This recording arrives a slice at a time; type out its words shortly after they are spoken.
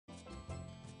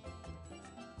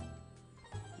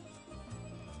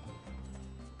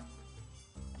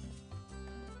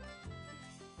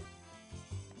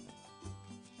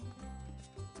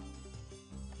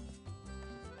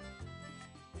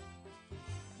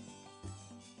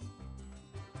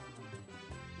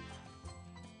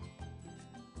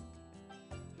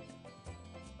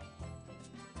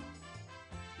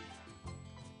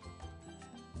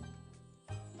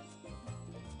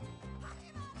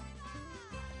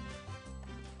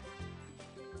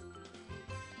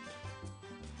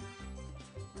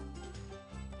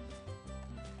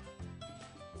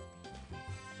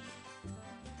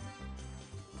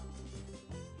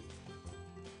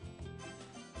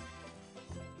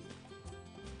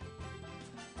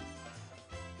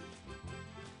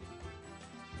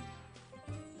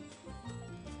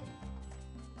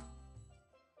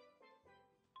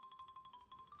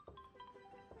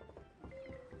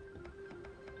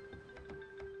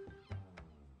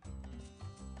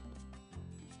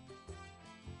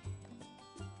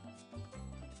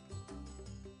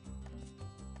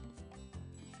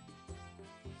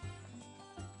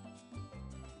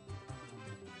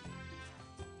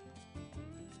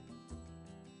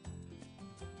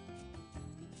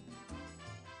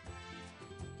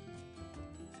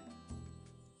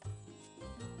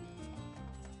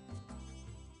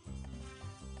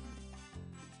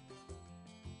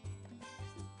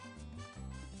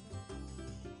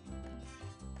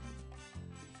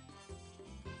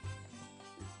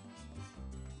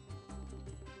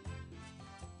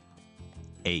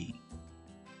A.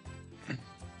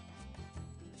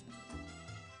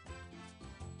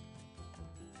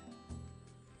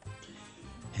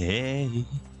 Hey.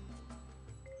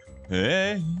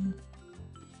 Hey.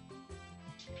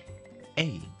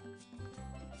 A.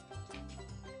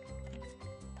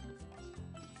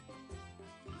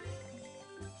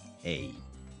 A.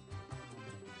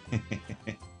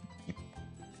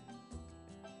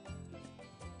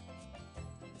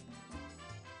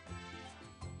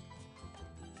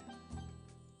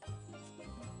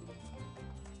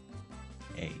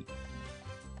 A.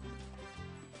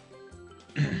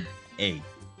 A.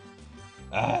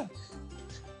 Ah.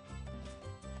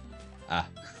 Ah.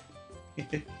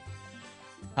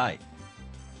 Hi.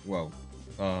 Well,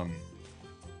 um,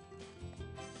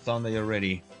 Sunday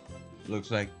already.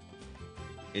 Looks like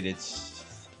it is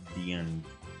the end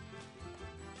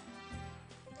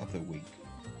of the week.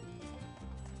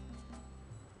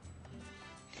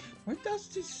 Why does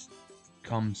this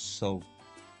come so...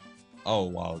 Oh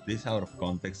wow, this out of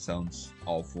context sounds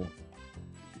awful.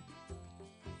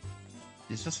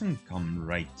 This doesn't come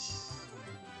right.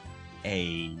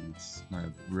 Ace, my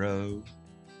bro.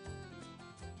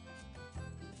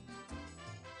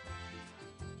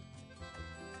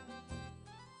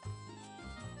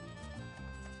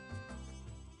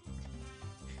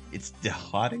 It's the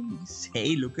hotties.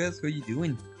 Hey Lucas, how you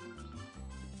doing?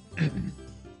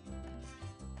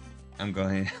 I'm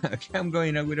going I'm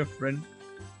going out with a friend.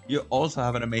 You also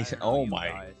have an amazing... Oh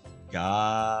my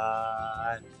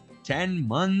god. 10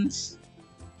 months?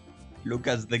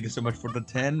 Lucas, thank you so much for the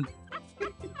 10.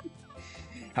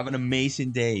 Have an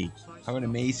amazing day. Have an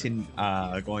amazing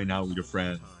going out with your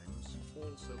friend.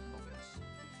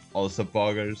 Also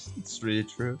poggers. It's really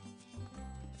true.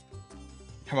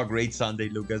 Have a great Sunday,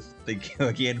 Lucas. Thank you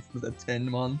again for the 10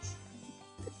 months.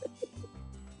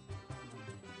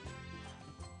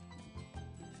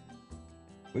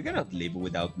 We cannot live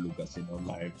without Lucas in our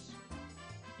lives.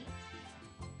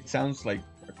 It sounds like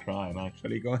a crime,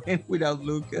 actually, going without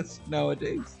Lucas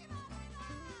nowadays.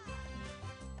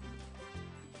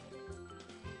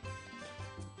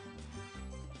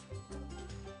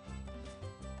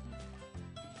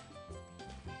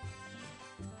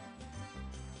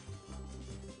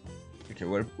 Okay,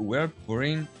 we're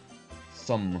pouring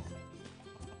some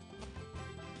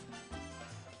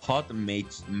hot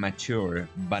mature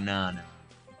banana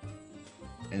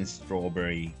and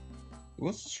strawberry. It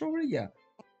was strawberry, yeah.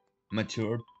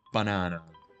 Mature banana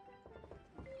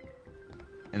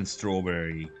and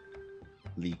strawberry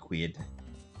liquid.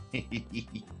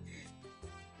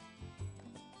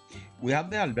 We have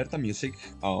the Alberta music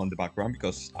on the background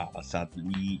because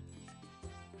sadly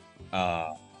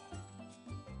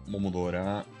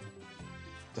Momodora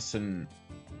doesn't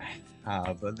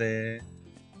have the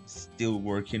still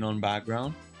working on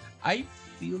background. I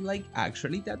feel like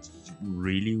actually that's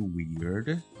really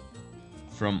weird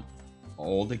from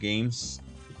all the games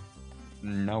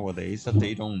nowadays that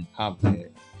they don't have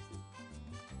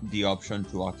the option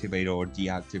to activate or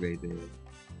deactivate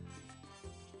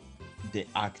the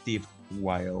active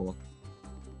while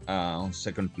on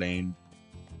second plane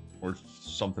or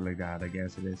something like that. I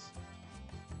guess it is.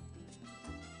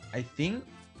 I think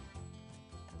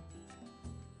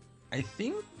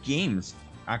games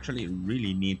actually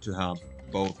really need to have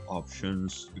both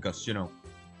options because you know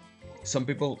some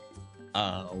people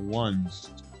want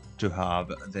to have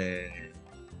the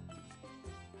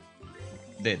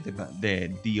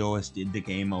OST, the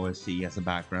game OST as a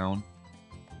background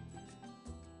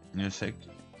music.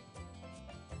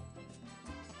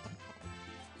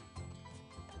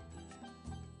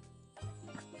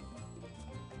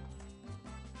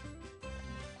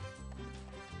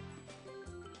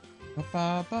 Ba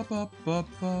ba ba ba ba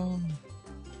ba.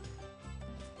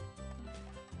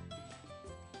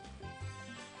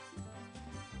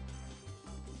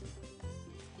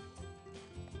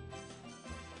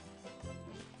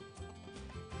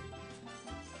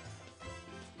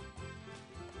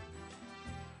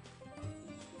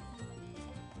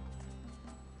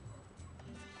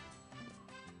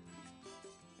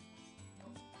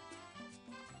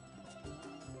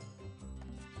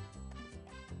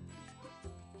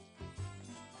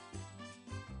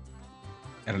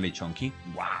 Early chunky.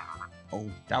 Wow. Oh,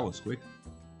 that was quick.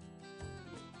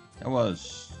 That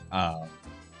was I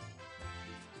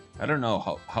don't know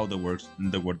how the word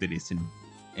it is in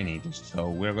English, so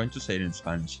we're going to say it in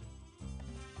Spanish.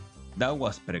 That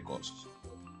was precoz.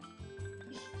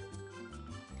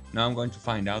 Now I'm going to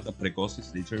find out that precoz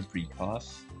is literally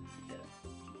precoz.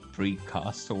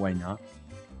 Precoz, so why not?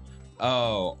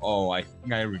 Oh, I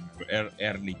think I remember.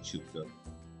 Early sugar.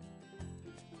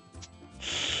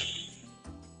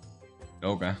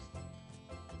 Okay.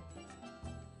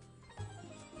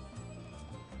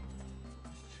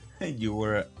 You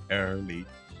were early.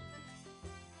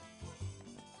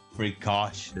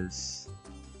 Precautious.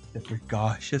 The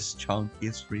precautious chunk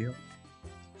is real.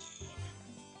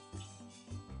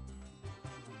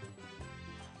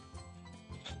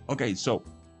 Okay, so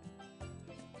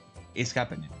it's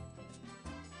happening.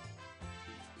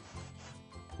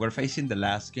 We're facing the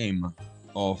last game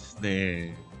of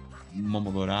the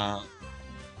Momodora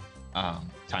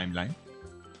timeline.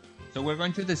 So we're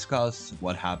going to discuss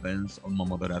what happens on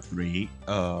Momodora 3.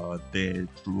 The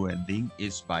true ending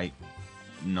is by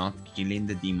not killing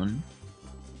the demon,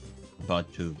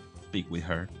 but to speak with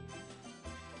her.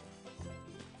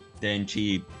 Then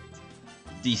she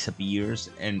disappears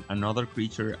and another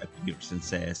creature appears and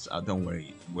says, don't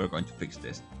worry, we're going to fix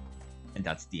this. And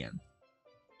that's the end.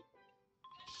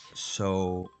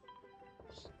 So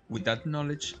with that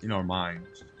knowledge in our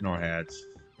minds, in our heads,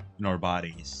 in our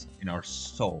bodies, in our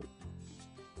soul,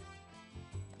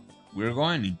 we're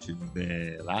going into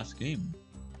the last game.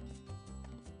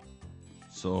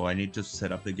 So I need to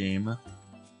set up the game.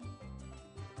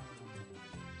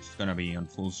 It's gonna be on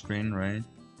full screen, right?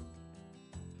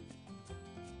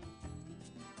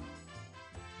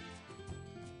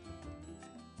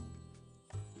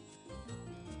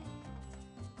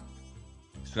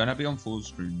 It's gonna be on full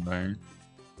screen, right?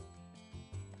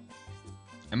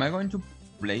 Am I going to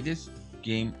play this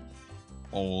game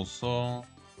also?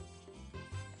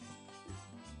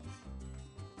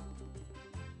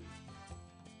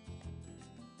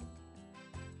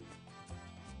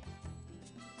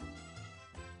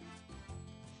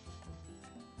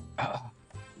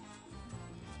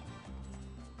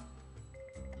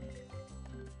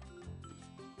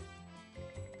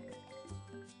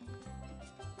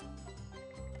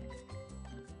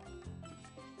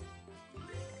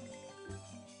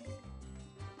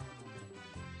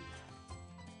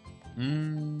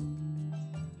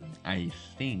 I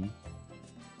think.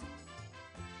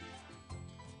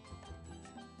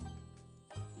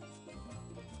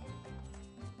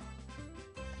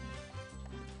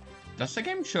 Does the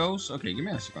game shows? Okay, give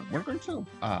me a second. We're going to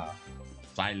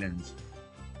silence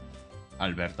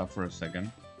Alberta for a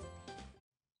second.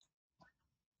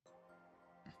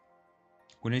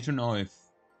 We need to know if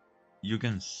you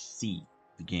can see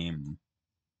the game.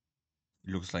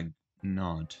 It looks like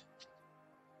not.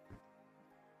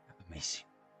 Amazing.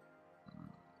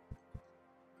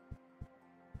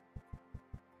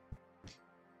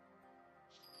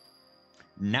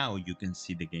 Now you can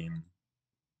see the game.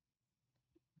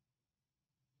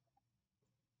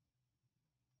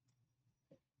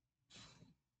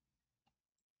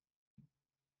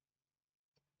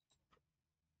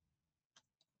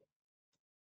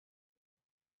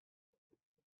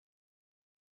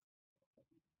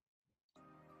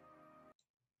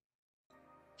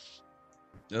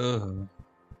 Ugh.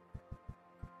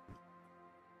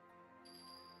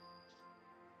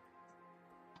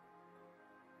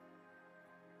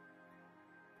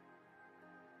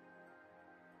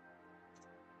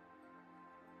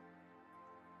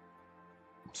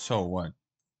 So what?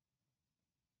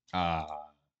 Uh,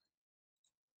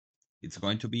 it's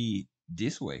going to be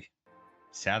this way,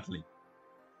 sadly.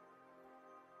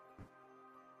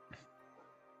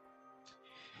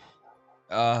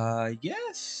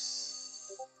 Yes.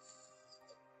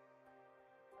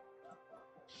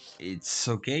 It's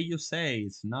okay, you say.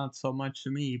 It's not so much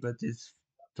to me, but it's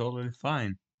totally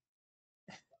fine.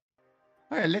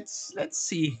 Okay, let's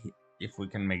see if we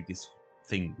can make this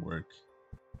thing work.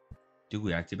 Do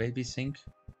we activate this sync?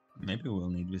 Maybe we'll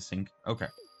need this sync. Okay.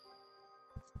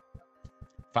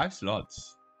 5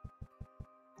 slots.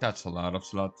 That's a lot of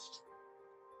slots.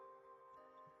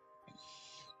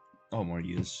 Oh, more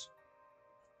use.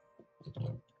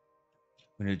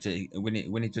 We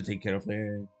need to take care of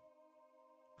the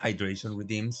hydration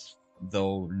redeems,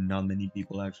 though not many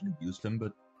people actually use them,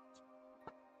 but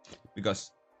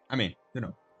because I mean,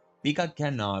 Pika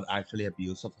cannot actually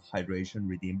abuse of hydration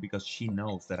redeem because she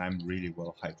knows that I'm really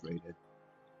well hydrated.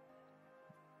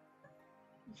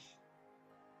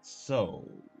 So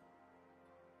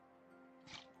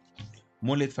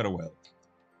Moonlit Farewell.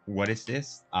 What is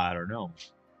this? I don't know.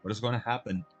 What is gonna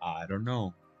happen? I don't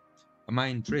know. Am I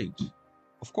intrigued?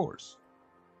 Of course.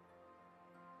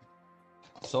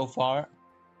 So far,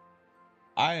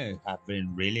 I have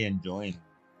been really enjoying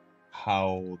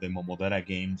how the Momodora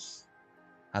games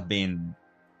have been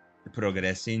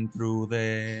progressing through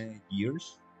the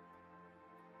years.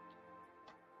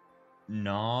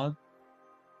 Not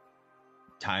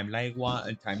timeline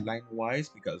wise,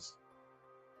 because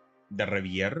the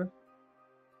Revier,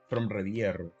 from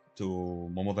Revier to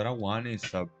Momodora 1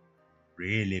 is a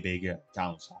really big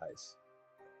town size.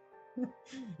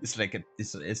 It's like a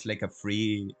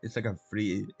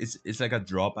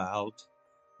dropout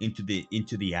into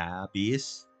the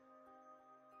abyss,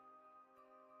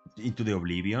 into the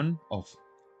oblivion of,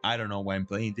 I don't know why I'm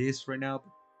playing this right now,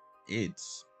 but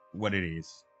it's what it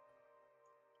is.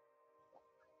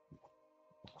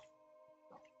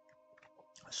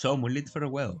 So Moonlit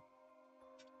Farewell.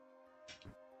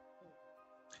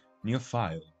 New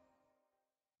file.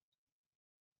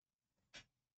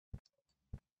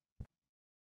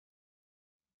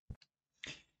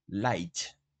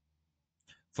 Light.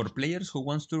 For players who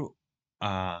wants to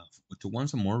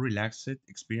want a more relaxed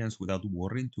experience without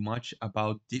worrying too much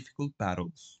about difficult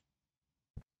battles.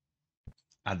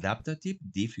 Adaptive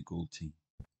difficulty.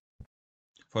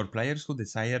 For players who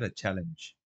desire a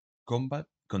challenge. Combat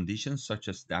conditions such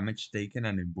as damage taken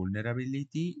and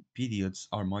invulnerability periods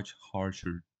are much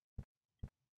harsher.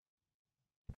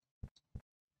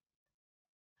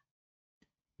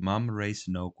 Mom raised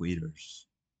no quitters.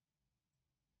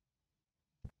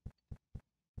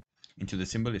 Into the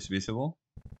symbol is visible.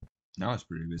 Now it's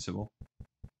pretty visible.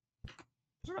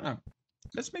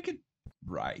 Let's make it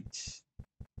right.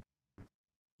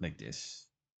 Like this.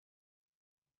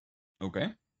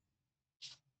 Okay.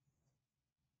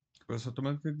 Because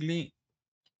automatically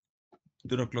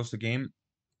do not close the game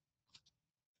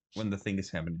when the thing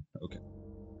is happening. Okay.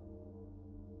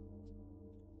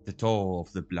 The toe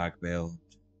of the black belt.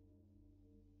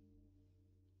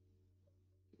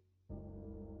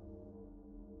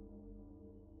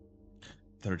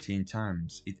 "13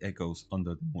 times it echoes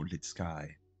under the moonlit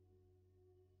sky.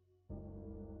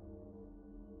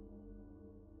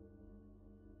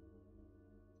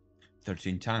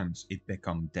 "13 times it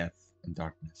become death and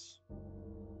darkness."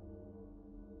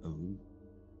 Oh.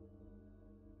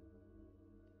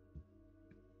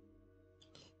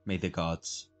 May the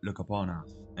gods look upon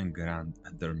us and grant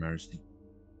at their mercy.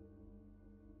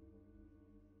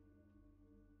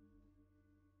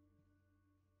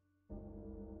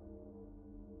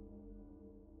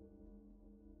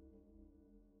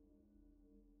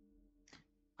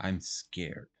 I'm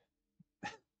scared.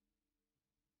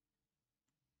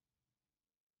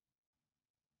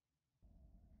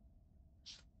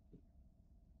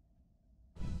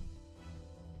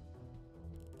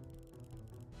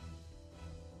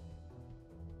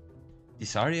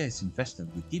 This area is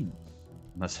infested with demons.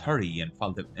 Must hurry and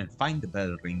find the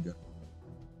bell ringer.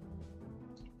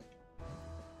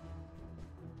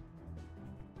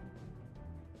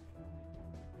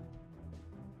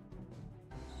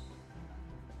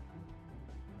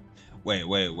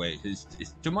 Wait.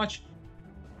 It's too much.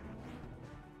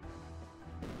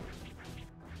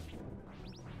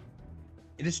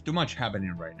 It is too much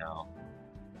happening right now.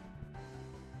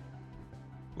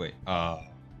 Wait,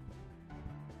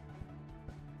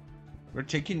 we're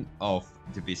taking off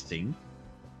the beasting.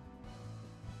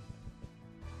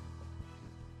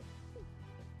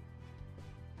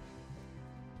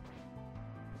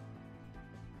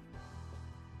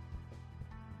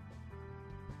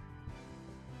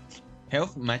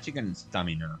 Health, magic, and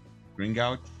stamina. Green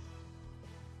Gouge.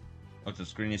 Auto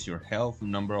screen is your health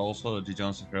number, also the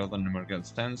chance of health and numerical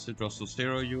stance. It draws to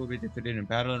 0, you will be defeated in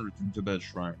battle and return to Bell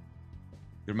Shrine.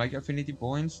 Your magic affinity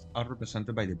points are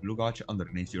represented by the blue gouge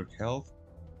underneath your health.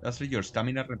 Lastly, your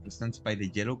stamina represents by the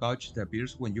yellow gouge that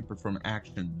appears when you perform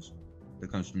actions that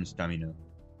consume stamina.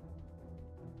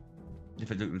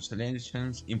 Different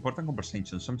constellations, important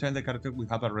conversations. Sometimes the character will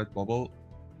have a red bubble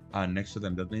next to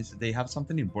them. That means they have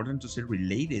something important to say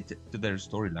related to their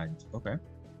storylines. Okay.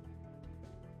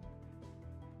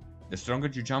 The stronger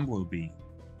your jump will be.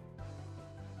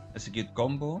 Execute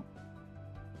combo.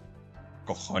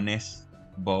 Cojones.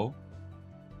 Bow.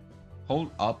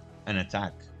 Hold up and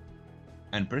attack.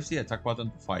 And press the attack button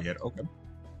to fire. Okay.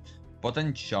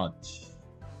 Potent shot.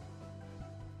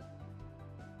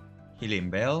 Healing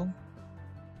bell.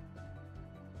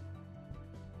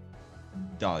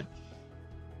 Dodge.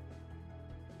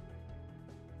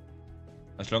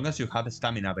 As long as you have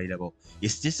stamina available.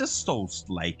 Is this a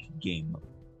Souls-like game?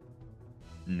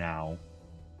 Now.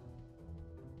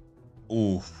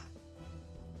 Oof.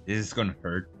 This is gonna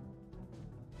hurt.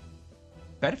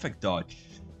 Perfect dodge.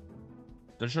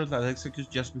 The shot that executes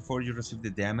just before you receive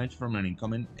the damage from an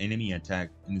incoming enemy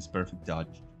attack and is perfect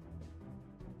dodge.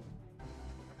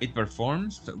 It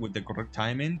performs with the correct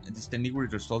timing, and this technique will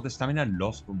restore the stamina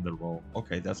lost from the roll.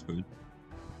 Okay, that's good.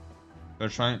 We're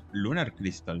trying lunar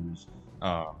crystals.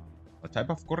 A type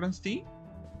of currency?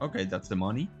 Okay, that's the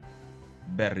money.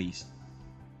 Berries.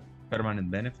 Permanent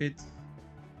benefits.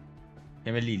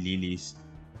 Heavenly lilies.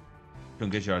 To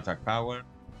increase your attack power.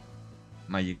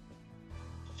 Magic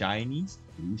shinies.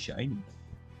 Two shinies.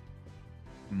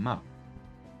 Map.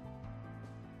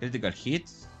 Critical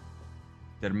hits.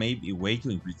 There may be a way to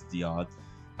increase the odds.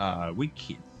 Weak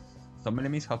hits. Some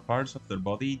enemies have parts of their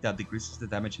body that decreases the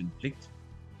damage inflicted.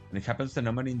 When it happens, the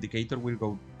number indicator will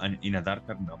go in a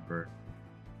darker number.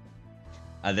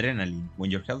 Adrenaline. When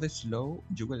your health is low,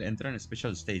 you will enter a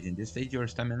special state. In this state, your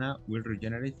stamina will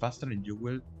regenerate faster and you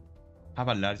will have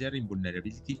a larger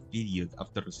invulnerability period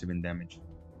after receiving damage.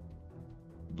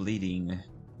 Bleeding.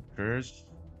 Curse.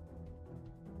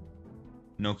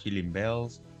 No healing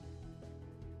bells.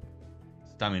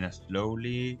 Stamina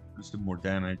slowly. Receive more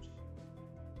damage.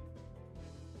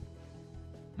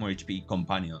 More HP.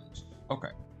 Companions.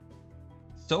 Okay.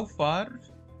 So far,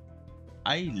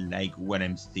 I like what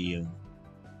I'm seeing.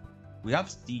 We have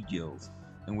sigils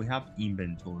and we have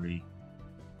inventory.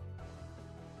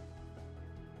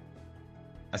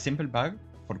 A simple bag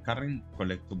for carrying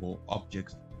collectible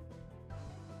objects.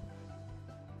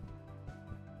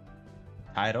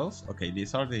 Titles. Okay,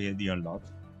 these are the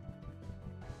unlocked.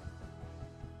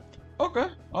 Okay.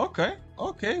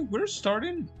 We're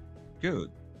starting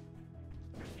good.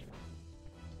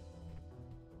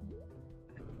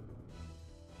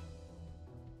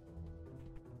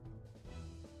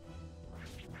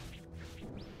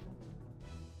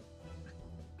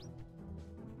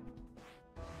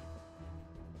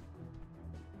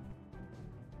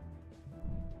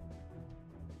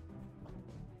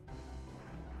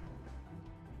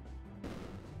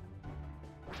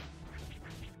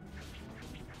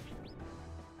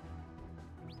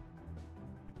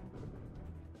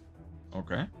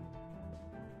 Okay.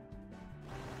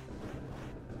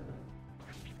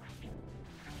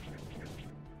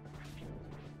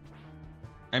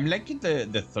 I'm liking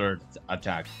the third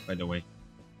attack, by the way.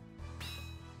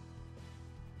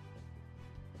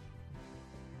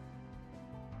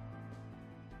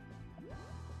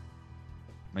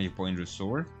 Magic point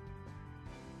restored.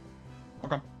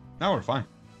 Okay, now we're fine.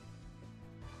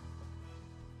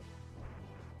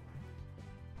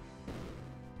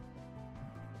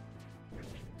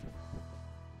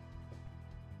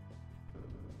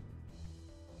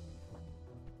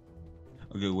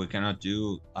 Okay, we cannot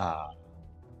do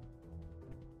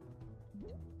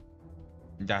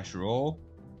dash roll.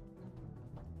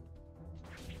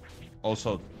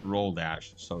 Also roll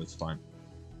dash, so it's fine.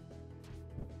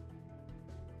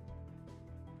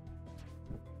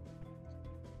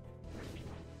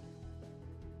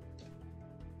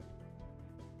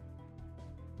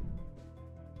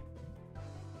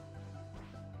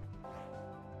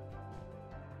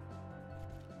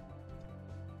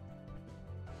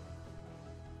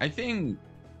 I think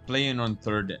playing on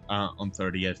 30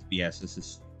 FPS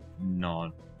is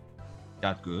not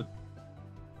that good.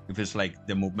 If it's like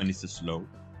the movement is slow,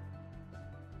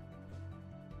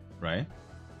 right?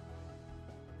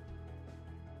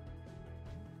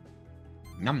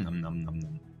 Nom nom nom nom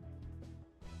nom.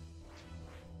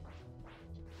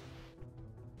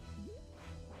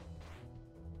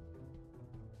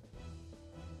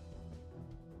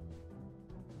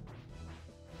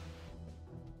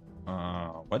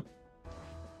 What?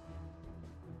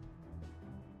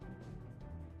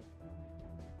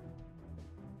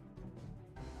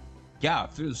 Yeah,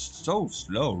 it feels so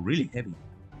slow, really heavy.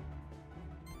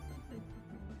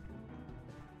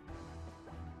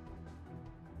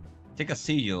 Take a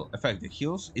sigil. Effect. The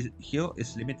heal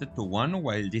is limited to 1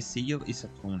 while this sigil is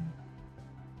attuned.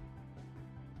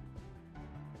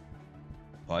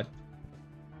 What?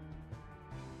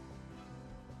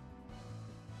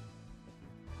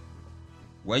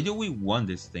 Why do we want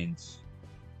these things?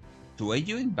 To aid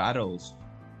you in battles.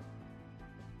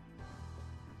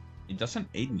 It doesn't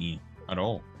aid me at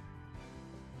all.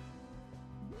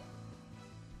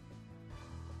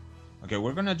 Okay,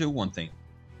 we're gonna do one thing.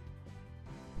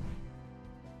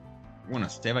 We're gonna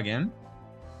step again.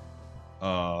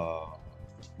 We're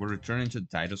returning to the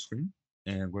title screen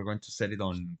and we're going to set it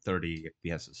on 30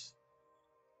 FPS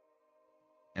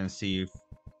and see if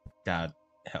that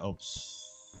helps.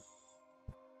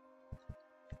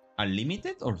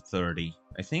 Unlimited or 30?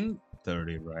 I think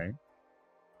 30, right?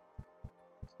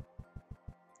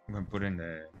 I'm gonna put in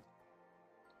the...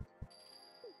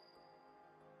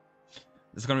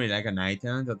 It's gonna be like an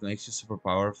item that makes you super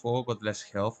powerful but less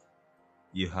health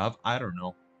you have. I don't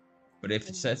know. But if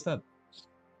it says that...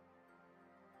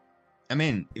 I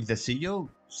mean, if the sigil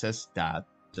says that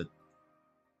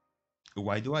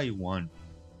why do I want?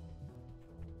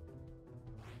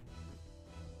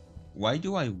 Why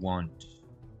do I want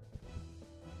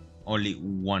only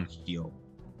one heal?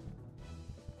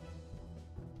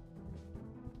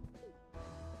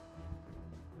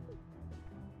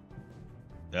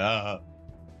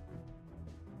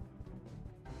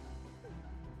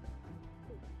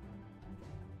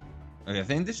 Okay, I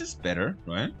think this is better,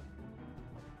 right?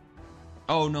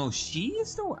 Oh no, she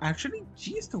is the actually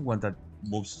she is the one that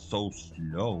moves so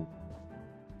slow.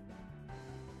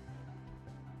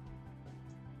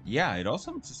 Yeah, it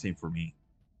also looks the same for me.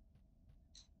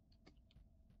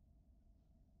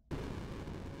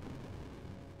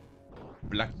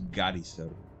 Black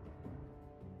Gaddiser.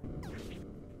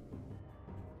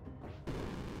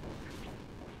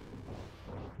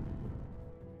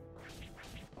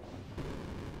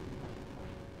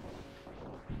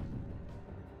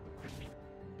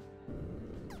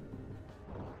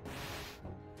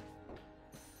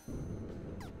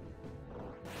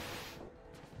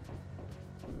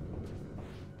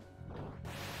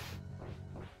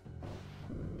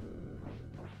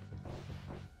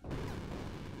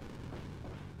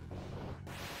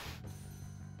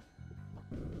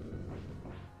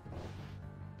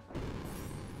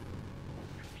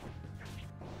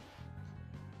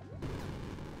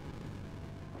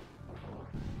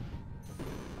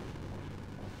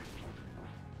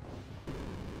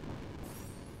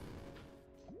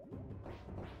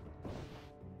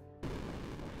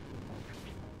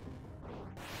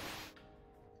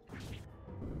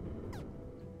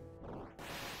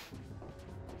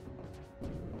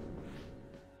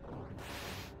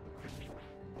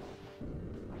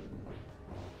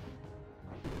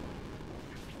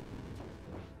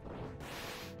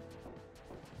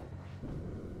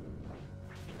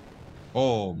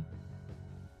 Oh.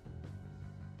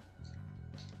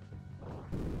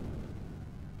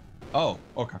 Oh,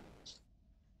 okay.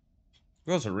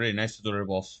 It was a really nice tutorial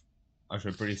boss.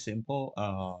 Actually pretty simple,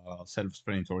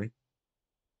 self-explanatory.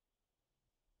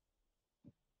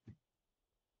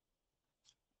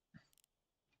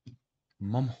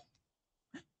 Momo.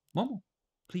 Momo,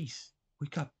 please,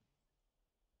 wake up.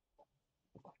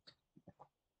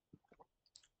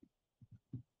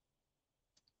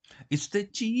 It's the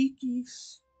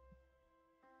cheekies.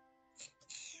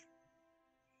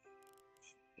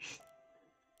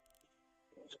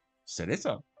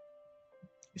 Cereza,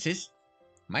 this is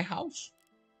my house.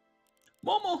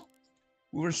 Momo,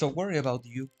 we were so worried about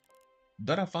you.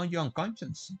 Dora found you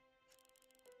unconscious.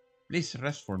 Please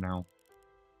rest for now.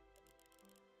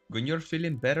 When you're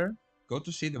feeling better, go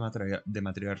to see the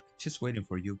matriarch. She's waiting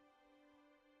for you.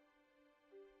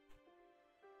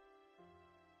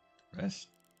 Rest.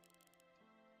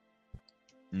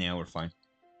 Yeah, we're fine.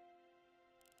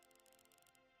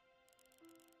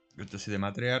 Good to see the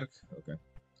matriarch. Okay.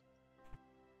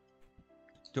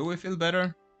 Do we feel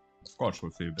better? Of course we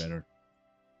feel better.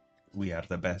 We are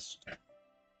the best.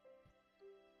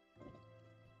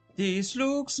 This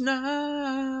looks nice.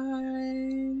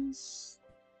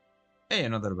 Hey,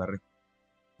 another berry.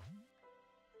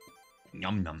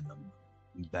 Yum yum yum.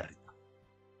 Berry.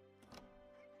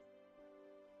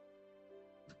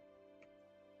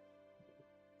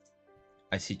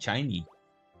 I see shiny.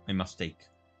 I must take.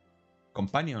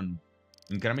 Companion.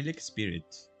 Gramilic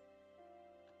Spirit.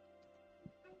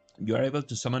 You are able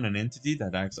to summon an entity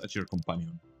that acts as your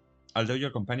companion. Although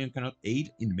your companion cannot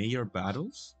aid in major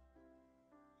battles,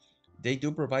 they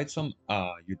do provide some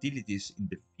utilities in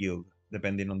the field,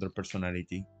 depending on their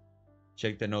personality.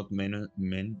 Check the note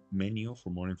menu for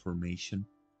more information.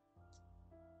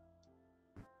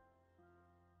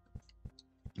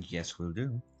 Yes, we'll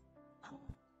do.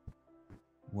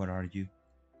 What are you?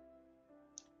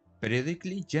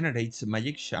 Periodically generates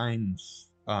magic shines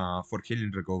for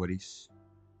healing recoveries.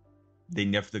 They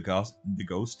nerfed the ghost.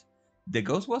 The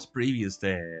ghost was previous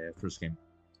the first game,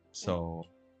 so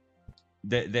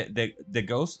the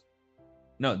ghost.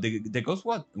 No, the ghost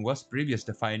was previous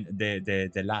to find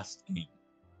the last game.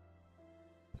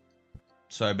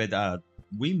 So I bet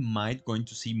we might going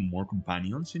to see more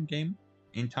companions in game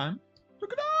in time.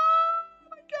 Look at that! Oh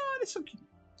my god, it's so cute.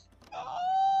 Oh!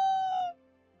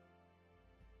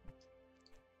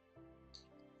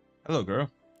 Hello,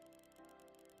 girl.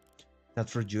 That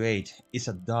fruit you ate is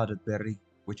a dotted berry,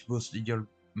 which boosts your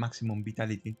maximum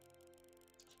vitality.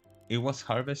 It was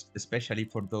harvested especially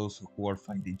for those who are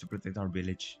fighting to protect our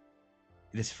village.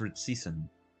 It is fruit season,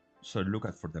 so look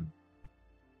out for them.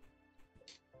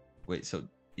 Wait, so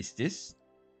is this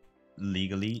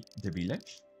legally the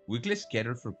village? Weekly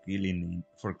schedule for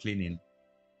cleaning.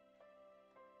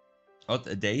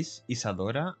 Odd days,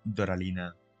 Isadora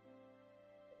Doralina.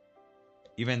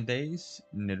 Even days,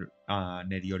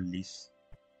 Neriolis.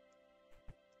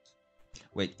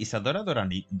 Wait, Isadora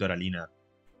Doralina.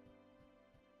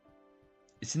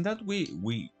 Isn't that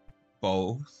we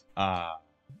both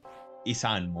Isa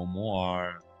and Momo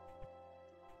are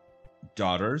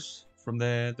daughters from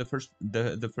the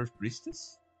first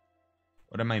priestess?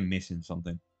 Or am I missing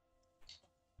something?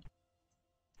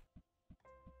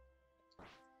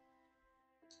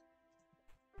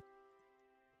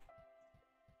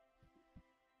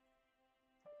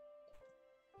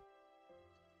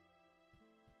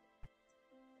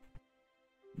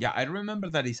 Yeah, I remember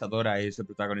that Isadora is the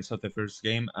protagonist of the first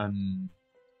game, and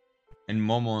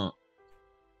Momo.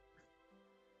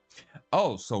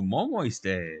 Oh, so Momo is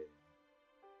the.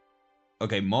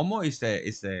 Okay, Momo is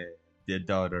the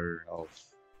daughter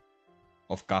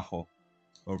of Kaho.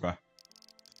 Okay,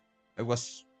 it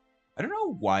was. I don't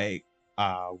know why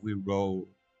we wrote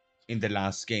in the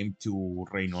last game to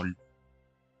Reynolds.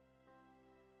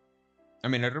 I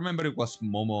mean, I remember it was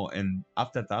Momo, and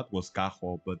after that was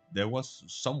Kaho, but there was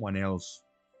someone else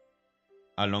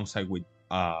alongside with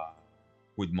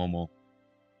Momo.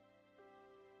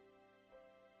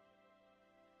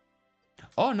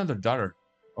 Oh, another daughter.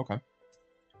 Okay.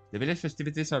 The village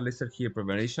festivities are listed here.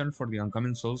 Preparation for the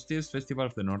oncoming solstice, festival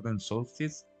of the northern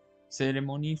solstice,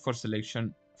 ceremony for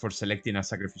selecting a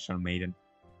sacrificial maiden.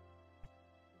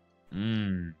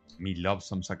 Me love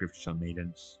some sacrificial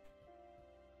maidens.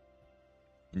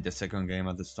 In the second game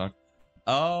at the start.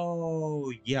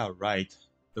 Oh yeah, right.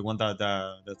 The one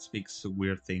that speaks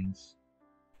weird things.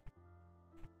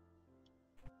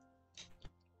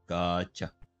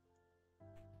 Gotcha.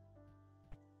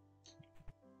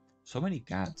 So many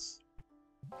cats.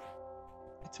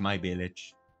 It's my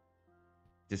village.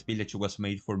 This village was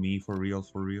made for me, for real,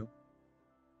 for real.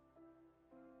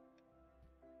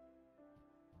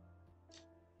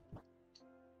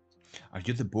 Are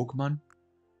you the bookman?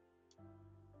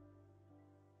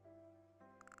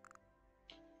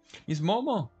 It's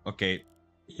Momo. Okay,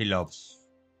 he loves.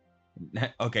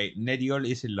 Okay, Nediol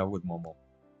is in love with Momo.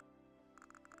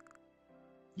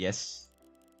 Yes.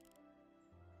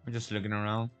 I'm just looking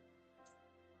around.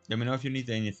 Let me know if you need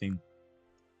anything.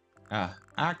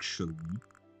 Actually,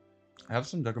 I have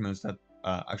some documents that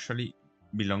actually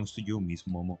belongs to you, Miss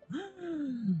Momo.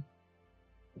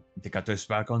 The Kato is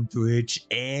back on Twitch.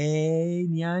 Hey,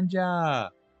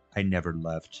 Nyanja! I never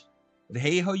left. But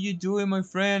hey, how you doing, my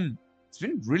friend? It's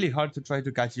been really hard to try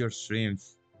to catch your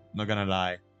streams. Not gonna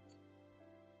lie.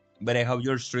 But I hope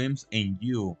your streams and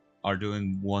you are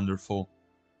doing wonderful.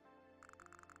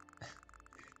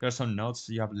 There are some notes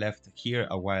you have left here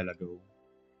a while ago.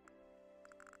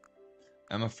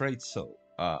 I'm afraid so.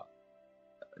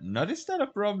 Not is that a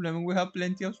problem. We have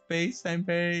plenty of space. I'm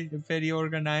very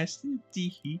organized.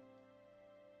 Teehee.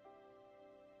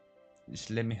 Just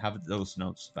let me have those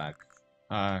notes back.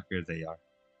 Here they are.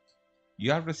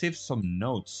 You have received some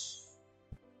notes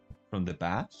from the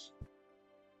past.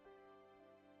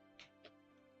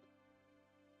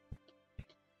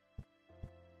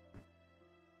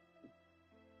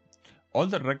 All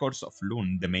the records of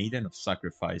Lune, the Maiden of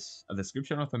Sacrifice, a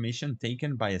description of a mission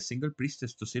taken by a single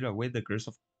priestess to seal away the curse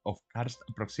of Karst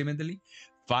approximately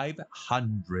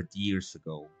 500 years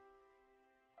ago.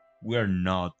 We are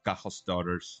not Kaho's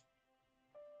daughters.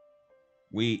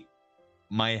 We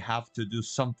might have to do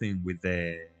something with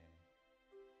the...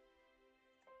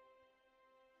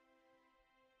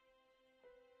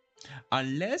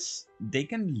 Unless they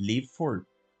can live for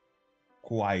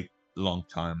quite a long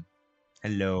time.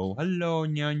 Hello, hello,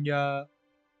 Nyanya.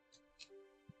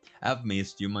 I've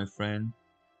missed you, my friend.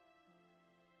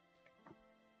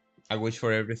 I wish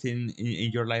for everything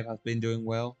in your life has been doing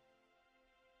well.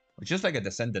 Just like a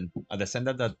descendant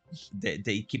that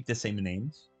they keep the same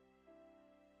names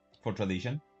for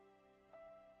tradition.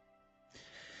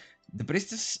 The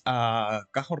priestess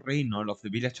Kaho Reynol of the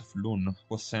village of Lun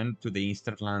was sent to the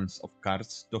eastern lands of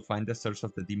Kars to find the source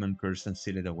of the demon curse and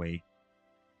seal it away.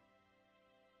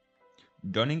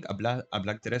 Donning a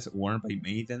black dress worn by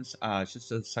maidens just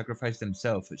to sacrifice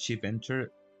themselves, she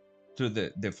ventured through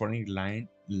the foreign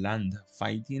land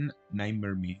fighting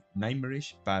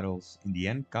nightmarish battles. In the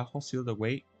end, Kaho sealed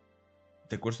away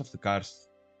the curse of the Kars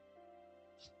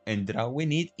and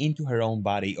drawing it into her own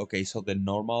body. Okay, so the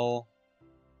normal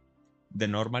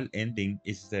ending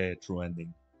is the true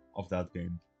ending of that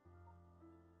game,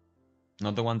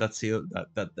 not the one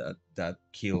that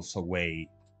kills away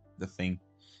the thing.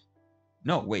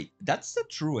 No, wait, that's the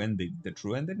true ending. The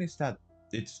true ending is that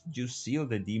it's you seal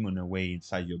the demon away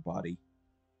inside your body.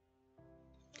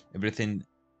 Everything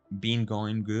been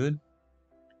going good?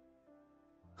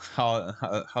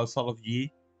 How's all of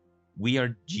ye? We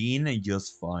are Gene and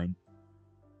just fine.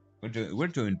 We're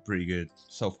doing pretty good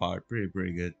so far. Pretty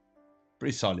good.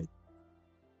 Pretty solid.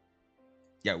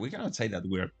 Yeah, we cannot say that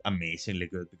we're amazingly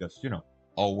good because,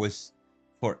 always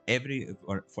for every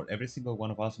single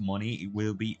one of us, money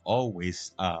will be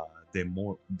always the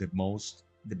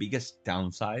biggest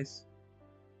downside.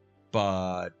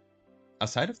 But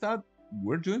aside of that,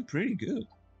 we're doing pretty good.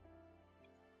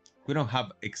 We don't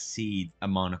have exceed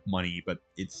amount of money, but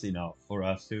it's enough for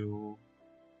us to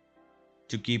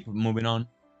keep moving on,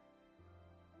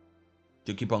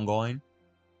 to keep on going.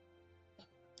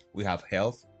 We have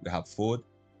health, we have food,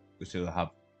 we still have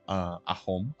a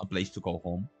home, a place to call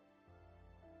home,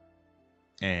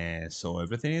 and so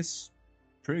everything is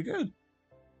pretty good.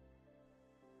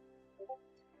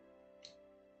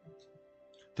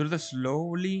 Through the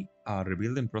slowly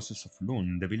rebuilding process of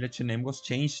Loon, the village name was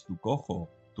changed to Koho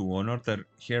to honor their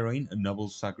heroine and noble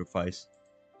sacrifice.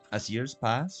 As years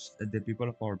passed, the people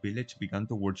of our village began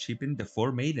to worshiping the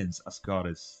four maidens as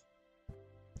goddesses.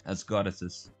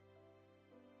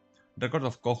 Record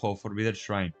of Koho Forbidden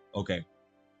Shrine. Okay.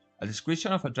 A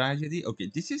description of a tragedy.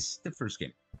 Okay, this is the first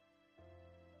game.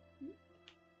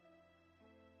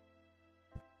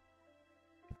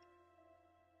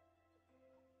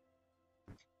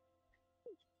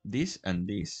 This and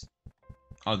this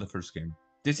are the first game.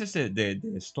 This is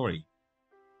the story.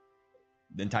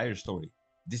 The entire story.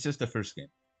 This is the first game.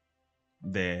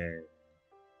 The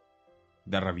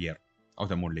Ravier of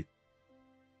the Moonlit.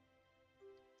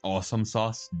 Awesome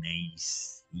sauce.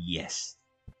 Nice. Yes.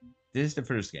 This is the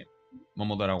first game.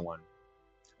 Momodora 1.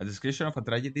 A description of a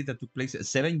tragedy that took place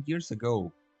 7 years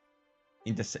ago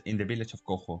in the village of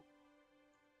Koho.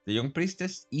 The young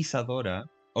priestess Isadora.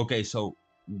 Okay, so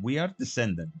we are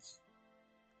descendants.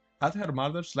 Had her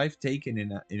mother's life taken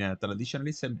in a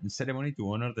traditionally ceremony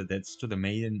to honor the deaths to the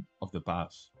maiden of the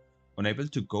past. Unable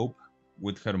to cope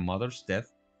with her mother's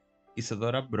death,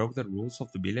 Isadora broke the rules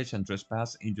of the village and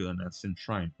trespassed into an ancient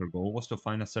shrine. Her goal was to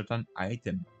find a certain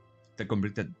item that could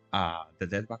bring the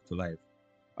dead back to life.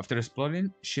 After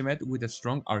exploring, she met with a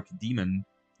strong archdemon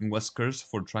and was cursed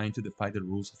for trying to defy the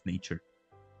rules of nature.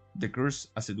 The curse,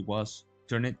 as it was,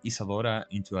 turned Isadora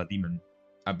into a demon,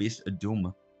 a beast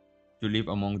doomed to live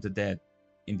among the dead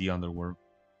in the underworld.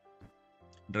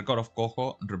 Record of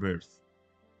Koho Rebirth.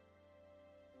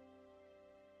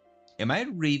 Am I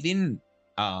reading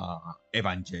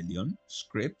Evangelion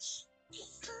scripts?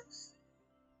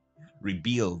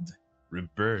 Rebuild,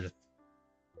 rebirth.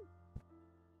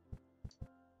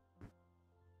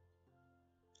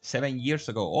 7 years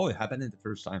ago. Oh, it happened the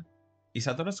first time.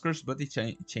 Isadora's cursed body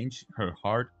changed her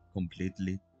heart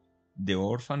completely. The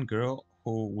orphan girl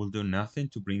who would do nothing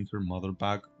to bring her mother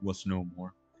back was no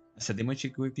more. As a demon, she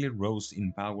quickly rose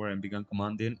in power and began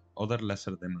commanding other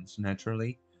lesser demons.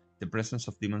 Naturally, the presence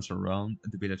of demons around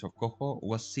the village of Koho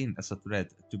was seen as a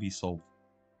threat to be solved.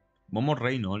 Momo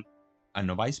Reynolds, a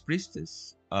novice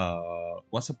priestess,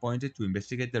 was appointed to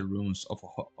investigate the ruins of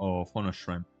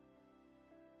Honoshrine,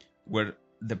 where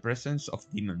the presence of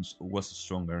demons was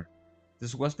stronger.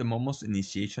 This was the Momo's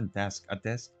initiation task, a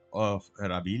test of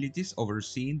her abilities.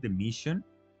 Overseeing the mission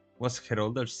was her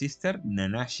older sister,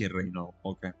 Nanashi Reino.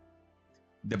 Okay.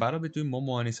 The battle between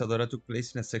Momo and Isadora took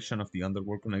place in a section of the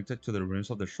underworld connected to the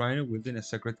ruins of the shrine wielding a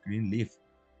sacred green leaf.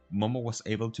 Momo was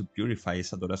able to purify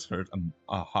Isadora's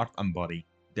heart and body.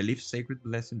 The leaf's sacred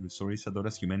blessing restored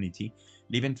Isadora's humanity,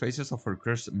 leaving traces of her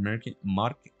curse marked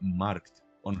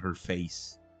on her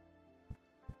face.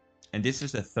 And this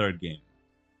is the third game.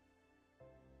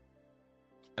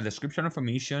 A description of a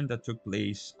mission that took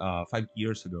place 5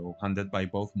 years ago, handled by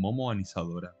both Momo and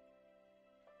Isadora.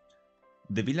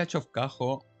 The village of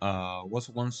Kaho was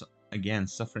once again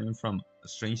suffering from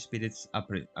strange spirits,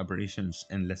 apparitions,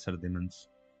 and lesser demons.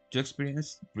 Two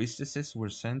experienced priestesses were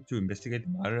sent to investigate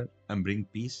the matter and bring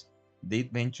peace. They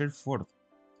ventured forth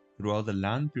throughout the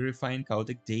land, purifying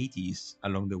chaotic deities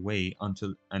along the way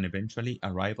until an eventually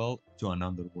arrival to an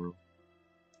underworld.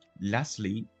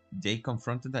 Lastly, they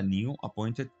confronted a new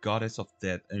appointed goddess of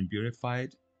death and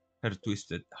purified her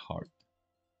twisted heart.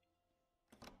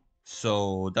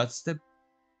 So that's the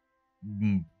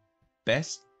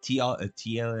best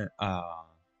TLDR.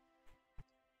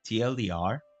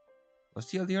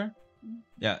 What's TLDR?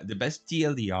 Yeah, the best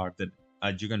TLDR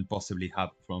that you can possibly have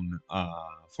from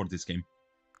for this game.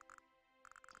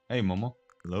 Hey Momo.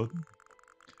 Hello.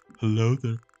 Hello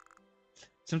there.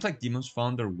 Seems like demons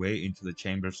found their way into the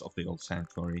chambers of the old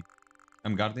sanctuary.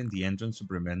 I'm guarding the entrance to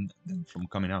prevent them from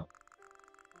coming out.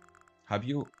 Have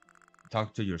you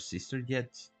talked to your sister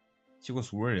yet? She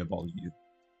was worried about you.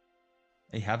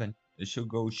 I haven't. I should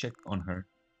go check on her.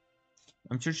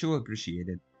 I'm sure she will appreciate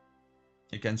it.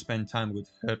 I can spend time with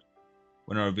her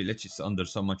when our village is under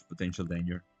so much potential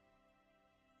danger.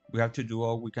 We have to do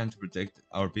all we can to protect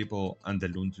our people and the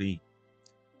Loon Tree.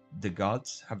 The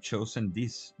gods have chosen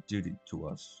this duty to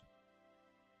us.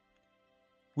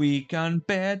 We can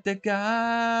pet the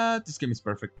cat. This game is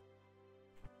perfect.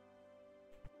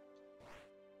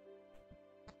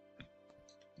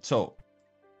 So,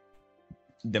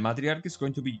 the matriarch is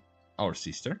going to be our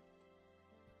sister.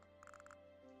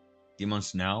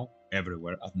 Demons now,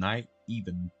 everywhere, at night,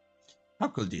 even. How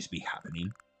could this be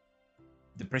happening?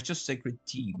 The precious sacred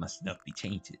tea must not be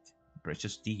tainted. The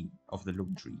precious tea of the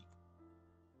Lone Tree.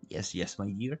 Yes, yes, my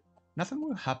dear. Nothing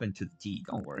will happen to the tea,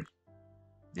 don't worry.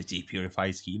 The tea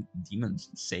purifies demons,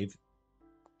 save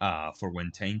for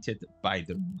when tainted by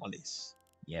their malice.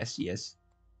 Yes, yes.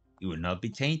 It will not be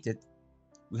tainted.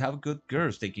 We have good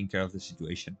girls taking care of the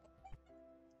situation.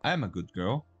 I am a good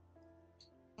girl.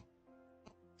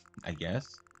 I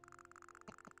guess.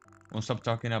 Won't stop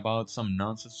talking about some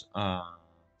nonsense,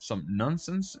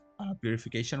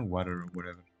 purification water or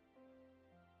whatever.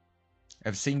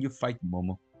 I've seen you fight,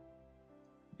 Momo.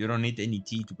 You don't need any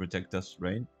tea to protect us,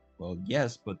 right? Well,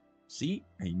 yes, but see,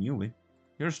 I knew it.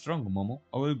 You're strong, Momo.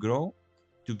 I will grow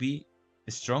to be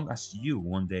as strong as you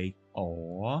one day.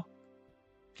 Aww.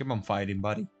 Keep on fighting,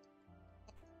 buddy.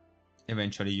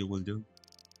 Eventually you will do.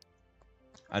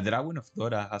 A Dragon of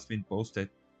Dora has been posted.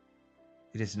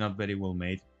 It is not very well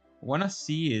made. I wanna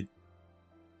see it.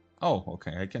 Oh,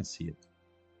 okay, I can see it.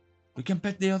 We can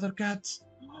pet the other cats.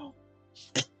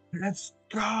 Let's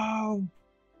go!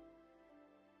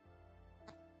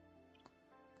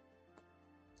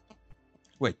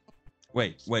 Wait,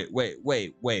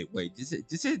 wait.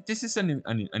 This is an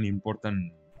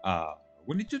important.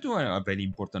 We need to do a very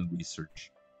important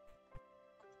research.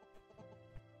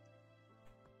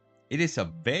 It is a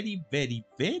very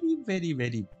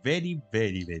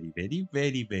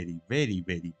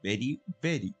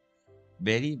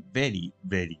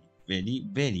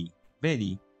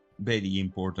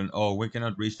important. Oh, we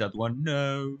cannot reach that one.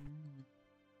 No.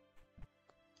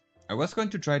 I was going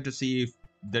to try to see if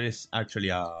there is actually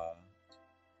a,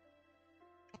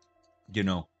 you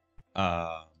know,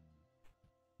 uh,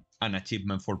 an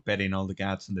achievement for petting all the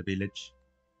cats in the village.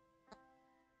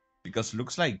 Because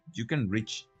looks like you can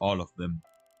reach all of them.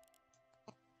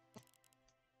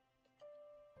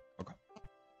 Okay.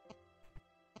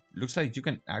 Looks like you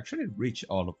can actually reach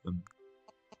all of them.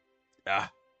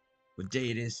 Ah, what day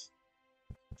it is?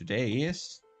 Today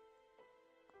is...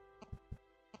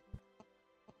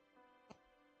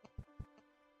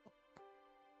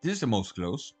 This is the most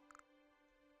close.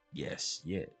 Yes,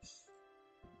 yes.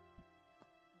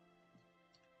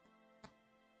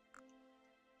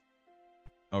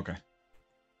 Okay.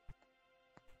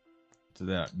 So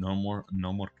there are no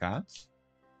more cats.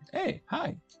 Hey,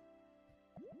 hi.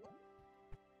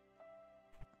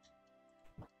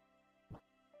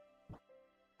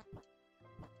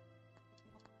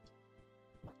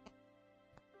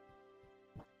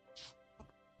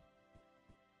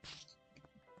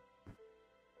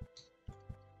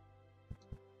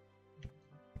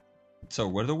 So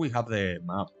where do we have the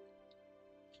map?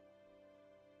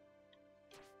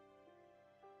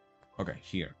 Okay,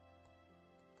 here.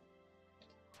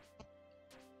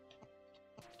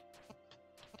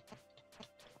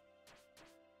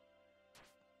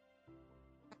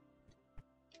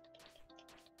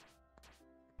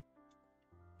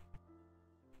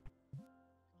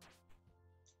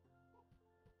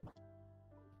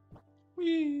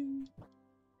 Whee!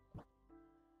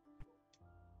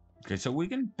 Okay, so we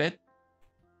can pet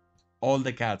all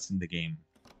the cats in the game.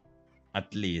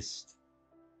 At least.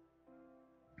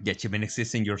 The achievement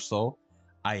exists in your soul.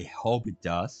 I hope it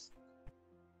does.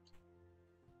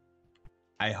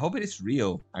 I hope it is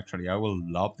real. Actually, I will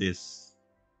love this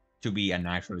to be an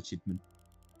actual achievement.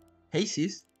 Hey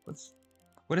sis,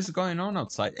 what is going on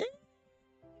outside? Hey,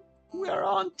 we are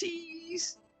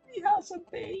aunties. She has a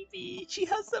baby. She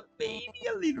has a baby,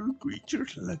 a little creature.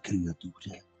 La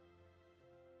criatura.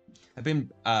 I've been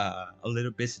a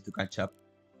little busy to catch up.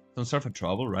 Some sort of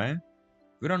trouble, right?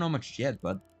 We don't know much yet,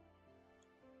 but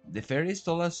the fairies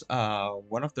told us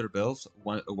one of their bells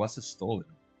was stolen.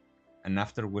 And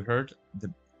after we heard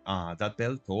that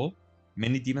bell toll,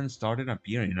 many demons started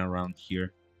appearing around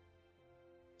here.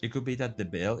 It could be that the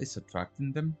bell is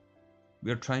attracting them.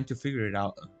 We are trying to figure it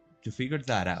out. To figure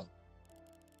that out.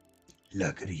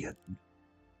 La criatura.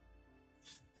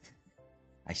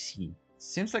 I see.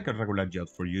 Seems like a regular job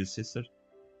for you, sister.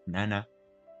 Nana.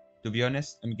 To be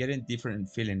honest, I'm getting a different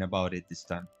feeling about it this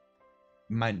time.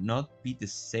 It might not be the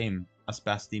same as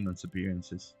past demon's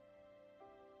appearances.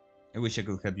 I wish I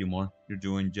could help you more. You're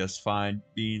doing just fine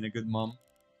being a good mom.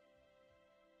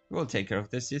 We'll take care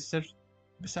of this, sister.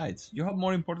 Besides, you have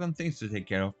more important things to take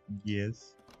care of.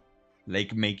 Yes.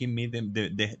 Like making me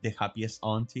the happiest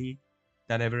auntie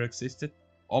that ever existed.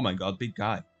 Oh my god, big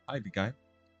guy. Hi, big guy.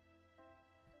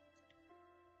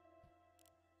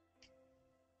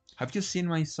 Have you seen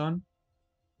my son?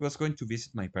 He was going to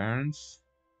visit my parents.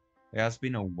 It has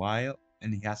been a while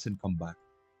and he hasn't come back.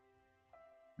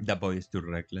 That boy is too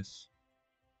reckless.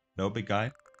 No, big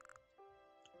guy.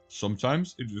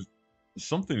 Sometimes it is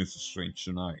something is strange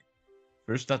tonight.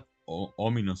 First that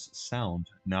ominous sound,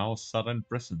 now sudden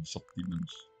presence of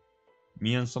demons.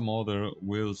 Me and some other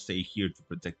will stay here to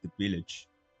protect the village.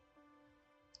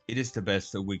 It is the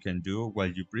best that we can do while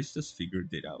you priestess figured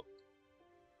it out.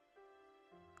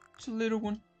 It's a little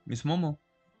one. Miss Momo,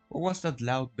 what was that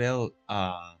loud bell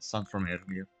sound from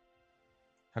earlier?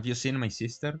 Have you seen my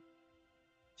sister?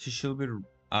 She should be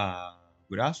uh,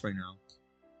 with us right now.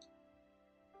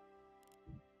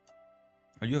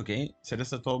 Are you okay?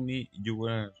 Celeste told me you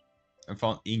were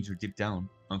found injured deep down.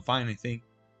 I'm fine, I think.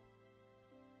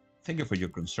 Thank you for your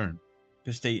concern.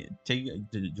 Just take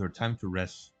your time to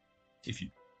rest if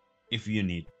you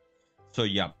need. So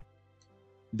yeah,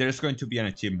 there's going to be an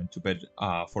achievement to bet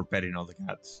for petting all the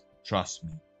cats. Trust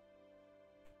me.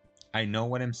 I know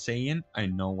what I'm saying. I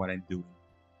know what I'm doing.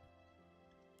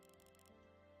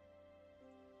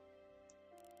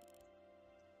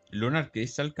 Lunar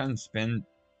Crystal can spend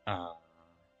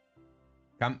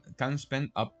can spend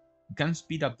up can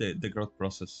speed up the growth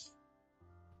process.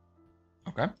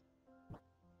 Okay.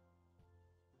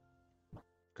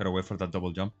 Gotta wait for that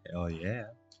double jump. Hell yeah.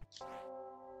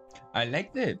 I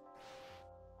like that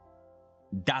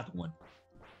one.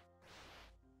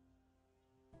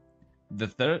 The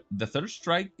third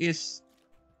strike is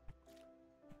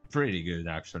pretty good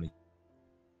actually.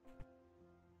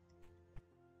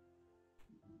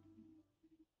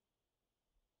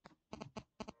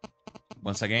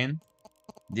 Once again,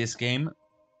 this game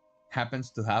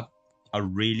happens to have a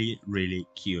really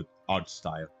cute art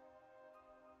style.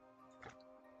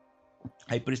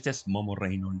 High Priestess Momo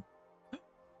Reynolds.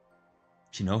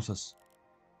 She knows us.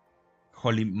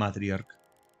 Holy Matriarch.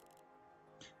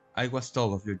 I was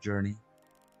told of your journey.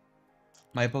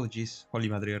 My apologies, Holy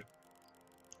Matriarch.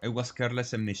 I was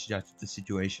careless and misjudged the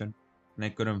situation, and I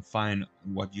couldn't find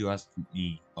what you asked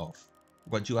me of.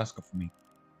 What you asked of me.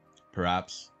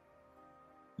 Perhaps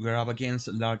we are up against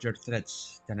larger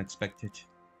threats than expected.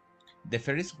 The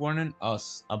fairies warned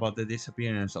us about the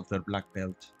disappearance of their black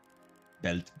belt.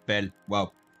 Bell.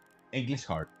 Wow. English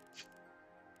hard.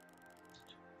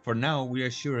 For now, we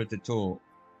are sure the toll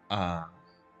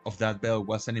of that bell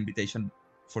was an invitation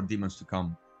for demons to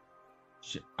come.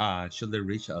 Should they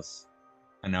reach us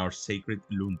and our sacred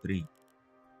loon tree,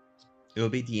 it will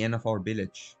be the end of our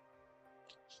village.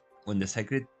 When the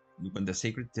sacred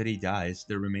tree dies,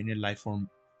 the remaining life form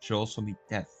should also meet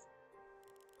death.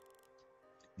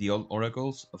 The old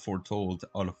oracles foretold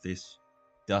all of this.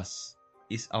 Thus,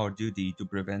 is our duty to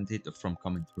prevent it from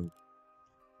coming true.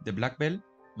 The Black Bell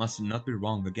must not be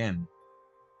wrong again,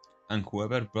 and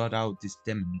whoever brought out these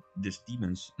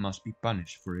demons must be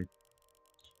punished for it.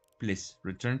 Please,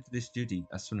 return to this duty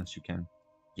as soon as you can.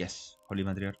 Yes, Holy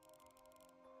Matriarch.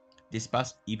 These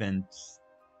past events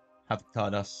have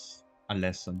taught us a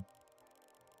lesson.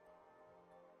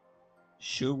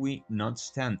 Should we not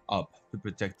stand up to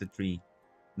protect the tree,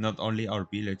 not only our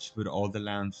village but all the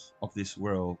lands of this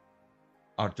world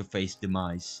are to face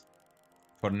demise.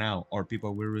 For now, our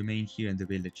people will remain here in the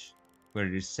village, where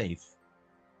it is safe.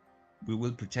 We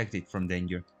will protect it from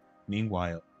danger.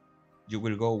 Meanwhile, you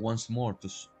will go once more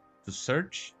to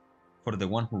search for the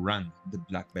one who rang the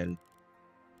black bell.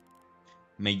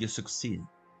 May you succeed,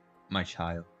 my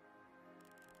child.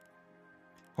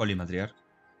 Holy Matriarch,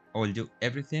 I will do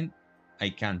everything I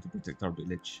can to protect our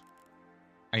village.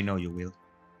 I know you will.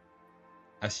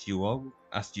 As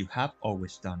you have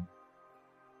always done.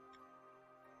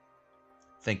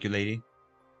 Thank you, lady.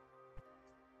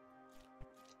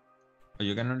 Are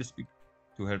you gonna only speak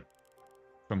to her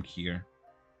from here?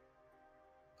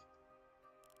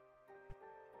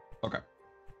 Okay.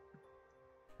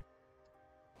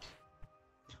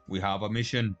 We have a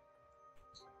mission.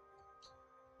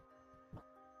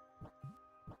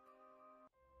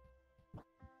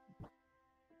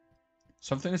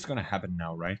 Something is gonna happen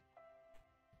now, right?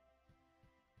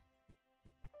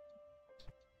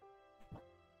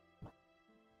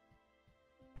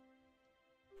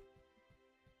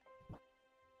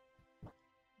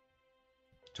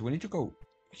 Do we need to go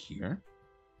here?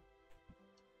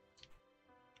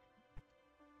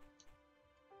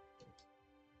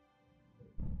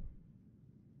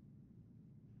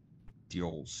 The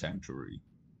old sanctuary.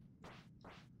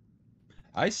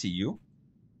 I see you.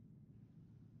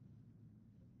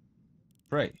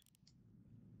 Pray.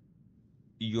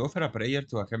 You offer a prayer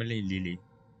to a heavenly lily.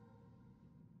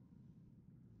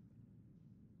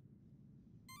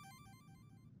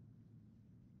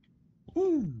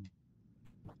 Ooh.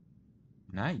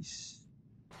 Nice.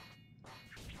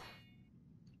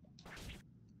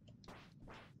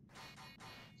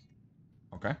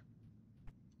 Okay.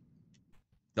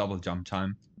 Double jump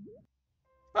time.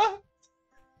 Ah!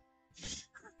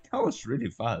 That was really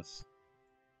fast.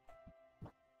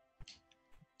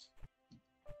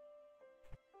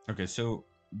 Okay, so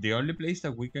the only place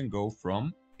that we can go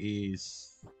from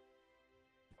is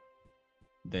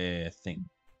the thing.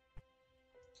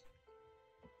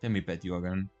 Let me pet you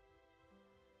again.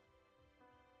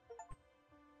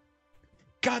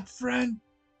 Cat friend!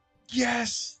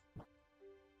 Yes!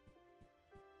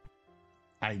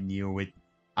 I knew it.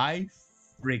 I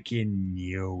freaking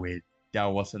knew it. That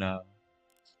wasn't a...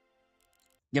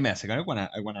 Give me a second.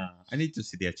 I need to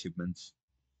see the achievements.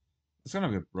 It's gonna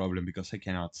be a problem because I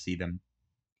cannot see them.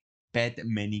 Pet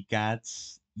many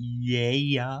cats.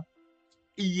 Yeah.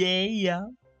 Yeah.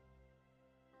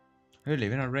 Are you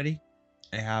leaving already?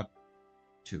 I have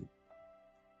two.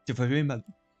 To fulfill my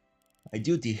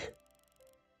duty.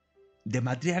 The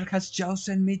matriarch has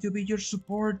chosen me to be your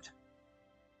support.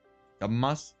 That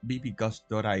must be because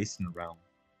Dora isn't around.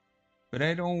 But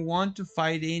I don't want to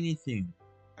fight anything.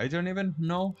 I don't even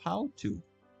know how to.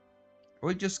 I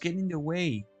will just get in the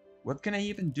way. What can I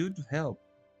even do to help?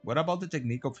 What about the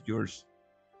technique of yours?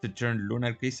 To turn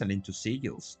lunar crystal into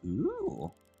sigils.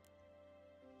 Ooh.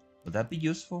 Would that be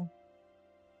useful?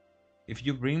 If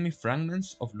you bring me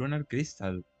fragments of lunar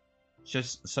crystal,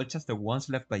 such as the ones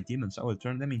left by demons, I will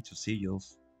turn them into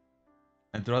sigils.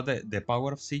 And through the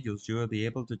power of sigils, you will be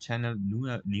able to channel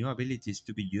new abilities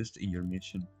to be used in your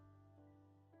mission.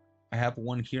 I have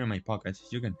one here in my pocket.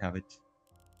 You can have it.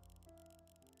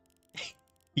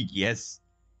 Yes.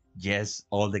 Yes,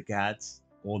 all the cats,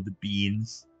 all the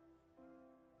beans.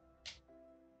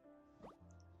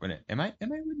 Wait, am I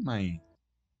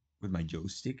with my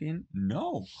joystick in?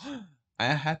 No. I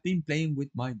have been playing with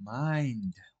my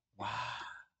mind. Wow.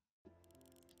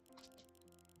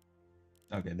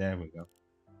 Okay, there we go.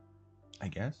 I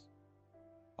guess.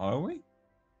 Are we?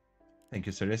 Thank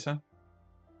you, Teresa.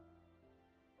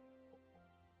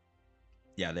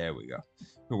 Yeah, there we go.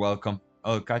 You're welcome.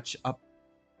 I'll catch up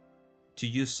to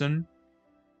you soon.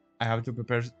 I have to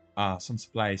prepare some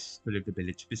supplies to leave the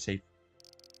village. Be safe.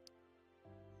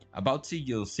 About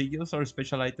sigils. Sigils are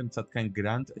special items that can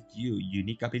grant you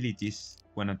unique abilities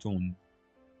when attuned.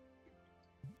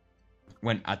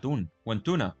 When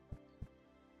tuna.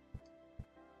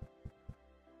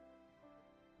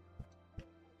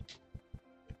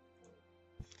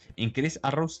 Increase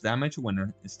arrows damage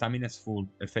when stamina is full.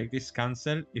 Effect is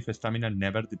cancelled if stamina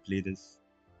never depleted.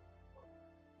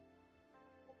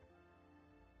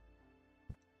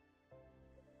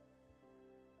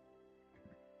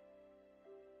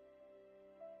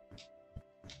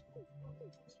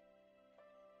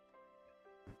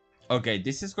 Okay,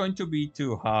 this is going to be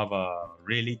to have a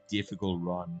really difficult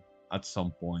run at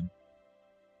some point.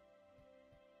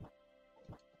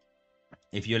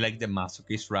 If you like the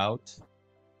masochist route,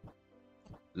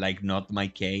 like not my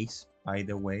case, by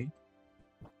the way.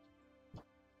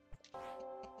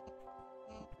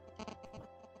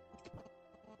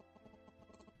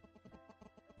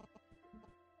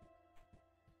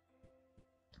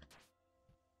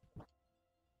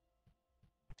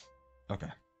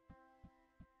 Okay.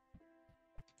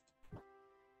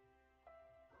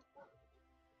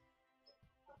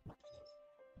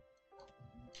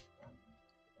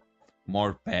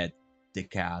 More pet, the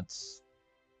cats.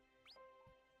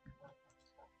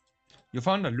 You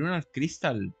found a lunar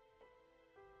crystal.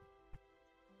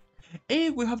 Hey,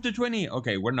 we have the 20.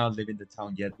 Okay, we're not leaving the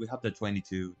town yet. We have the 20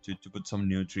 to put some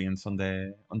nutrients on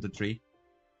the tree.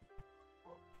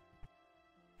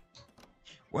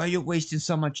 Why are you wasting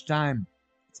so much time?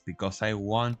 It's because I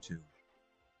want to.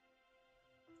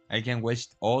 I can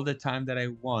waste all the time that I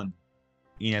want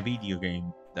in a video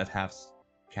game that has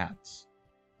cats.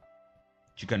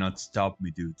 You cannot stop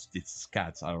me, dudes. These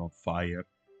cats are on fire.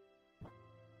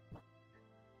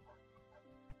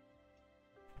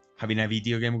 Having a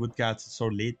video game with cats is so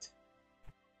lit.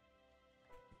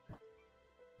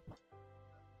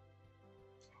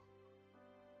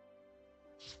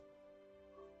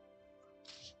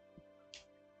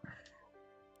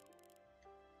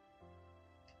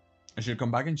 I should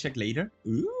come back and check later.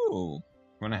 Ooh,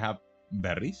 wanna have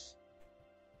berries?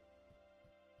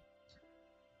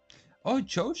 Oh, it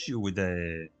shows you with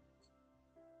the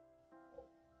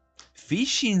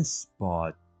fishing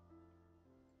spot.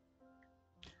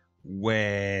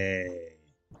 Wait,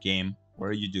 game, what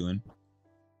are you doing?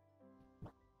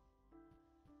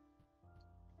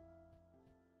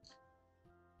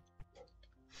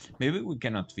 Maybe we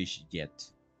cannot fish it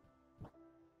yet.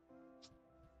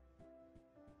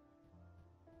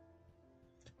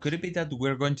 Could it be that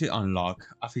we're going to unlock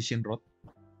a fishing rod?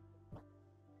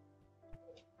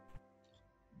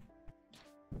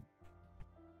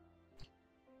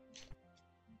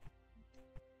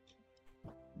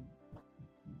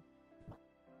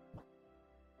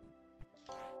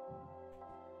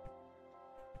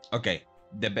 Okay,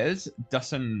 the bells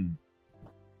doesn't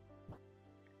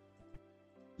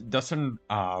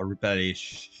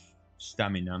replenish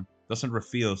stamina, doesn't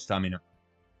refill stamina.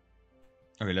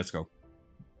 Okay, let's go.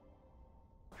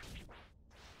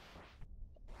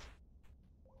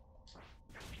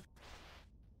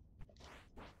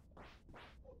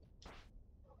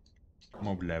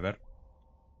 Mob lever.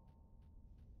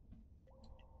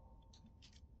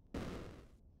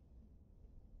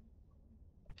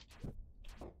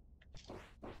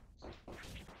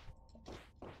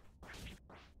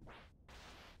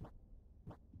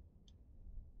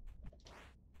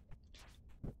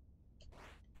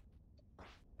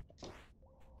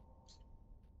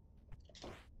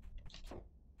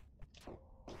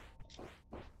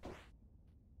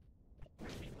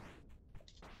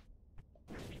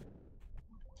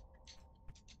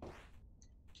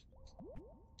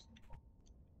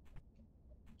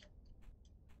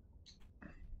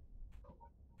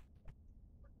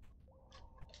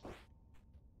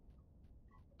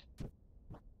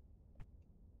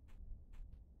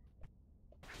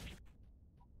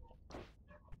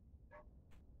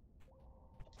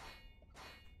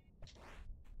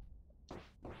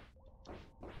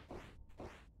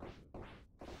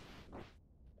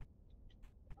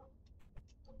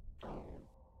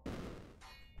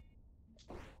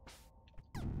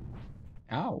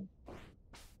 Ow.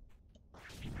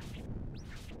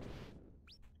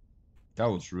 That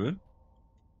was rude.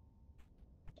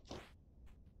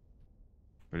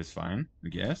 But it's fine, I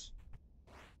guess.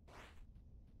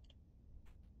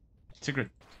 Secret.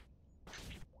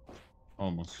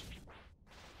 Almost.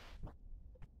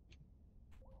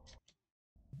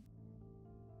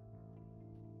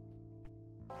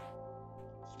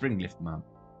 Spring lift map.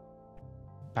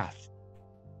 Path.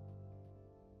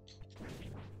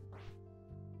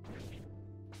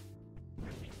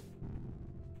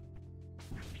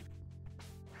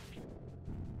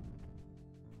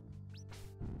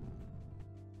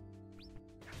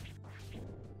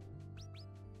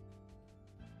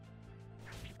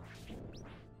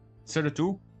 Zero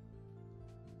 2?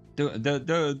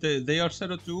 They are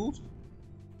 0 2?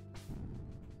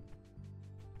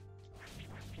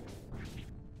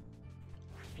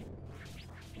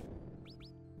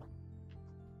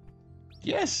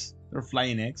 Yes, they're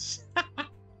flying eggs.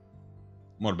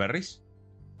 More berries.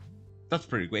 That's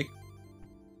pretty quick.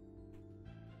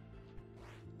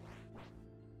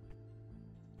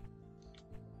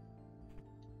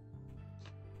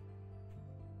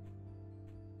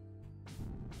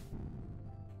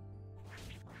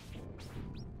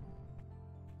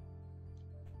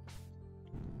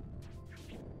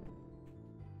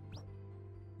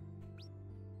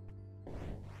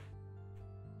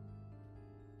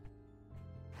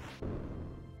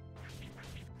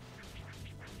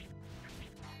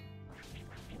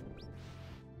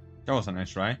 That was a nice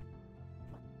try.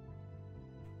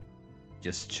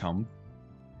 Just chomp.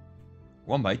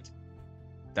 One bite.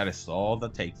 That is all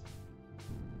that takes.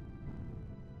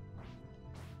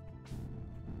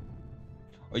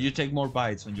 Or you take more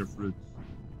bites on your fruits.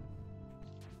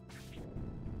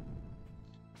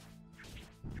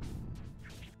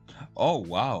 Oh,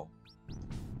 wow.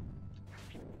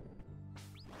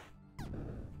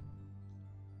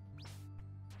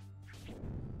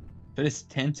 That is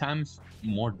 10 times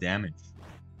more damage.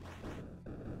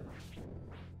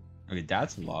 Okay,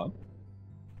 that's a lot.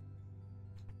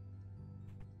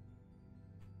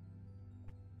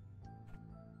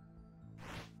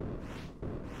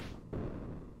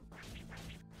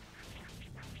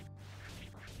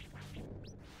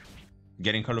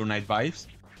 Getting Hollow Knight vibes?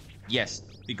 Yes,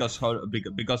 because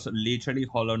literally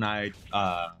Hollow Knight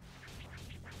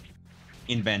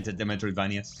invented the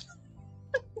Metroidvanias.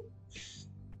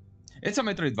 It's a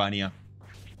Metroidvania.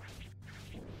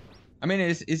 I mean,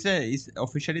 it's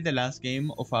officially the last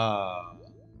game of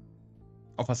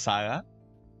a saga,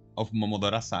 of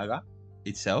Momodora Saga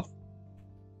itself.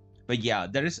 But yeah,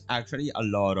 there is actually a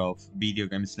lot of video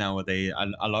games nowadays,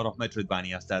 a lot of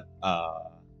Metroidvanias that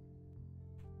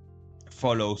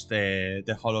follows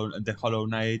the Hollow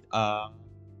Knight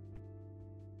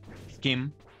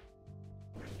scheme,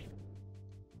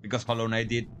 because Hollow Knight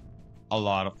did a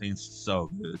lot of things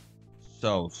so good,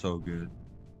 so good.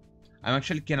 I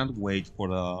actually cannot wait for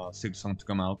the sixth song to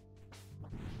come out.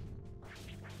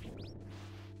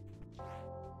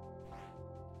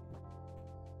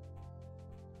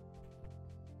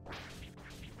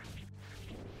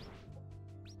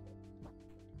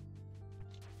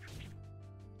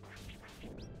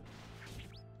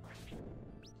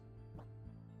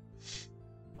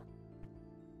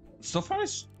 So far,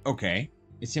 it's okay.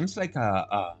 It seems like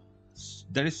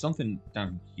there is something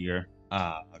down here.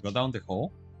 Go down the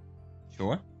hole.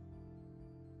 Sure.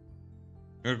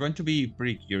 You're going to be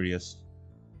pretty curious.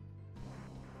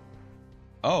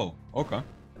 Oh, okay.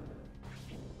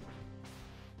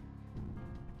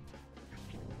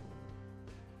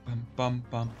 Bum bum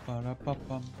bum para bum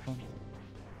bum bum.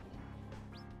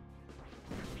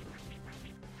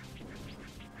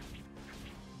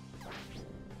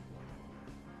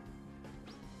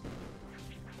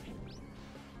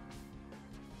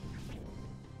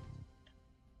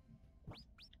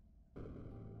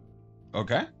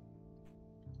 Okay.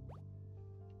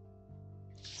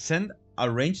 Send a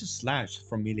ranged slash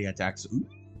from melee attacks. Ooh,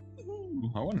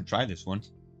 I want to try this one.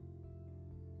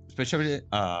 Especially,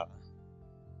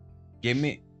 give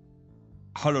me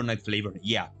Hollow Knight flavor.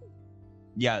 Yeah.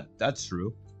 Yeah, that's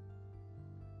true.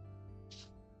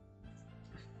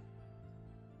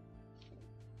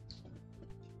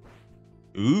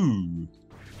 Ooh.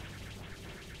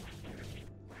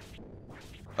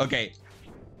 Okay.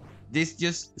 This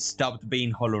just stopped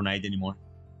being Hollow Knight anymore.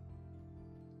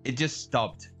 It just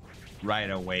stopped right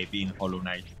away being Hollow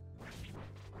Knight.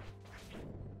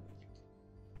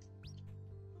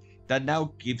 That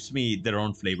now gives me their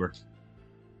own flavor.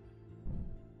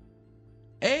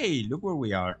 Hey, look where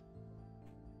we are.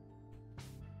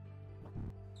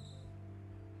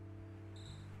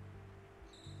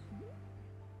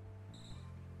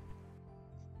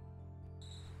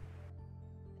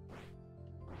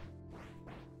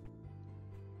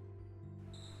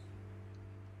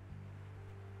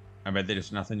 I bet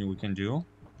there's nothing we can do.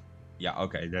 Yeah,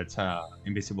 okay, that's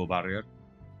invisible barrier.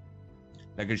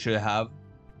 Like it should have.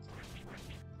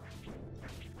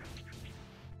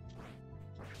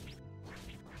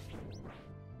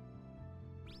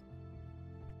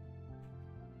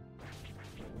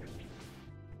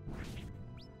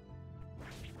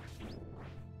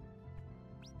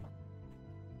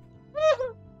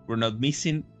 We're not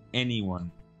missing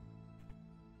anyone.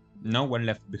 No one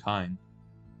left behind.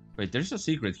 Wait, there's a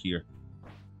secret here.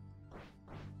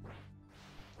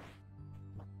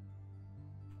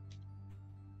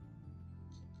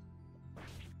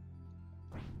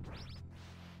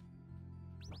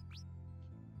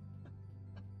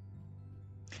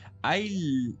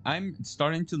 I'm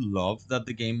starting to love that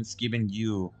the game is giving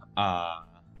you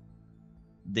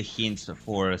the hints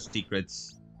for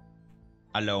secrets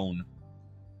alone.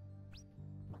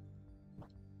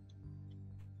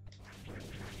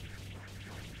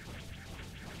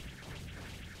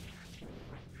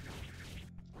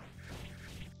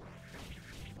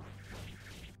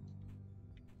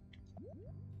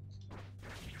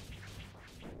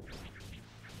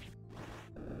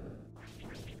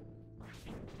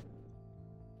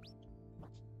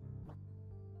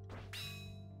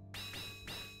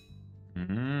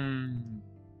 Mm.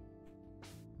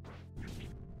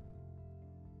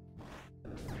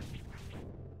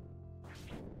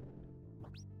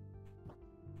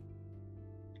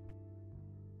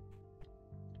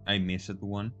 I missed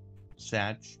one.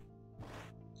 Sad.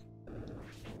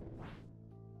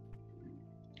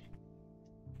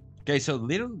 Okay, so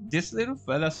these little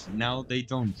fellas now they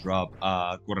don't drop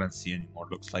currency anymore.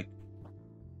 Looks like.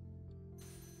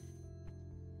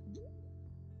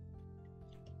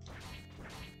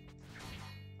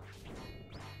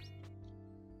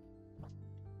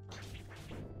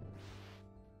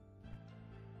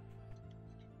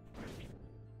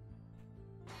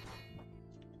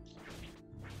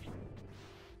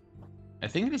 I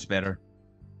think it is better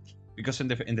because in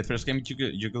the first game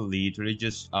you could literally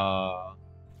just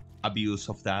abuse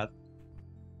of that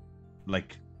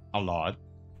like a lot.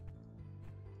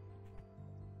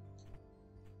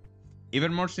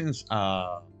 Even more since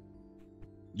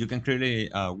you can clearly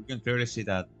we can clearly see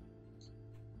that.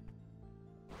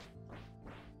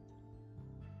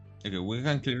 Okay, we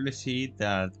can clearly see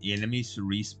that enemies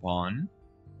respawn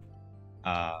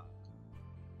uh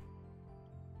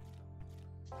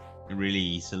really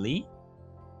easily,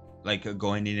 like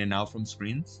going in and out from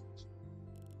screens.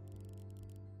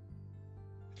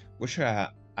 What should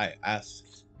I ask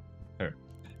her?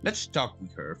 Let's talk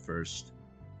with her first.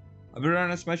 I'll be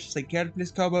around as much as I can.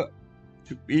 Please come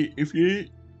to me if you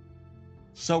need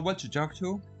someone to talk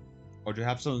to, or to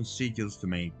have some sigils to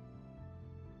make.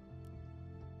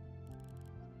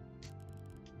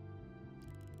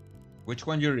 Which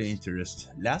one you're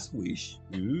interested? Last wish.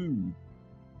 Ooh.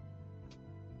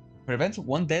 Prevents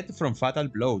one death from fatal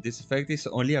blow. This effect is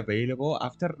only available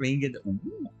after ringing.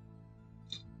 Ooh.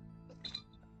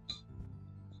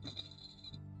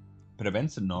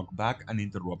 Prevents a knockback and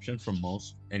interruption from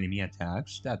most enemy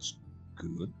attacks. That's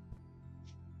good.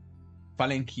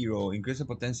 Fallen hero. Increase the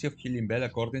potency of healing bell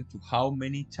according to how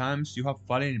many times you have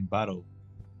fallen in battle.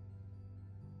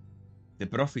 The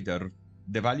Profiter.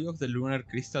 The value of the lunar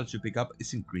crystals you pick up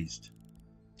is increased.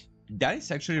 That is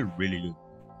actually really good.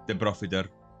 The Profiter.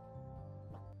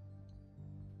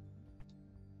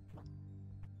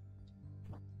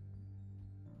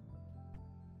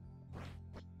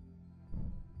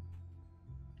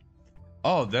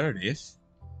 Oh, there it is.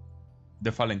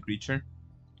 The fallen creature.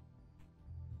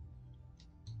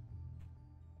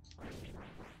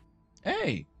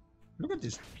 Hey, look at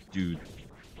this dude.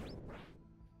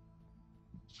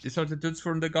 These are the dudes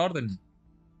from the garden.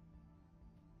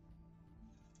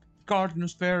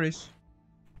 Gardeners fairies.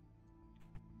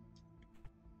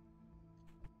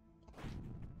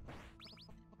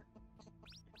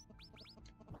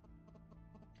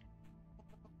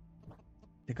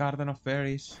 The garden of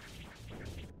fairies.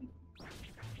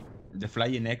 The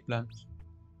flying eggplant.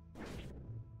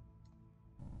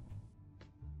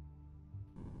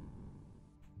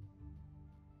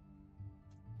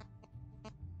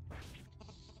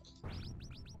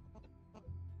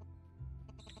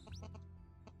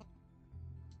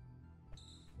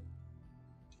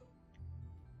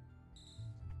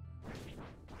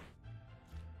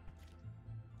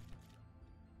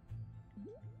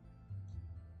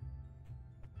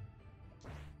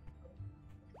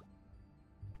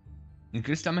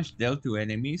 Increase damage dealt to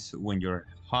enemies when your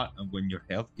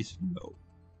health is low.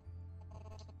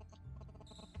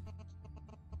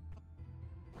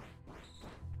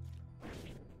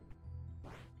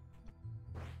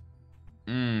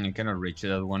 I cannot reach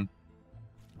that one.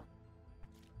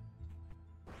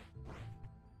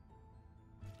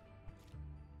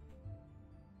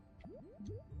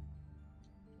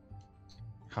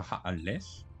 Haha,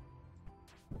 unless.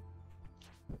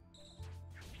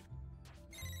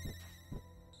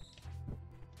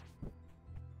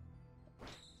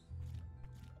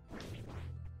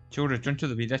 She will return to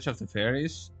the village of the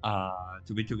fairies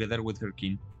to be together with her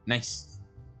king. Nice.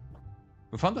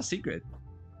 We found a secret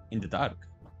in the dark.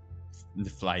 The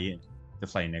flying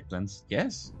eggplants.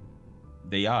 Yes,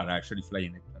 they are actually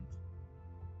flying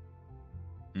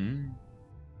eggplants.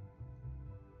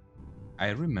 I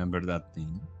remember that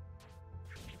thing.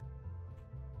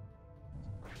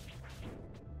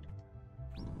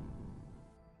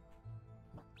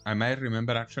 I might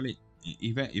remember actually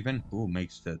even who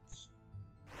makes that.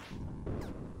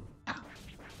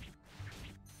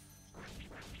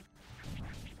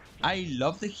 I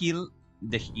love the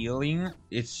healing.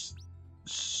 It's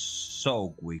so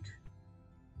quick.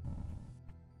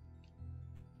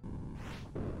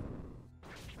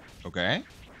 Okay.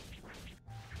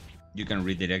 You can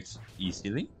redirect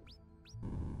easily.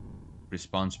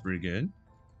 Response pretty good.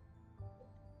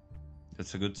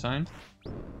 That's a good sign.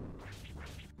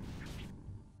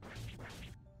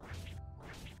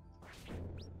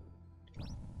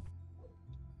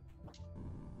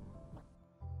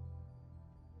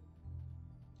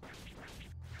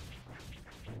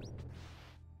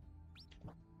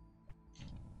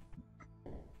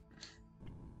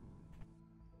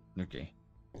 Okay.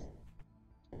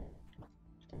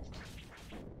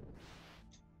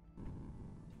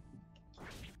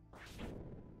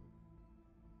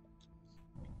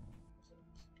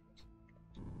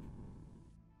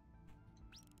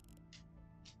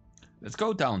 Let's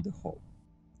go down the hole.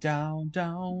 Down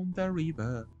the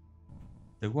river.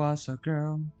 There was a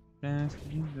girl dancing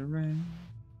in the rain.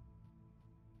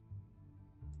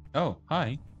 Oh,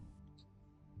 hi.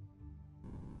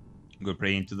 Go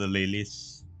praying to the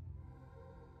lilies.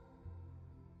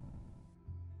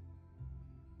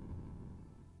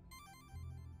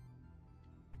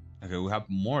 Okay, we have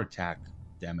more attack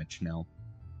damage now.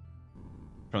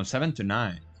 From 7 to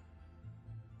 9.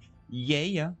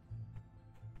 Yeah.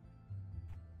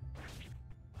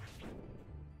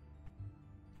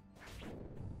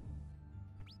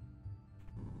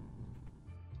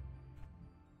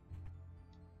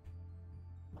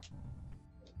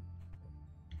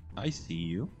 I see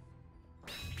you.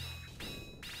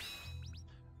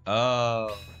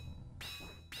 Oh.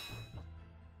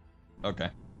 Okay.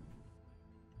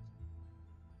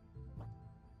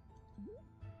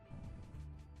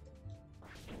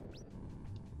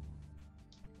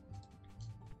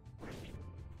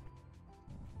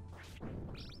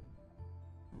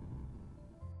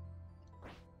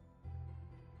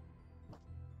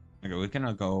 Okay, we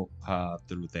cannot go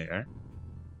through there.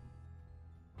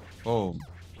 Oh.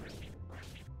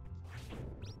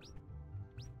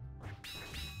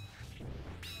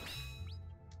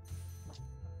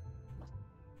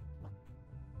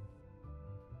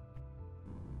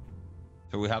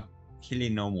 So we have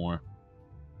healing no more.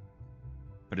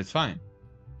 But it's fine.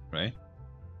 right?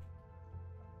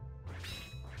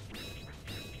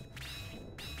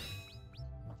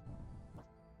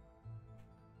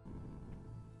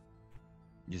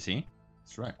 You see?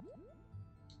 That's right.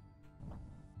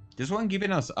 This one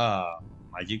giving us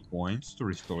magic points to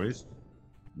restore is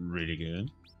really good.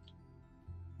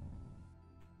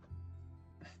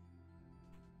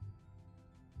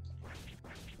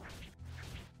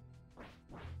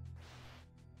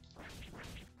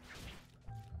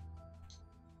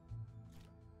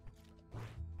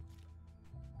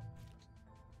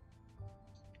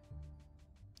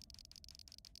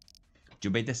 You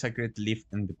bait the sacred leaf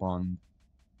in the pond.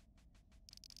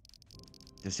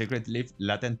 The sacred leaf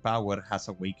latent power has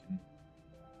awakened.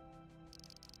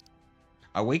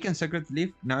 Awakened sacred leaf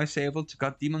now is able to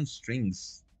cut demon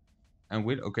strings and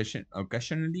will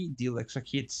occasionally deal extra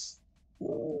hits.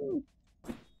 Ooh.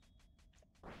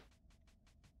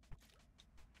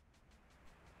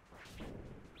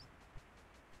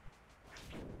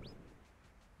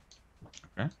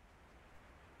 Okay.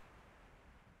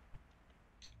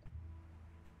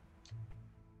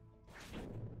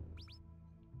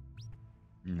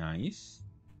 Nice.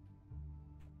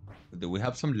 Do we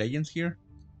have some legends here?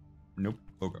 Nope.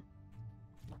 Okay.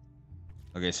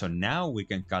 Okay, so now we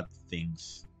can cut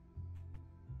things.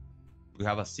 We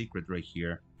have a secret right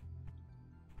here.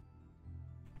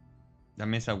 That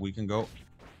means that we can go...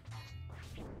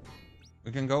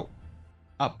 We can go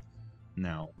up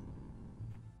now.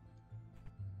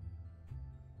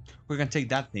 We can take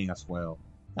that thing as well.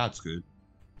 That's good.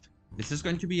 This is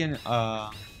going to be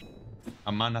a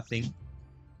mana thing.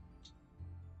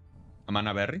 A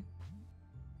mana berry.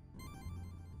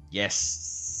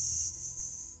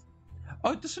 Yes.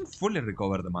 Oh, it doesn't fully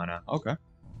recover the mana. Okay.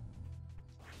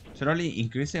 So it only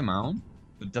increase the amount,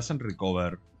 but doesn't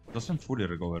recover. Doesn't fully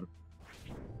recover.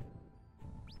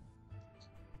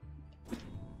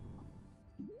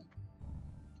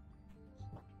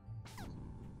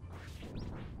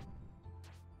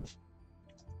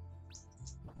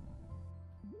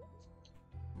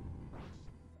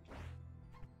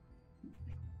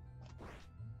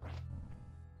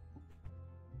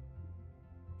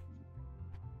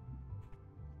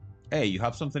 Hey, you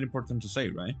have something important to say,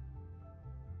 right?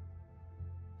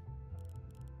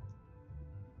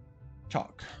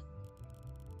 Talk.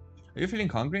 Are you feeling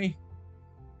hungry?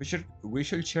 We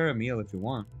should share a meal if you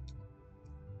want.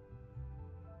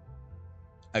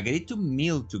 Agree to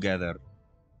meal together.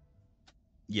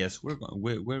 Yes, we're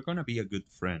gonna be a good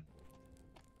friend.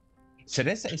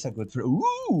 Cereza is a good friend.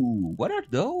 Ooh, what are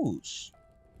those?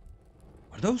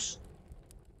 Are those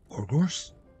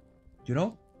burgers? You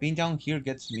know, being down here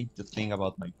gets me to think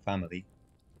about my family.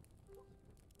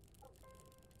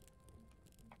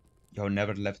 You've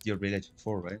never left your village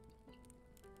before, right?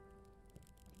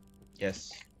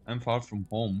 Yes, I'm far from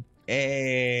home.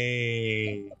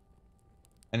 Hey!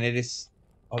 And it is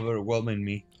overwhelming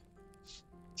me.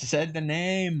 She said the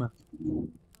name!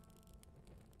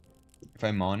 If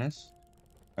I'm honest,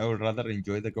 I would rather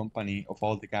enjoy the company of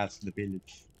all the cats in the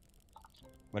village.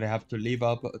 But I have to live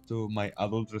up to my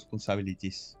adult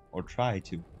responsibilities. Or try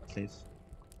to, at least.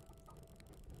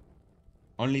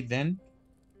 Only then,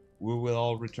 we will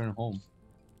all return home.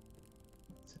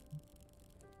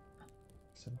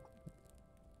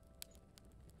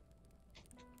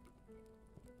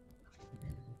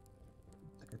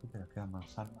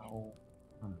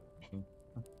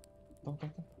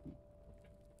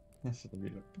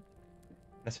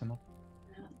 Gracias, amor.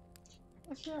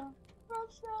 Gracias.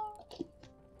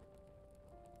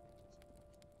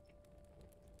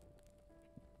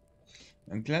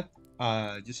 I'm glad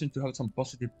you seem to have some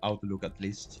positive outlook at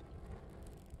least.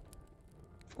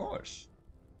 Of course.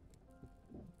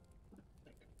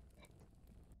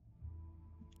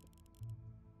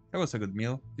 That was a good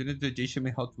meal. You need to teach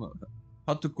me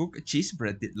how to cook cheese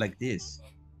bread like this.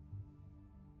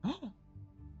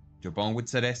 Your bond with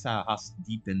Cereza has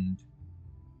deepened.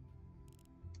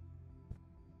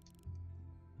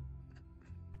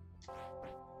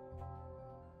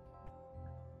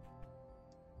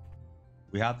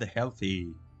 We have the healthy.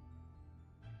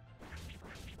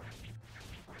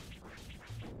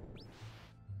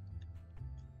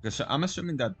 Because I'm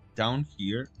assuming that down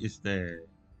here is the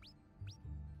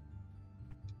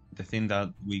thing that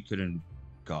we couldn't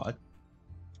got.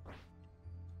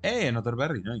 Hey, another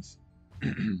berry, nice.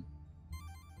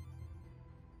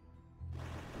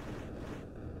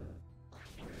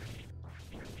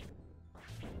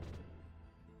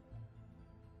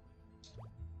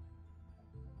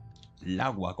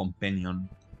 Lagua companion.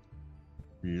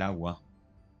 Lagua.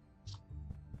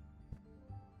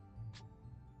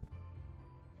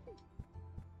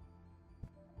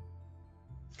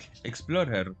 Explore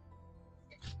her.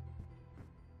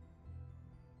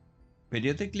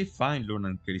 Periodically find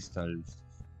lunar crystals.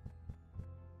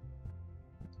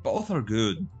 Both are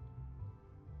good.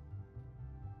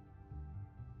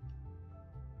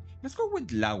 Let's go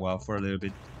with lava for a little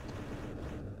bit.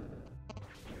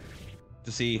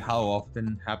 To see how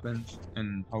often happens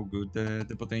and how good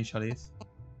the potential is.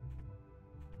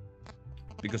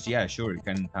 Because yeah, sure, it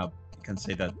can help. You can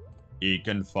say that he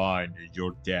can find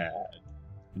your dad.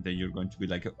 And then you're going to be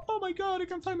like, oh my god, I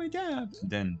can find my dad. And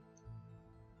then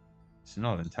it's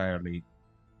not entirely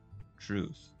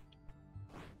truth.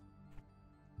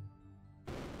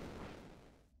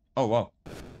 Oh wow.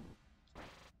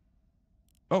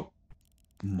 Oh,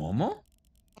 Momo?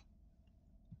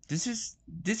 This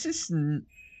isn't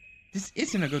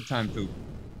a good time to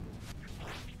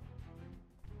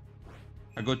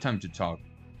talk.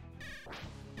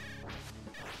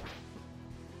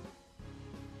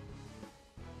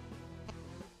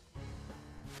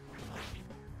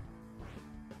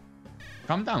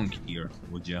 Calm down here,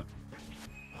 would you?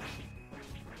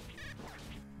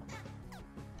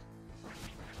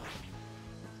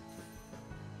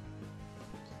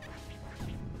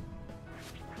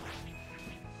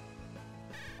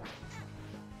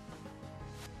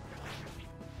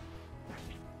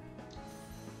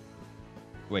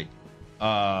 Wait.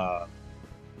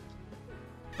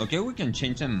 Okay, we can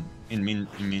change them in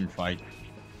min fight.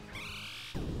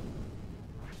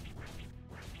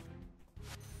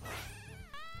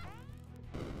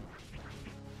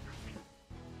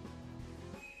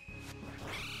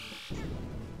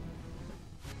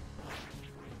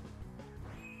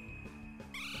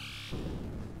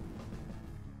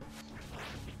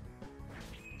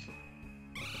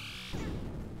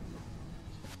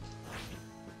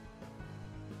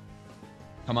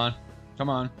 Come on. Come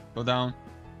on. Go down.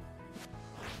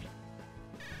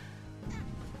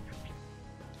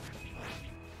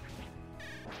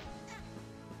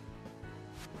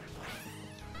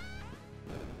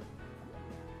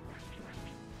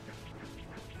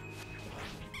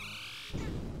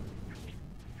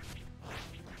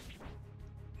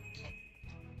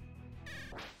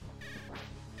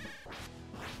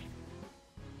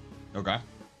 Okay.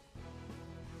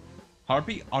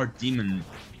 Harpy Archdemon.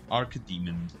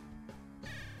 Archdemon.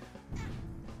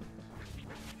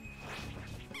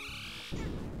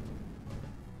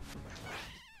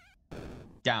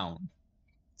 Down.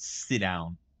 Sit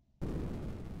down.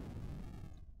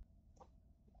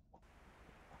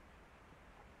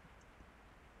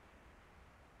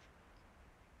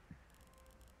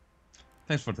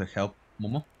 Thanks for the help,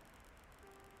 Momo.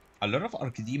 A lot of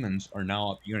archdemons are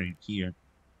now appearing here.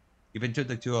 Even took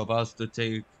the two of us to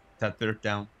take that bird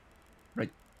down.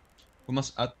 Right. We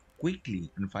must act quickly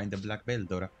and find the black veil,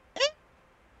 Dora.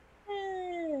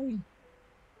 Hey!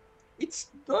 It's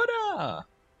Dora!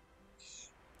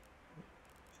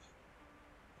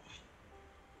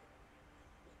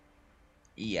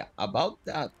 Yeah, about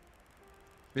that.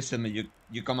 Listen,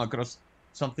 you come across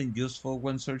something useful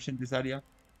when searching this area?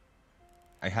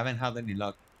 I haven't had any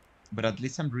luck, but at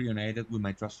least I'm reunited with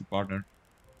my trusty partner.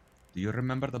 Do you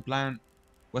remember the plan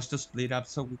was to split up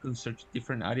so we can search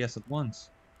different areas at once?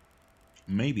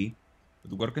 Maybe,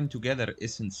 but working together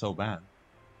isn't so bad.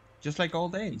 Just like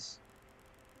old days.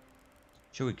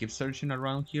 Should we keep searching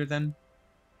around here then?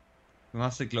 We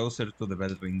must stay closer to the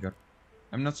bell ringer.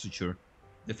 I'm not so sure.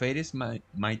 The fairies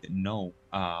might know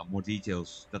more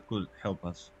details that could help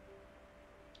us.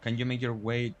 Can you make your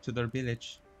way to their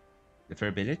village? The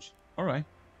fair village? Alright.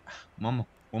 Momo,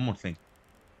 one more thing.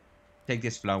 Take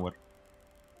this flower.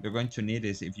 You're going to need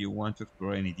this if you want to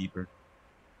explore any deeper.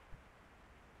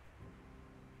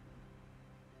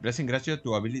 Blessing grants you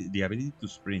the ability to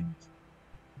sprint.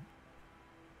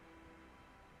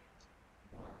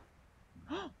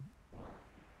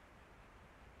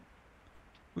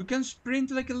 We can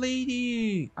sprint like a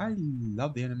lady! I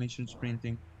love the animation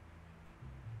sprinting.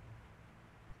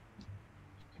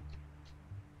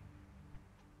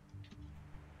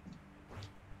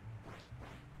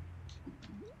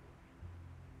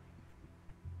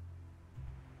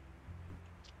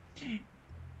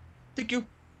 Thank you.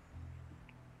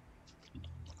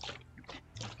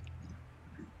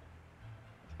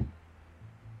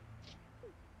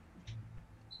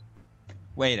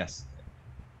 Wait a sec.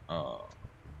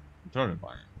 Control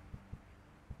environment.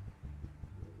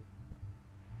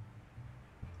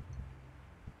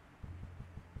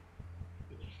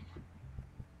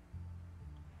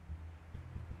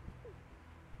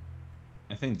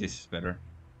 I think this is better.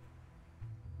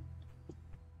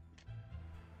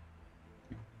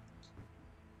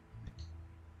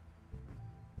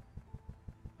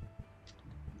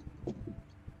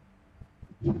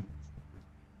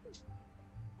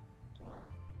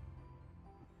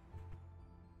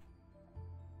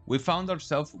 We found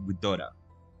ourselves with Dora,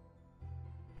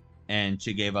 and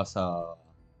she gave us a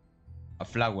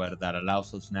flower that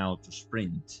allows us now to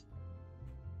sprint.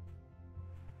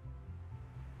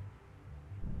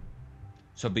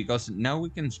 So because now we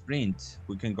can sprint,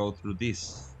 we can go through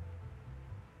this.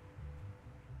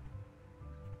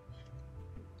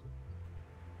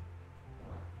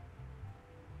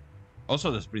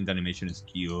 Also, the sprint animation is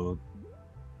cute.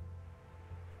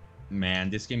 Man,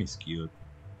 this game is cute.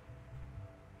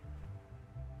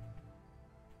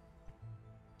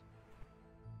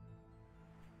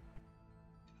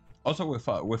 Also,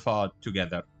 we fought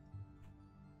together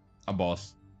a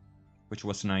boss, which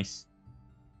was nice.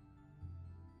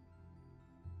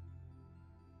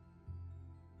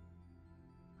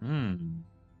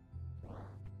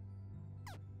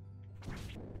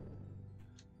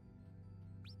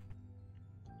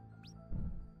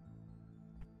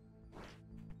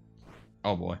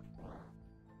 Oh boy.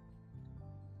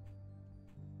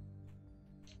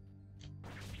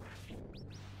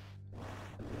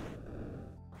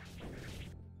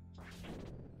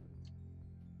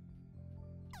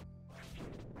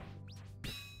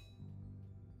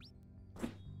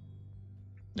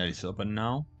 That is open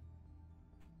now.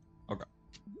 Okay.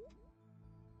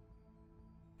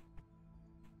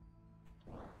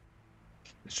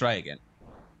 Let's try again.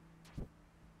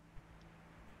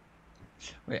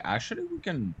 Wait, actually we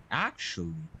can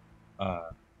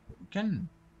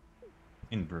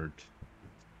invert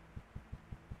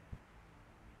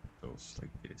those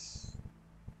like this.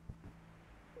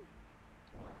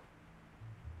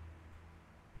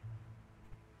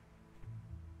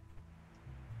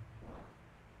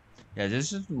 Yeah,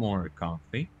 this is more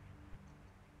comfy.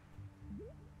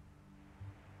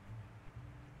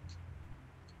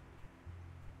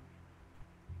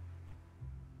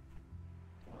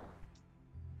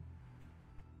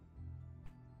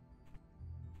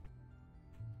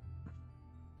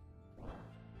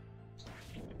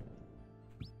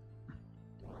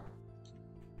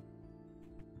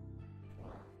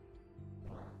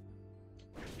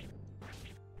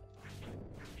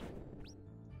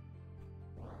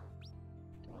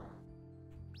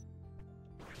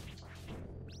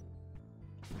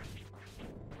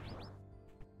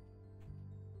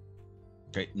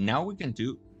 Okay, now we can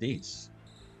do this.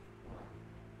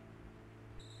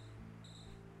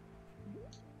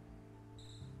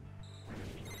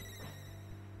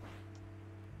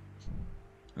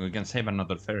 We can save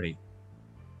another ferry.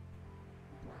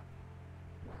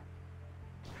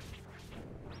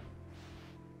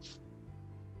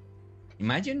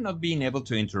 Imagine not being able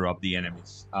to interrupt the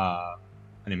enemy's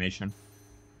animation.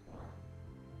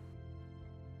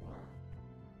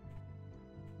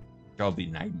 That'll be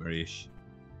nightmarish.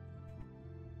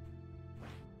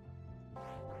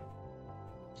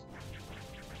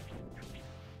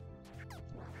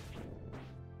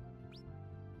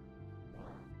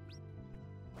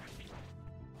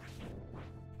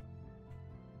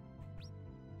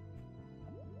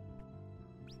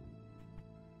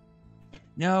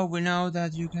 No, we know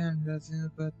that you can,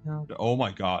 but no. Oh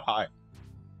my god, hi.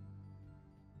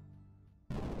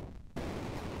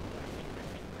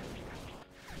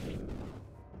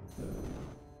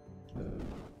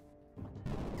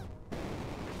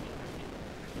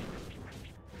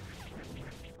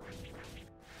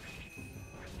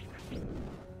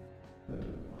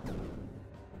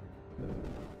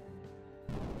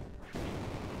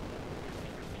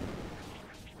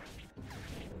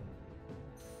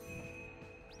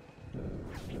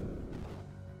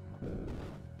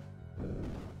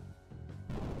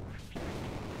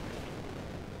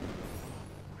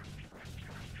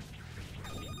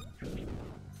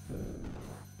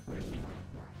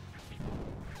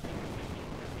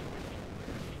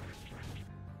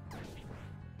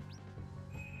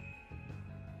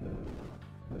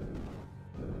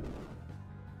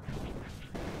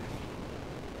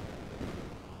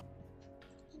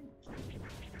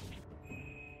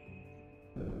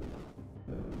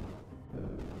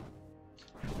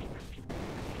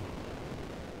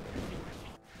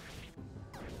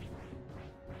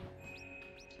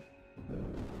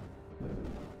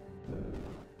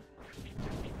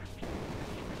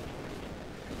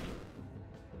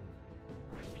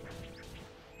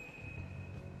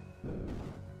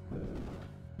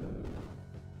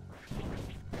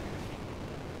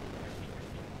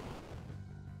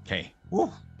 Okay. Woo.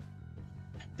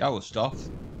 That was tough.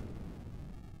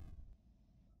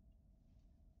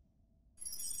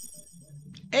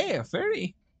 Hey, a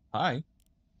fairy. Hi.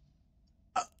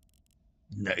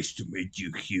 Nice to meet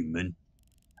you, human.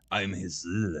 I'm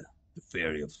Hazel, the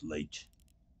fairy of light.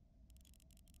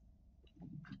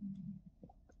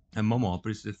 And Momo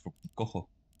appreciates for Cojo.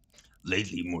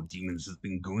 Lately, more demons have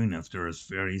been going after us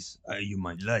fairies. I you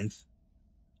my life.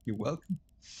 You're welcome.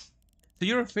 So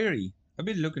you're a fairy. I've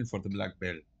been looking for the black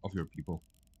belt of your people.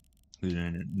 We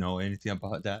didn't know anything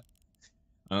about that.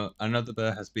 Another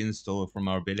belt has been stolen from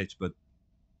our village, but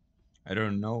I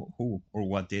don't know who or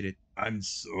what did it. I'm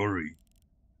sorry.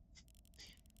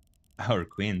 Our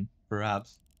queen,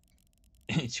 perhaps.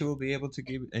 She will be able to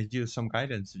give you some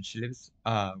guidance. She lives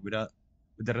with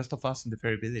the rest of us in the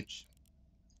fairy village.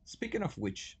 Speaking of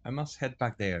which, I must head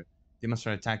back there. They must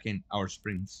start attacking our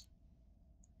springs.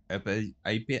 I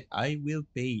will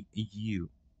pay you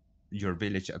your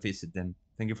village a visit then.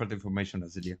 Thank you for the information,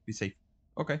 Azelia. Be safe.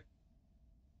 Okay.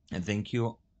 And thank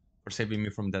you for saving me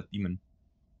from that demon.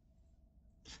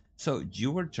 So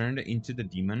you were turned into the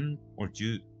demon, or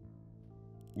you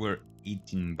were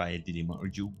eaten by the demon, or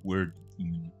you were the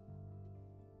demon,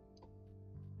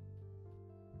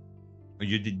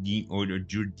 or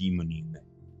you're demoning.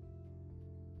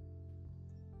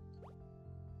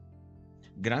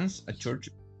 Grants a short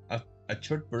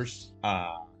burst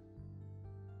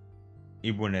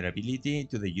invulnerability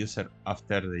to the user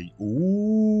after the.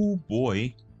 Ooh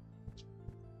boy.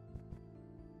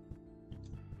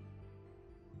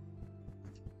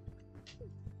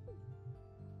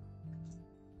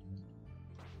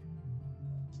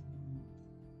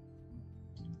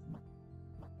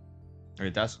 Okay,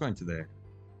 that's going to the.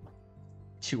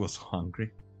 She was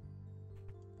hungry.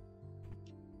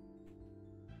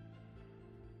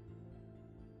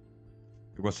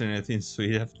 There wasn't anything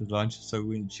sweet after lunch,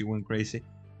 so she went crazy.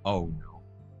 Oh no.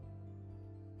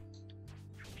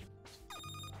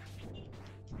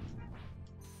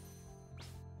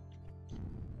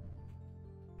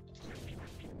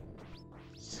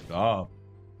 Stop.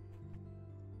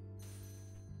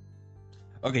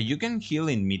 Okay, you can heal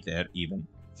in mid-air even,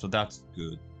 so that's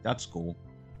good. That's cool.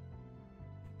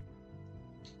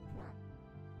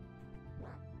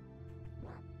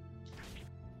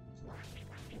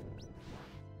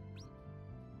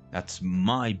 That's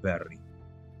my berry.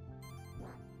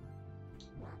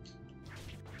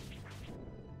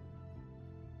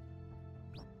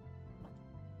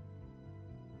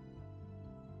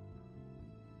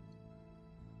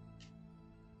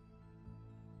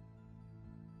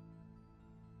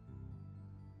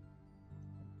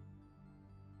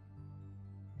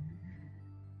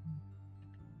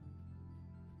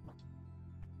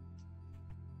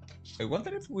 I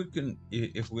wonder if we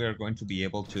are going to be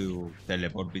able to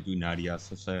teleport between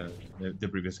areas as the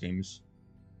previous games.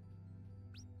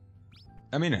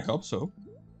 I mean, I hope so.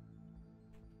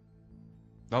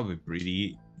 That would be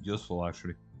pretty useful,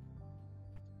 actually.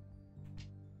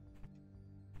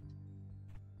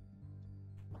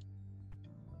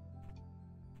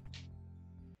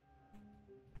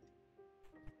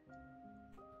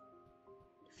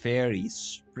 Fairy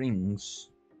Springs.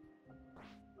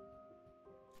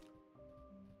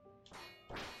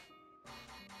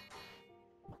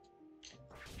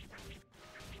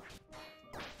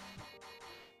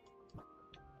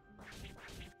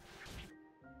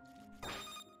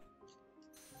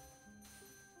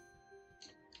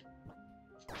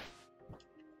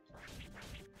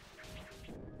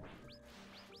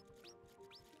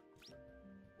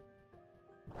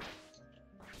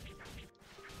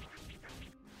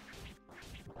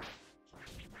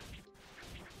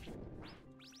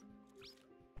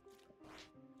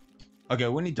 Okay,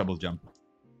 we need double jump.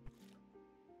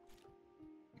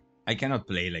 I cannot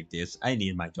play like this. I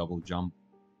need my double jump.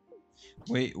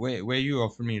 Wait, where you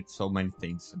offer me so many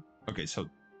things. Okay, so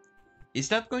is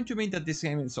that going to mean that this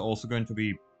game is also going to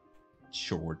be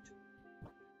short?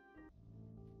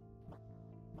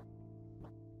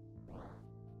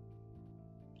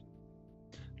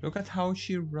 Look at how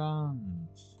she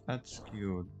runs. That's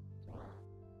cute.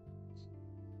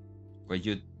 Wait,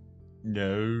 you...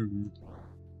 No.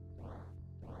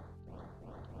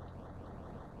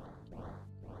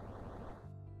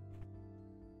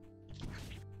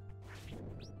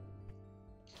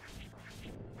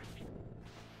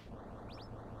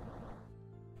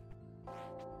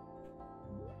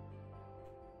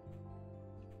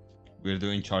 We're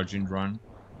doing charging run.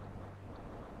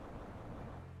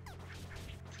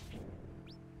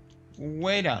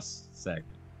 Wait a sec.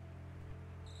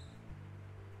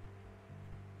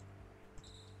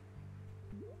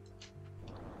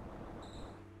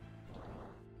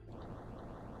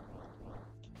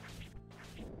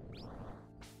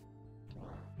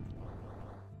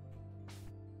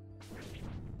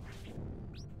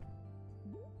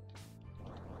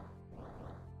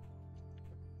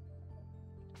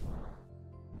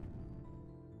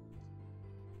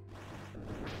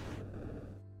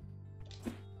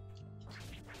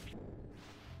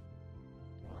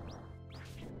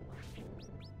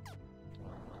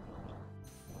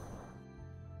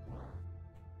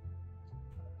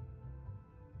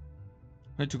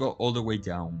 I need to go all the way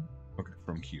down. Okay,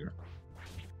 from here.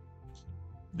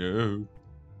 No.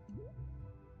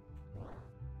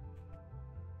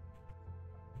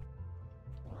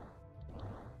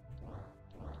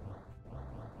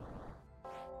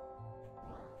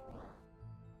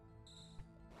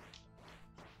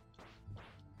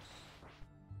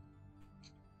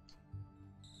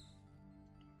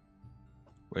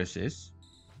 What is this?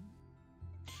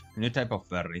 New type of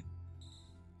berry.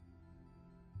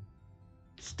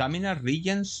 Stamina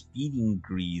regen speed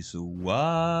increase. What?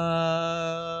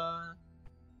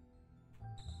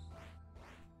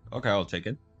 Okay, I'll take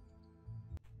it.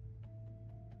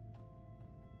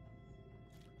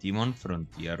 Demon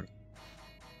Frontier.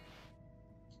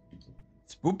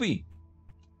 Spoopy.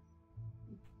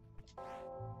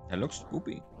 That looks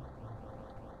spoopy.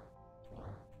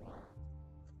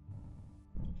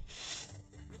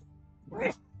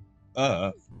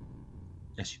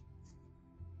 Yes.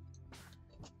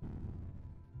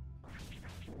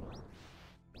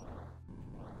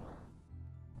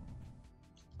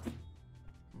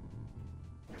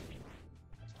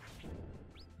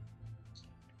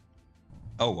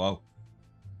 Oh, wow.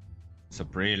 It's a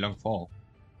pretty long fall.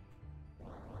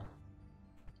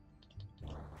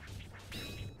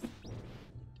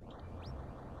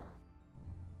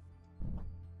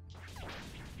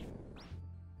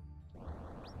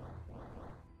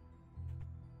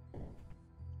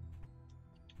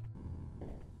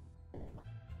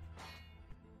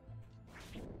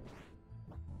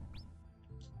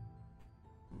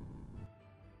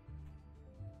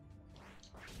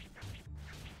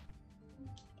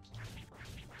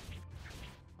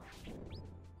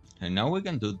 And now we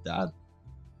can do that.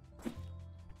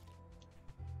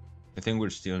 I think we're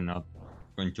still not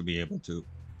going to be able to.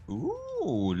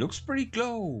 Ooh, looks pretty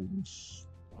close.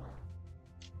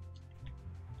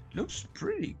 Looks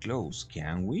pretty close,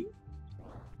 can we?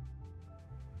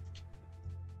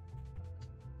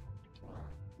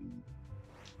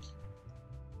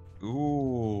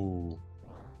 Ooh.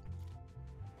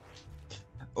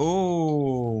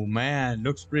 Oh, man,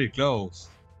 looks pretty close.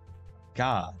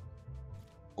 God.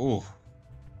 Oh.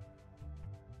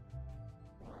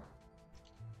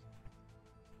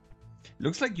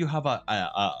 Looks like you have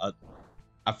a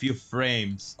few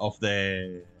frames of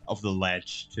the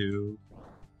ledge too.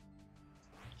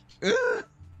 Ugh!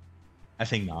 I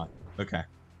think not. Okay.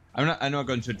 I'm not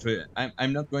going to try.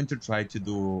 I'm not going to try to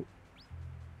do.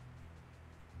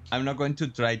 I'm not going to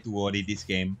try to worry this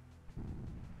game.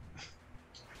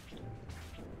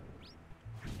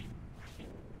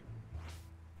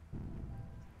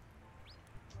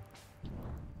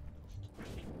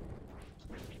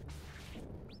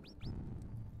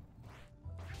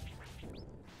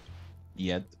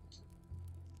 Yet.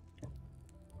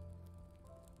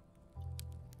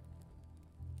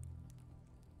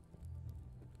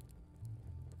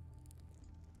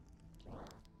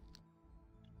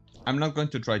 I'm not going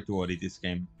to try to worry this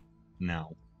game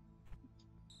now.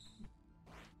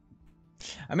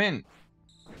 I mean,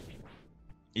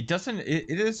 it doesn't.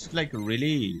 It is like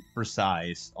really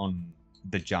precise on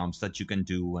the jumps that you can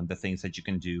do and the things that you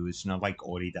can do. It's not like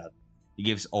Ori that it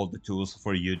gives all the tools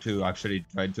for you to actually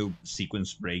try to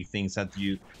sequence break things that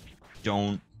you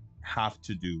don't have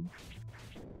to do.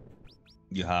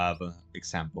 You have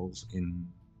examples in.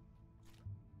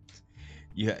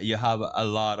 You have a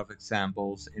lot of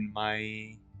examples in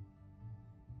my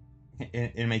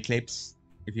clips.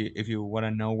 If you want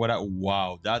to know what I,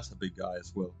 wow, that's a big guy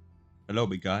as well. Hello,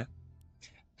 big guy.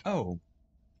 Oh,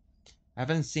 I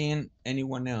haven't seen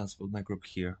anyone else with my group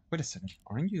here. Wait a second,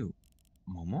 aren't you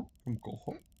Momo from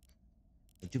Koho?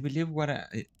 I do believe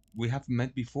we have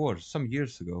met before some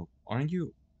years ago, aren't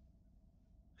you?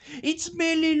 It's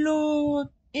Melilot!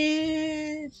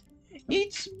 It's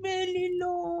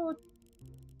Melilot!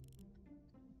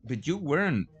 But you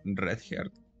weren't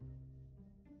red-haired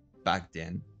back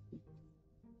then.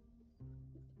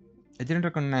 I didn't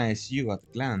recognize you at a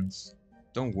glance.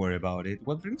 Don't worry about it.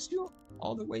 What brings you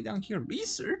all the way down here?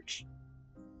 Research?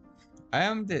 I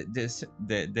am the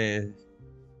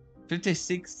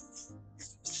 56th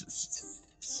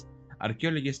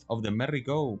archaeologist of the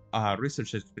Merry-Go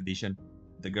research expedition.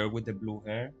 The girl with the blue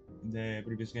hair in the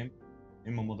previous game,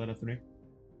 in Momodora 3.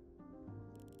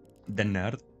 The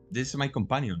nerd. This is my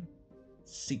companion,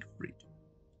 Siegfried.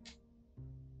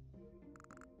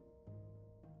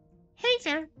 Hey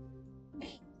there.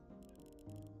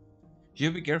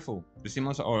 You be careful.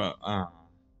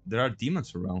 There are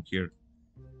demons around here.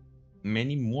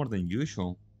 Many more than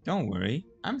usual. Don't worry,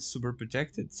 I'm super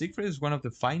protected. Siegfried is one of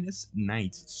the finest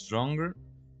knights, stronger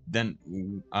than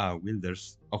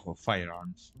wielders of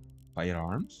firearms.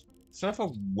 Firearms? Sort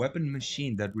of a weapon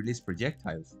machine that releases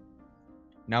projectiles.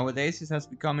 Nowadays, it has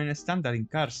become a standard in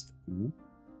cars. Ooh.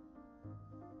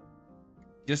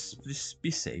 Just please be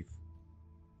safe.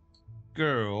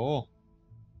 Girl.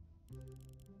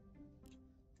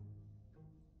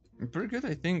 Pretty good,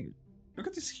 I think. Look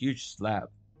at this huge slab.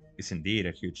 It's indeed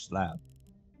a huge slab.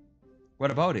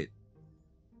 What about it?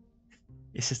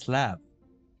 It's a slab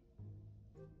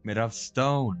made of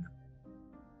stone.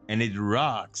 And it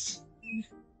rocks.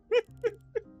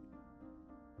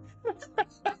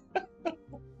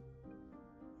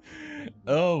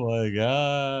 Oh my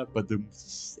god. But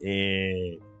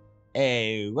hey,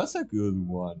 it was a good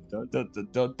one.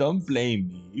 Don't blame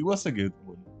me. It was a good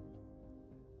one.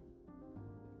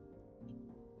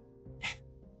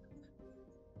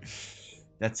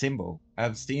 That symbol,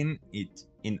 I've seen it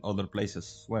in other places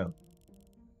as well.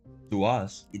 To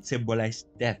us, it symbolizes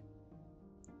death.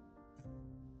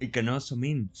 It can also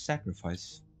mean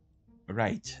sacrifice.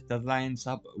 Right, that lines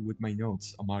up with my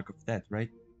notes, a mark of death, right?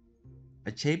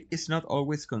 A shape is not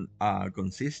always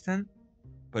consistent,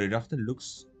 but it often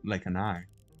looks like an eye.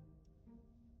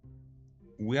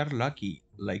 We are lucky,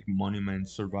 like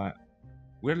monuments survive.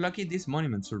 We're lucky this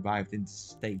monument survived in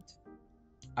this state.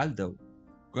 Although,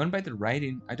 going by the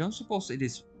writing, I don't suppose it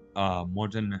is more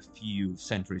than a few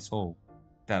centuries old.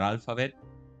 That alphabet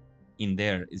in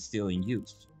there is still in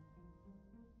use.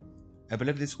 I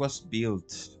believe this was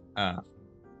built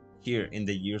here in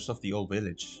the years of the old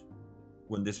village,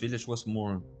 when this village was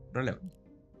more relevant.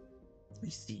 I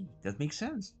see, that makes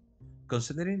sense,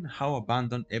 considering how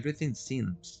abandoned everything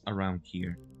seems around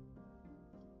here.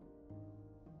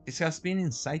 This has been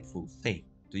insightful, Faye.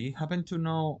 Do you happen to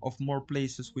know of more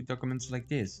places with documents like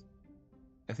this?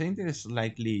 I think it is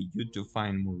likely you to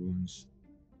find more ruins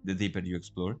the deeper you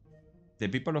explore. The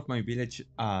people of my village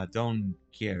don't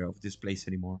care of this place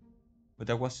anymore, but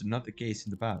that was not the case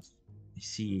in the past. I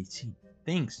see, I see.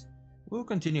 Thanks. We'll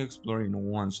continue exploring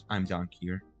once I'm done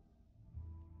here.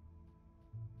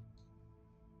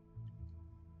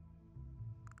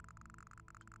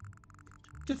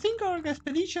 To think our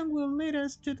expedition will lead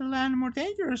us to the land more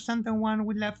dangerous than the one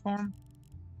we left from.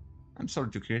 I'm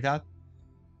sorry to hear that.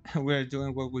 We're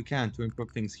doing what we can to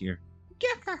improve things here.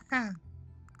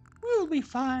 We'll be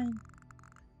fine.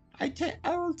 I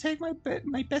will take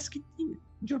my pesky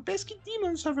your pesky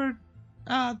demons over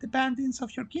the bandits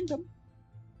of your kingdom.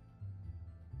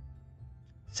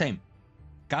 Same.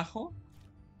 Cajo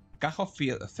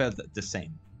felt the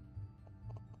same.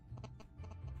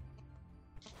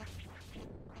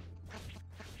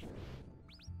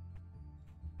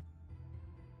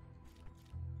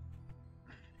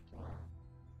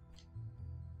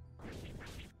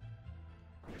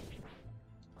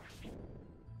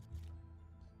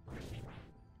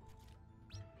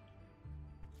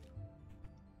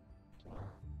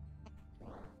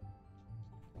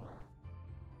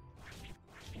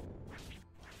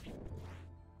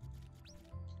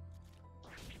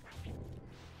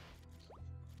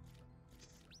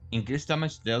 Increase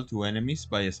damage dealt to enemies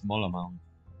by a small amount.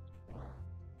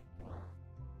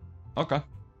 Okay.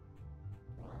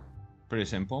 Pretty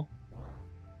simple.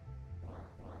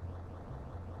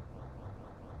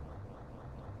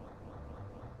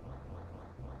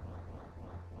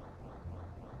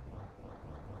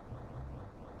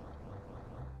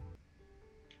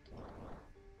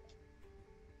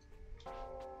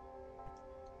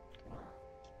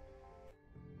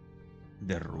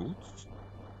 The roots?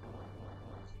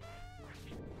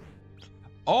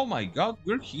 Oh my god,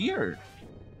 we're here!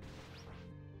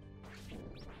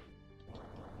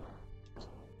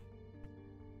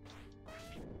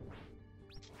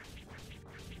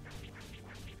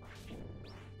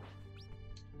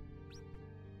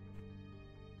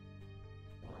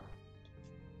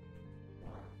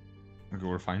 Okay,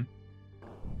 we're fine.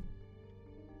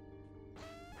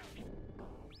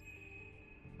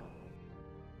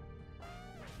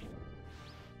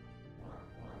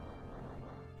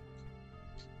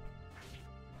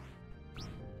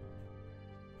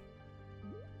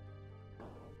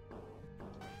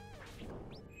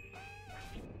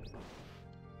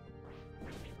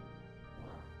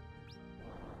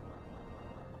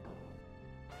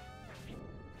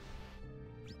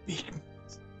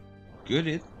 Good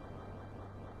it.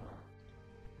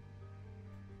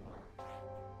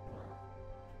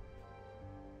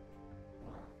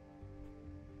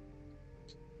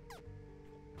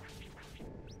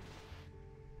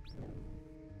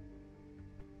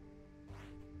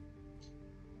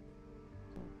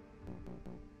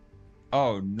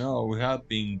 Oh no, we have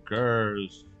been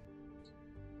cursed.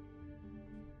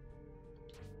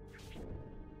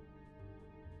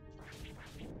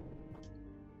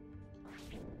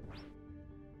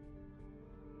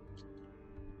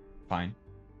 Fine.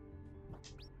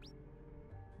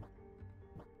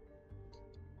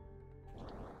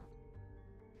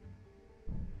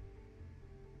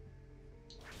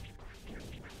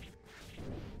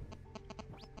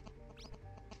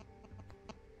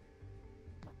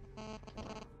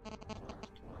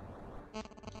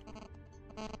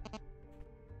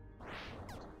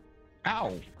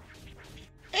 Ow!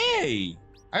 Hey!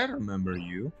 I remember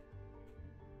you.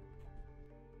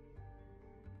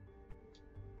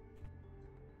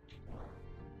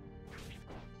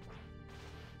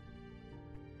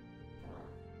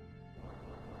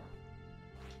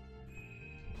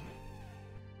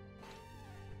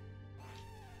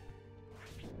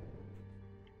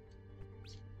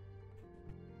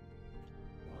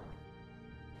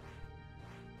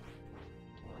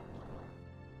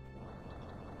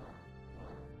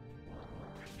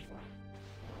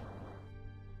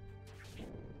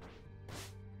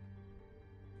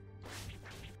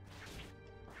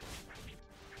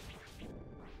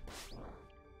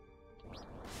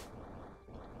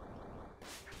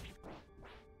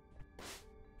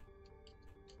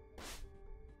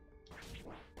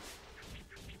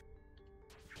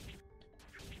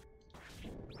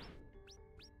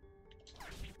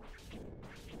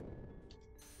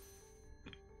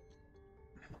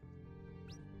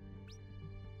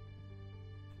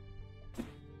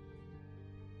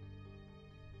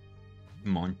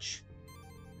 Munch.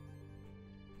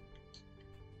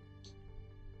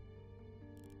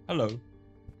 Hello.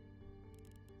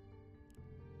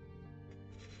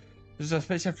 This is a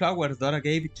special flower. Dora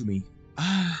gave it to me.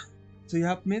 Ah, so you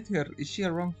have met her. Is she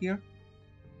around here?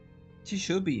 She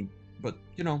should be, but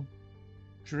you know,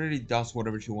 she really does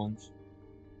whatever she wants.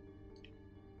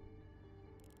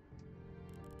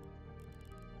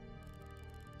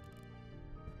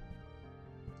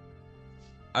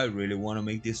 I really want to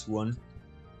make this one.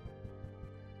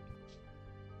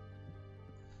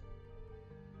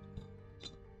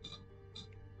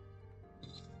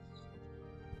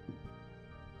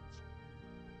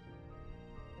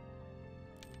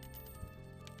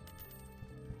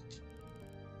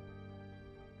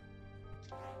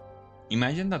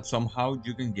 Imagine that somehow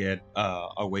you can get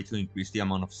a way to increase the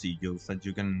amount of sigils that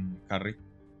you can carry.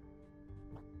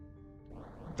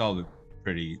 That'll be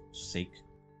pretty sick.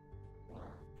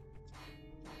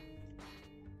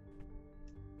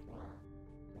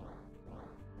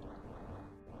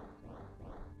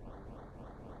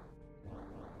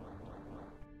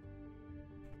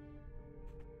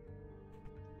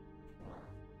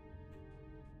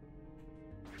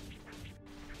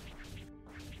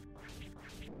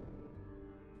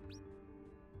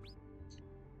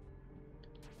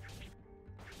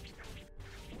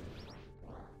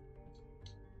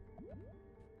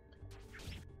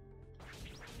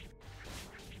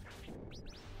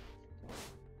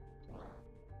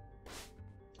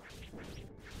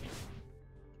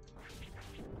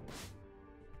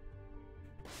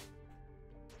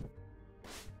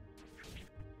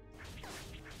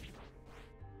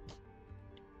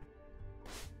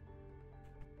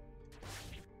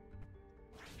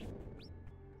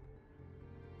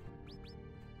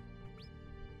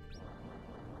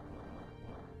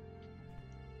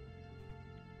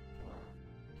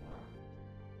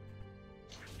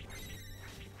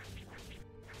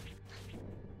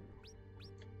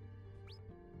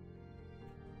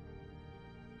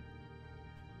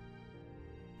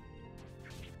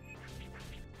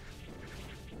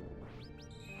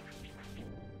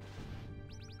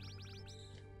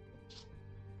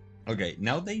 Okay,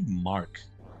 now they mark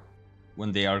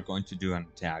when they are going to do an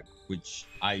attack, which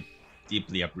I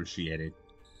deeply appreciated.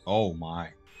 Oh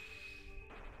my.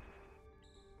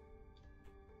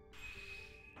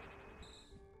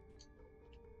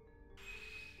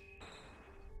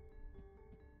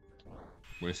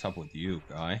 What's up with you,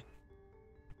 guy?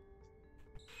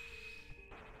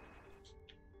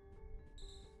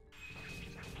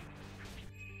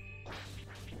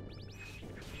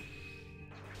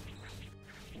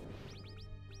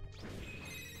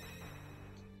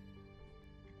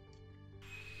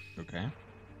 Okay.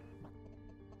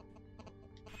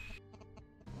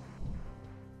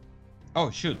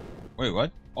 Oh, shoot. Wait,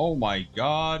 what? Oh my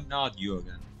god, not you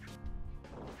again.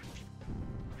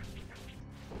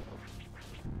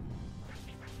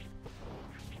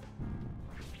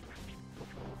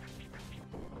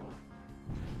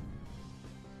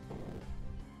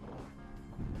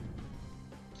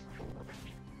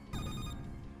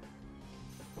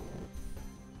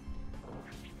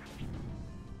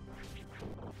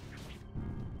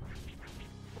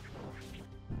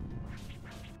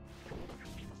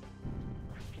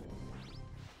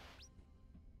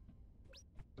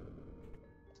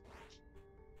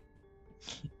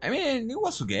 I mean, it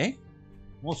was okay.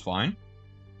 It was fine.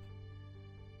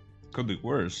 Could be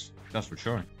worse, that's for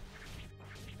sure.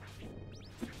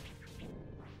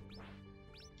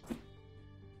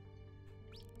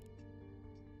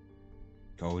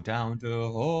 Go down the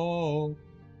hole.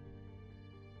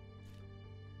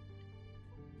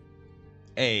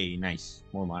 Hey, nice.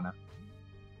 More mana.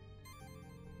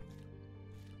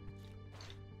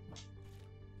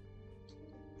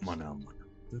 Mana,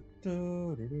 mana.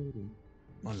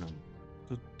 Mana.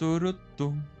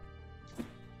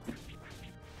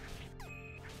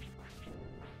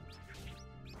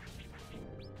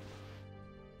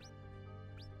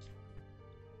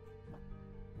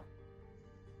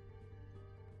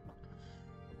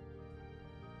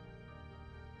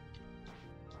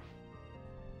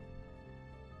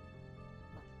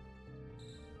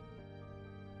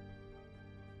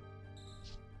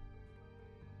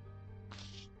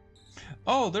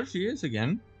 Oh, there she is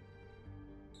again.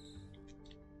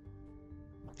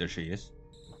 There she is.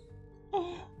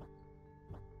 Oh.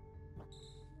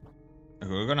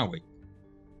 Okay, we're gonna wait.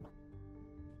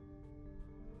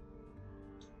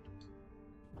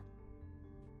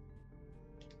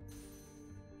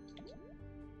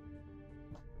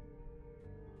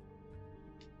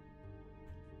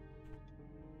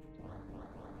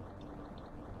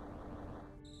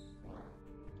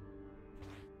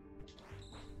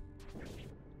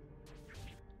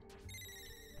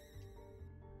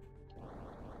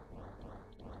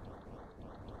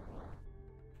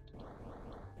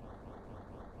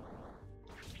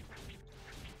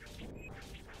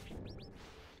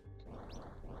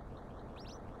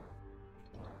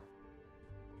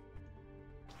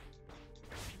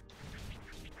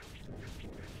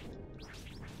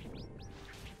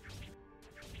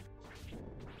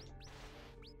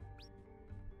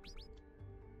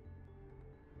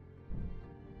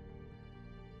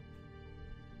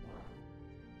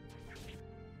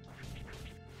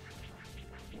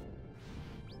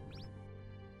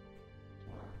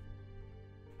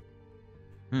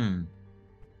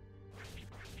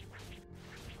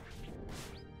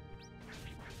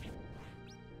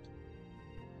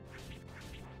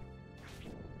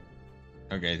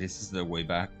 Okay, this is the way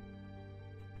back.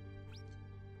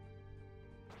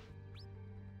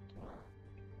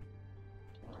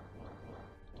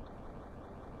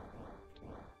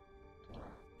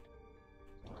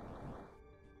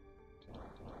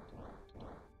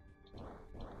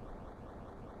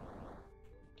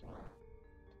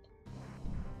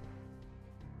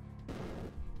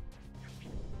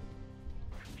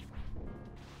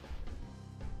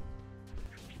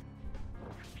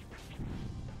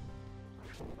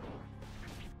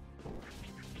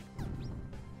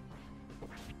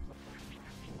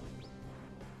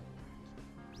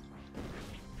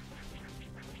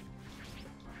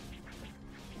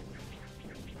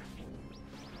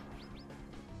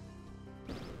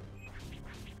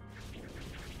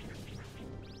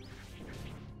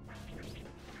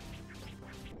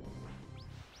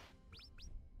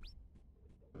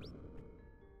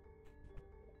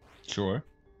 Sure.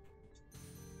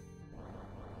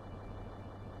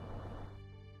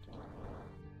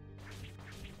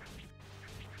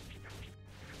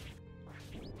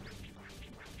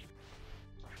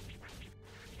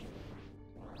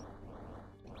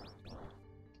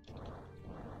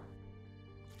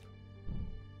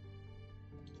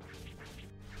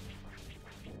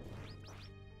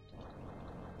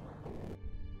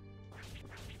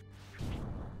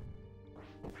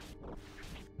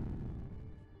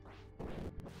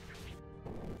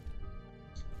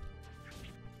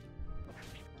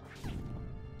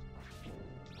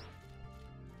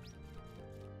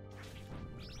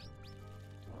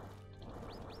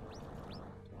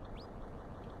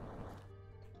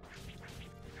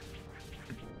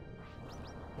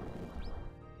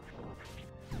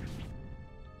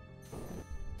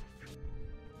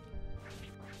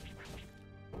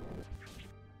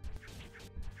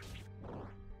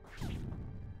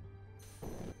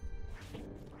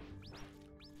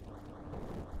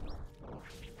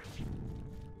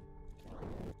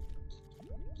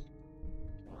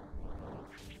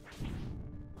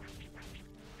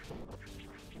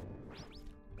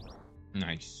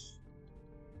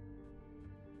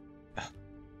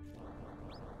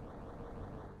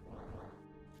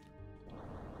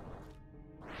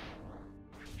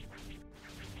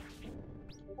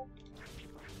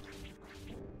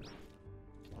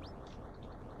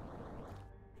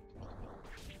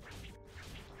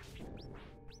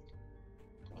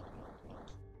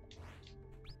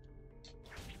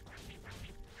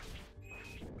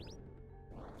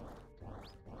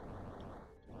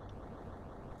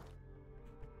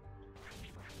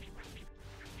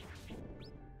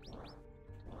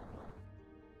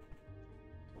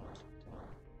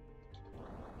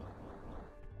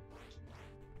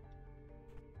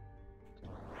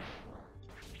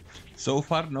 So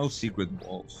far, no secret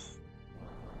walls.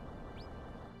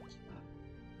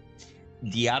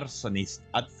 The Arsonist.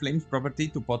 Add flames property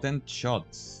to potent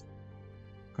shots.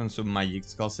 Consume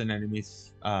magics, causing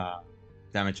enemies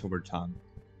damage over time.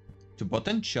 To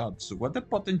potent shots. What the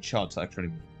potent shots actually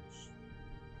means?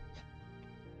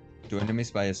 To enemies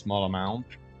by a small amount.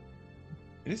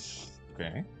 It is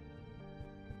okay.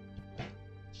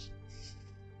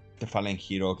 The Fallen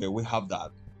Hero. Okay, we have that.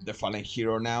 The Fallen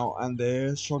Hero now and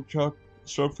the short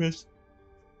fist.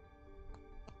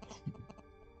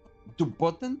 To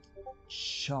potent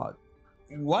shot.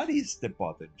 What is the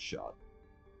potent shot?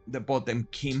 The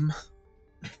potent Kim.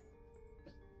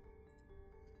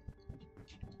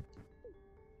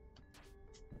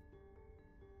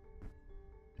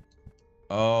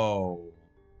 Oh.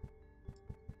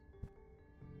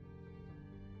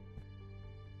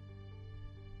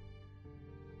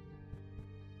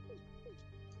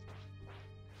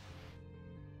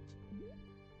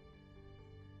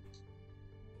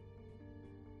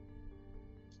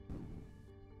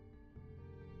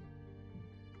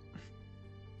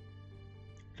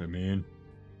 The man.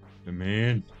 The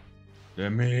man. The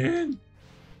man.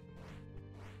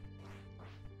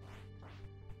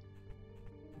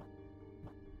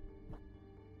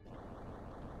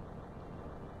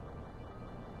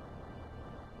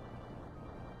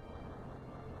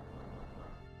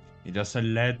 He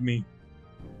doesn't let me.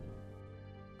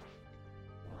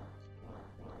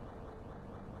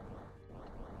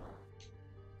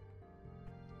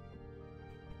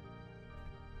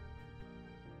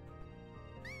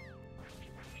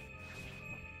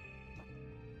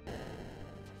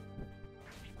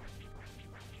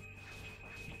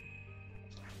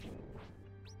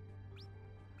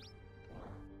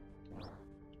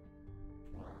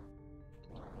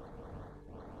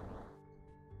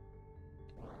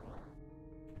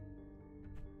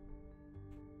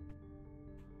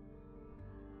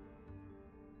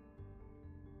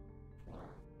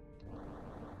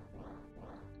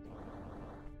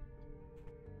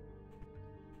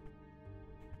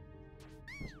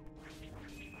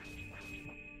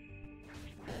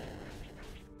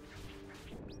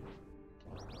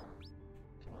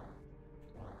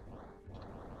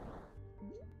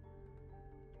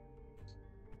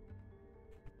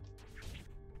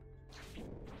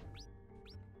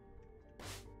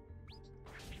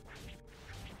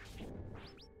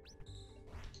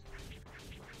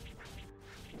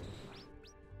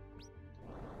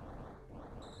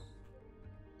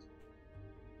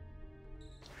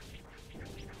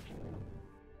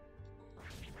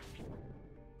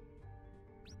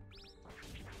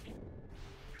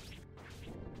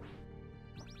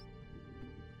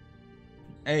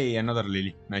 Hey, another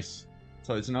Lily. Nice.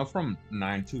 So it's now from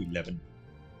 9 to 11.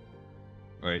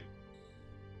 Wait.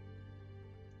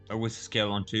 Are we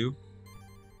scale on 2?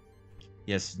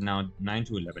 Yes, now 9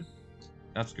 to 11.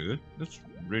 That's good. That's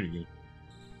really good.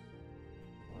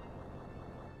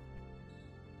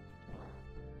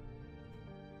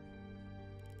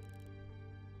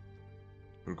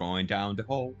 We're going down the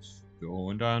holes.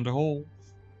 Going down the holes.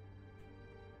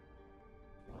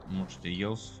 More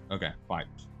steals. Okay, fight.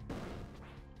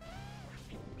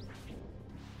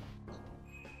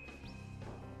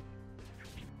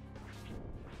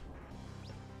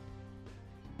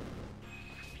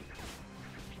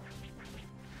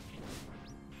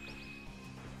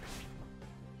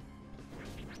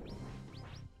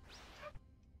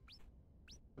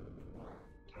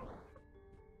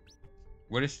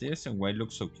 What is this and why it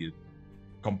looks so cute?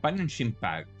 Companionship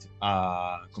Pact.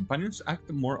 Companions act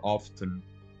more often.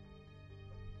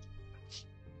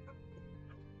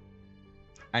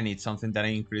 I need something that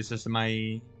increases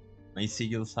my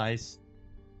sigil size.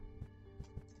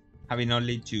 Having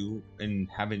only 2 and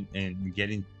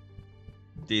getting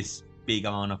this big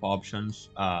amount of options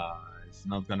it's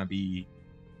not gonna be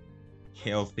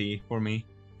healthy for me.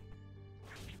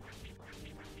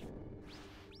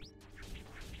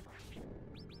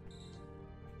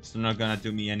 It's not gonna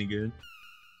do me any good.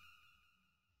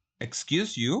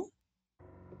 Excuse you?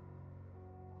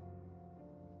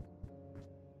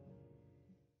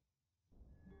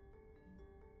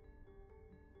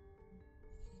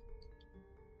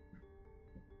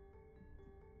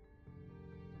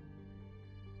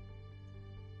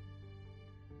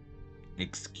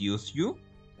 Excuse you?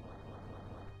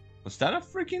 Was that a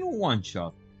freaking one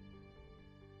shot?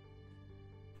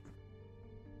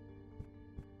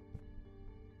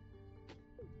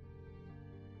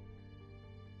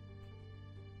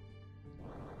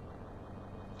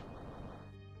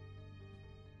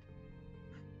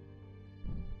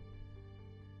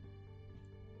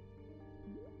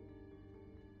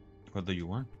 What do you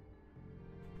want?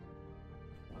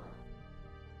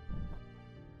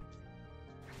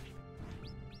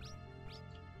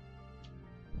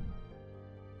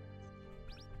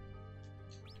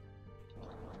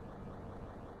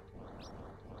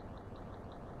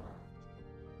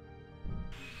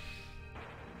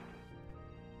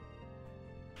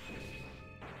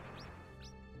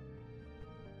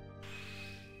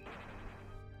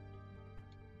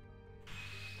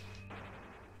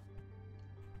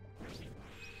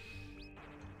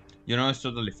 You know, it's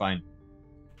totally fine.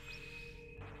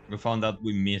 We found out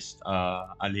we missed a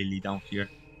lily down here.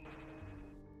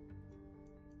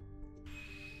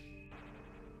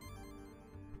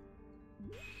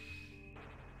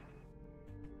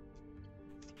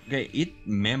 Okay, it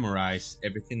memorized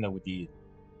everything that we did.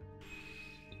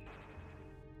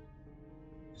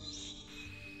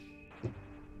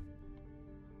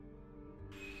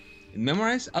 It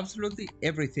memorized absolutely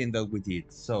everything that we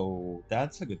did, so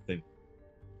that's a good thing.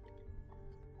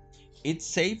 It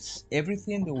saves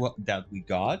everything that we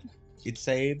got. It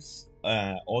saves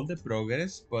all the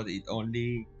progress, but it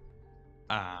only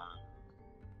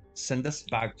send us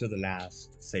back to the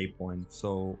last save point.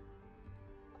 So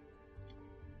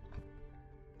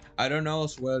I don't know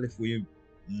as well if we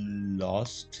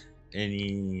lost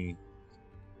any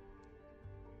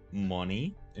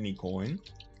money, any coin.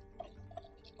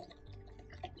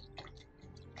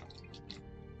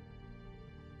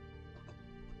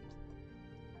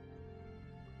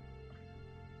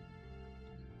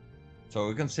 So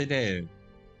we can say the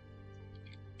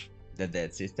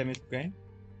dead system is okay.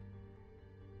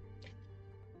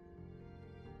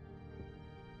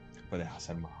 Puedes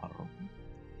hacer más arroz.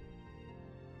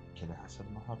 ¿Quieres hacer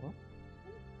más arroz?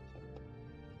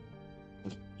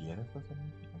 ¿Quieres hacer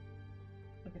más arroz?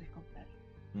 ¿Lo quieres comprar?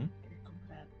 ¿Mm? ¿Quieres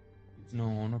comprar?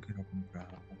 No, no quiero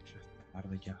comprar. Es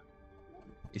tarde ya.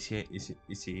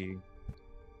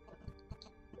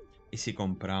 ¿Y si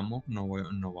compramos? No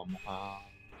vamos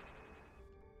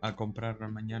a comprar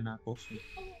mañana cosas.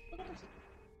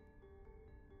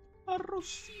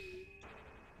 Arrocito.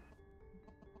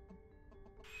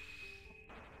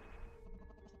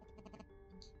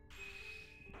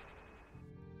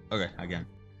 Okay, again.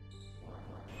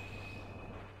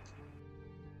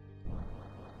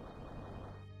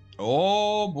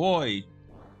 Oh boy.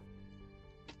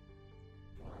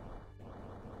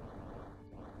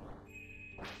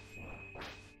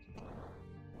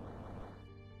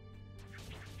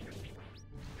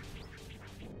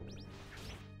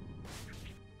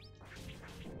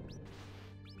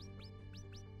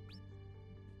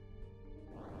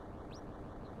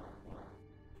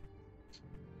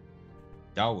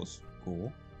 That was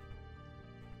cool.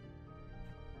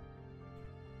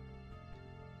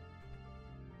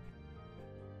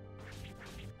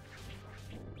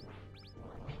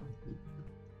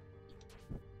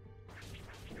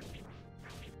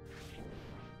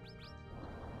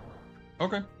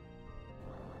 Okay.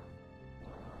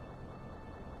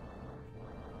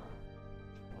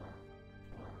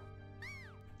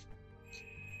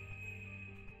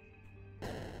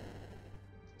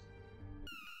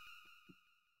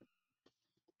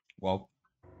 Well.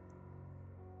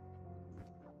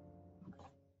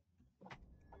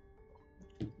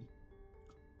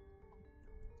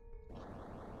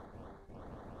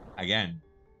 Again.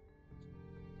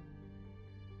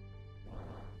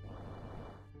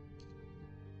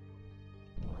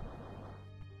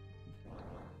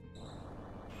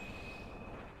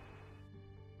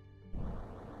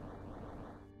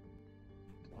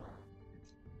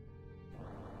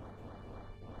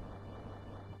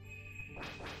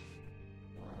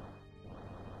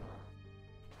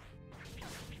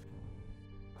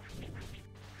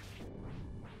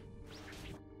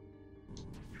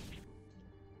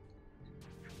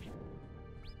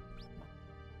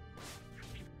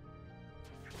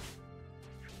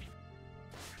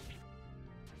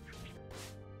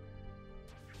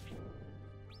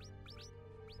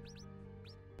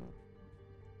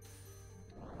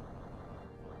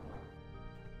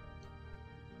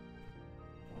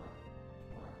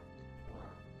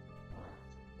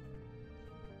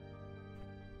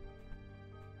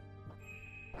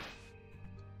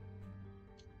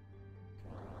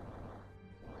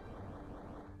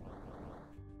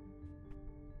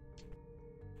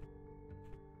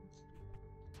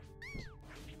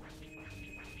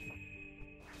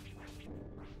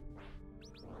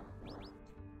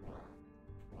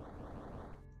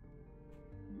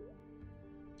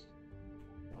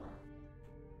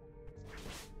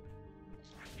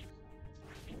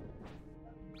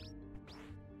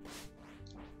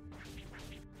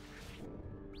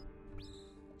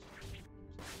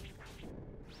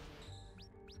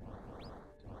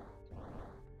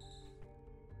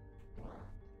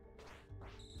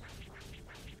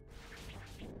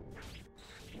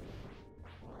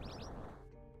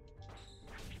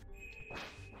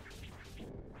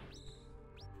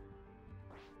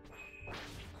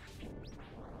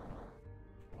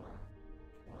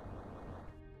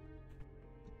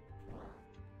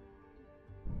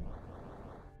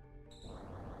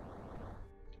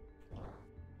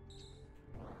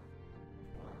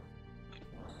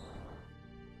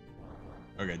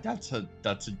 Okay, that's a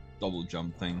double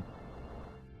jump thing.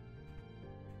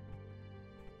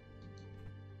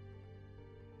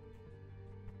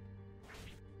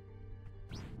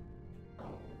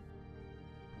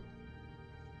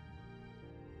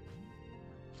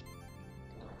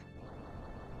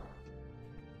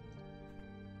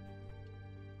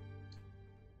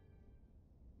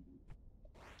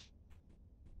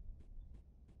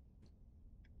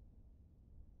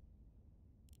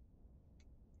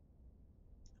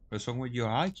 What's wrong with your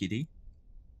eye, kitty?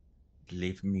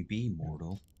 Leave me be,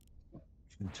 mortal.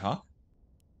 You can talk?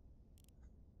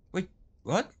 Wait,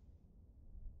 what?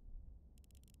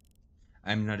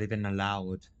 I'm not even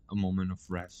allowed a moment of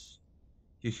rest.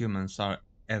 You humans are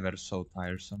ever so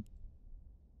tiresome.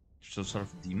 Some sort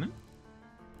of demon?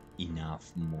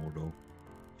 Enough, mortal.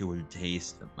 You will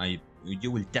test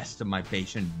my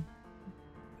patience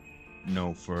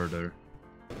no further.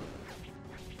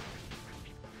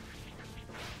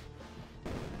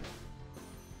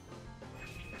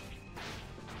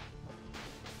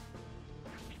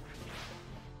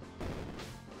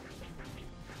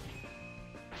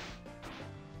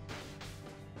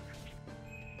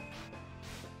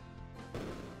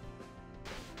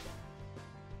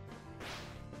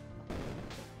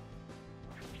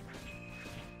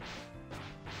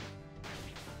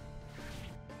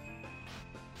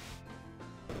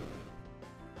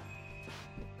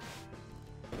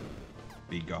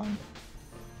 Be gone.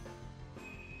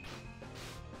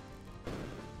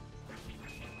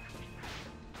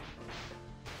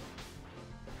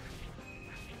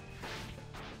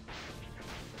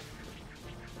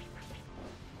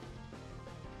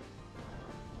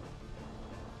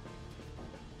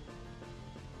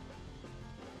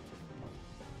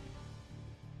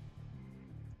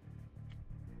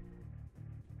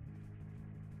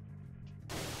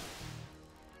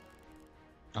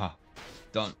 Ah,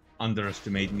 don't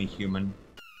underestimate me, human.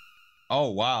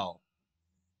 Oh, wow.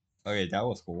 Okay, that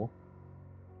was cool.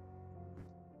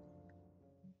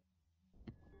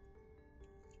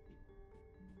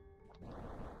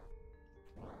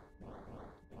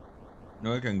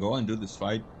 Now I can go and do this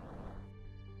fight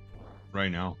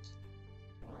right now.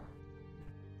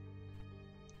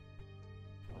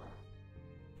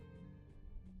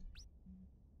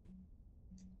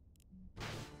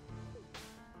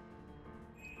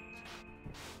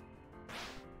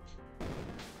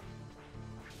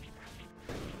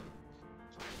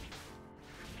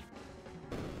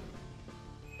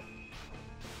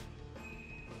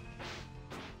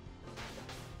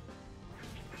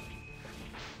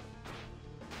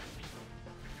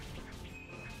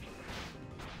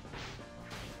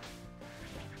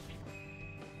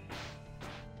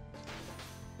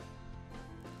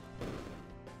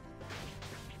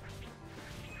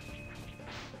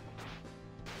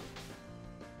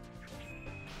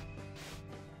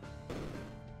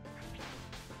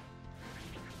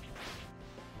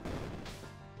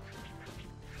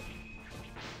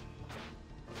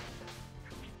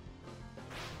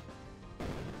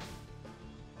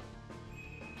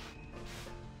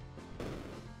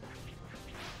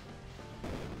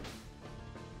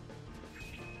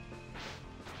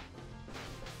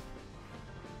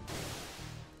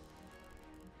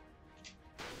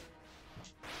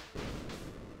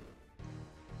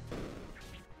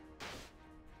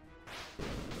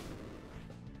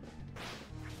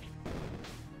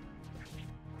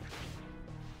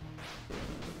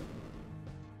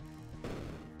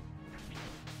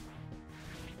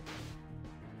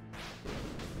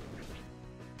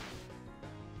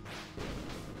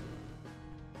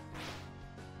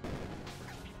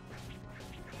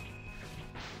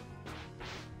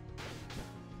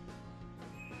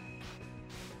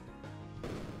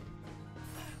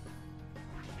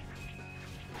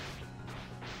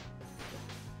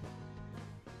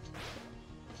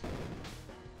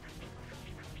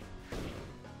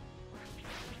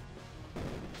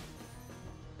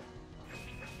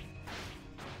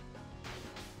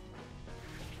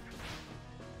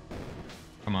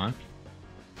 Come on.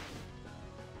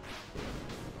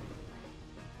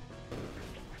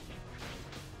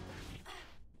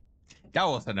 That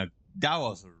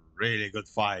was a really good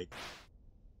fight.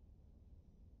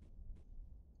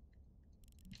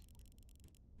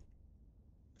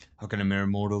 How can a mere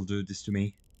mortal do this to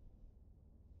me?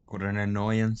 What an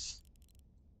annoyance.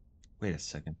 Wait a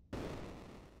second.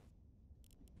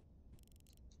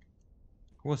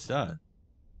 Who was that?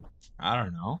 I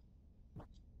don't know.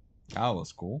 That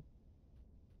was cool.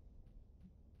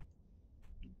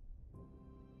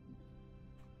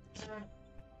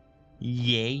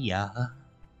 Yeah.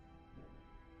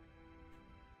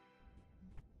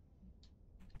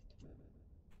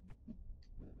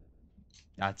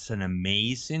 That's an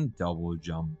amazing double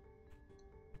jump.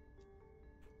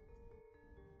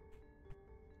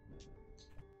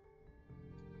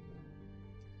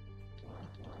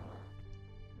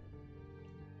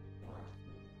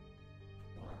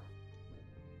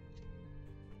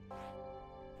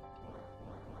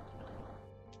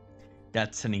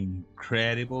 That's an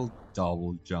incredible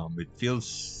double jump. It feels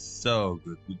so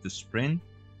good with the sprint.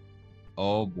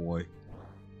 Oh boy.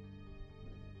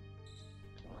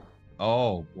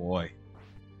 Oh boy.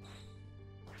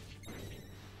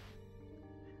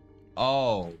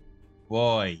 Oh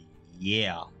boy.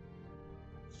 Yeah.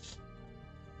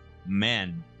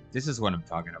 Man, this is what I'm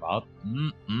talking about.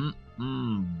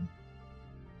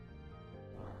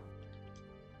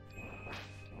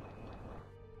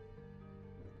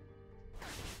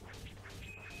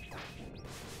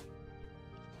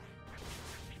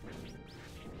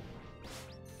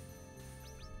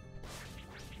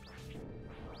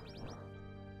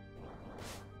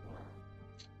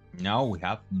 Now we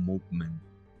have movement.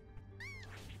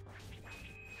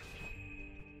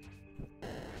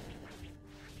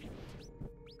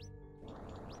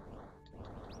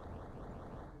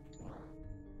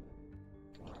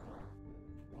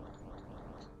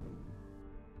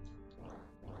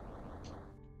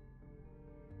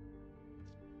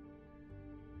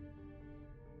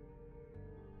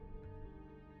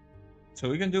 So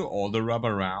we can do all the rub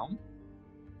around.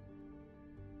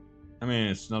 I mean,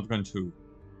 it's not going to.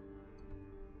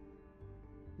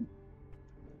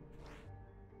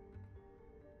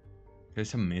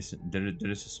 There's a miss. There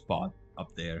is a spot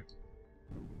up there.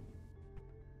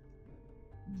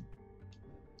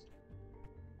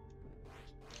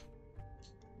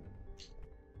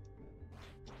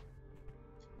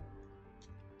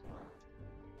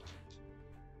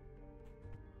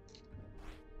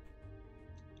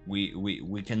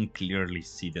 We can clearly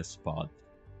see the spot.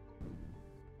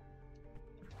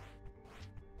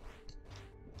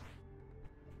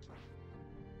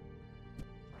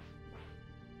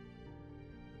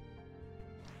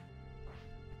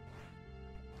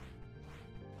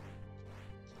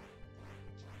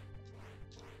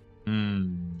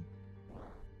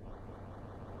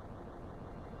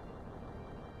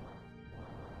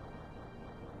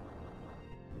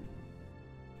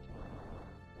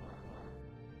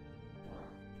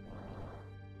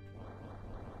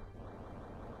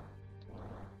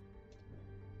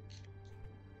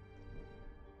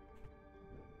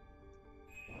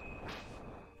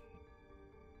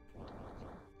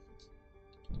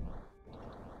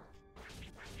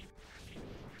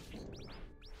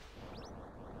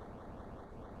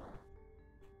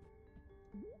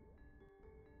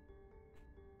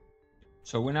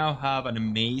 So we now have an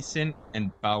amazing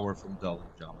and powerful double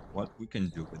jump. What we can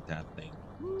do with that thing.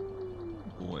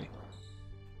 Boy.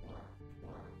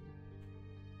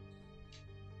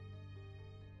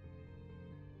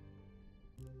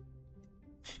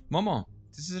 Momo,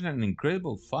 this is an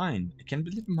incredible find. I can't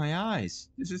believe my eyes.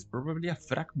 This is probably a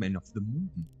fragment of the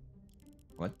moon.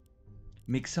 What?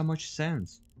 Makes so much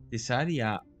sense. This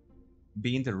area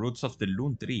being the roots of the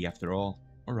Loon tree after all.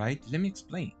 Alright, let me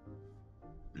explain.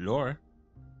 Lore.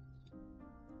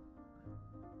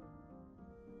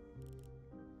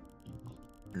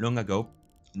 Long ago,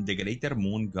 the greater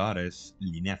moon goddess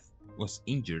Lineth was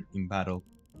injured in battle.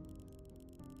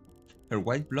 Her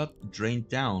white blood drained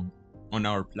down on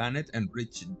our planet and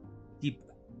reached deep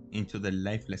into the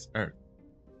lifeless earth.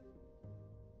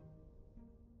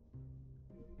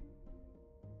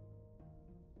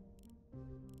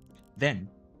 Then,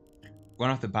 one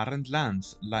of the barren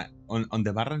lands, on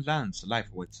the barren lands, life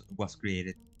was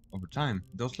created. Over time,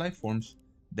 those life forms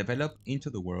developed into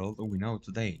the world we know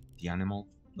today. The animals,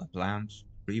 the plants,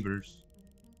 rivers.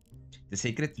 The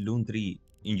sacred loon tree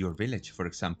in your village, for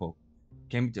example,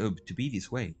 came to be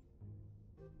this way.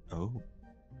 Oh.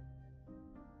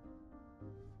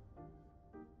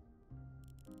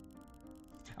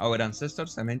 Our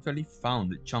ancestors eventually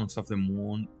found chunks of the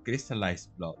moon crystallized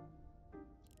blood.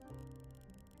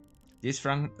 These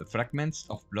fragments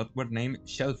of blood were named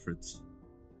shellfruits,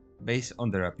 based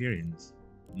on their appearance.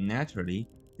 Naturally,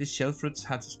 these shellfruits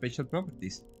had special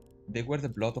properties. They were the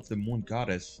blood of the moon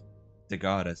goddess, the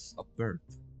goddess of birth.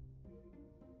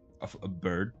 Of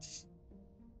birds.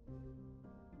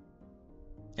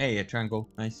 Hey, a triangle,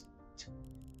 nice.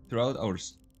 Throughout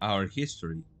our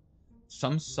history,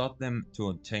 some sought them to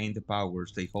obtain the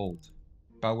powers they hold.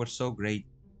 Powers so great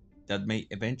that may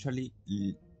eventually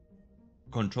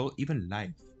control even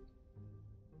life.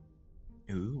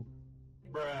 Ooh.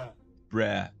 Bruh.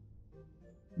 Bruh.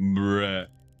 Bruh.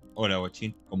 Hola,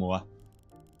 guachín, ¿cómo va?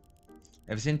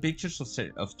 I've seen pictures of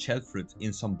shellfruit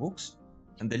in some books,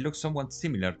 and they look somewhat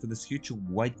similar to this huge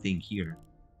white thing here,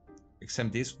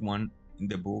 except this one in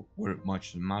the book were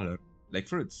much smaller, like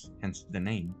fruits, hence the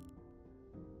name.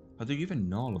 How do you even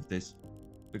know all of this?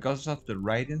 Because of the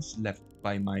writings left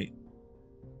by my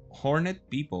hornet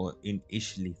people in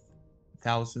Ishlith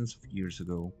thousands of years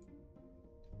ago.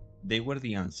 They were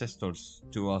the ancestors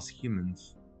to us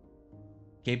humans,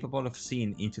 capable of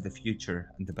seeing into the future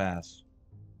and the past.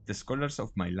 The scholars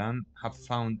of my land have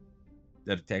found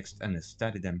their texts and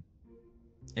studied them.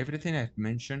 Everything I've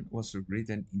mentioned was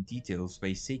written in details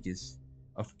by sages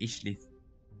of Ishlith.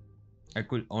 I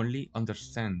could only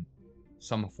understand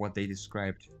some of what they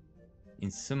described. In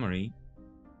summary,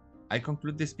 I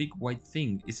conclude this big white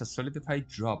thing is a solidified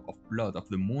drop of blood of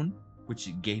the moon which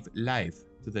gave life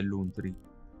to the Loon tree.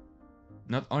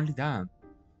 Not only that,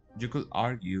 you could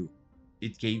argue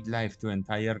it gave life to the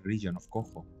entire region of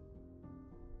Koho.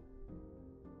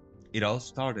 It all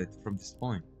started from this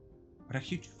point. What a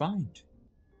huge find!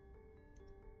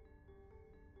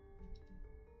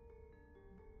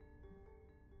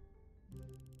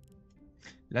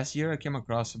 Last year I came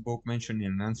across a book mentioning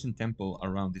an ancient temple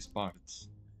around these parts.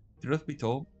 Truth be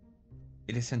told,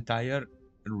 it is the entire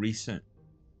reason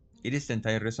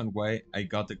why I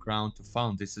got the crown to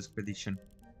found this expedition.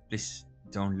 Please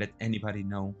don't let anybody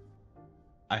know.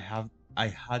 I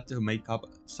had to make up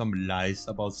some lies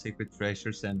about sacred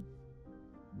treasures and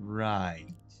right.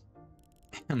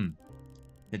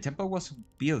 The temple was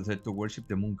built to worship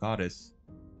the moon goddess.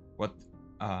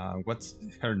 What's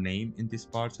her name in these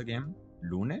parts again?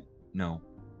 Lune? No,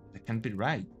 that can't be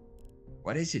right.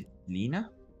 What is it? Lina?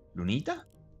 Lunita?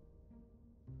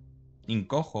 In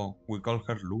Koho, we call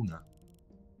her Luna.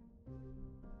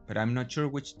 But I'm not sure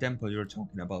which temple you're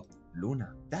talking about.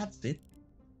 Luna, that's it.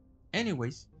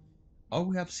 Anyways, all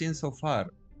we have seen so far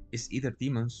is either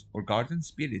demons or guardian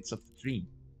spirits of the tree.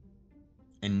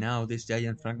 And now this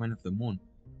giant fragment of the moon,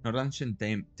 not ancient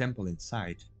temple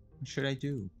inside. What should I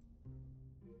do?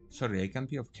 Sorry, I can't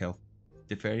be of help.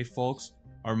 The fairy folks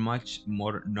are much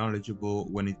more knowledgeable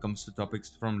when it comes to topics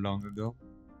from long ago.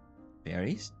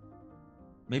 Fairies?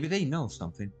 Maybe they know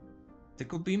something. That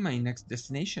could be my next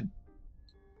destination.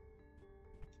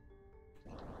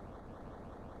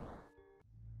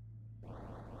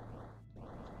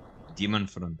 Demon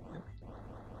Frontier.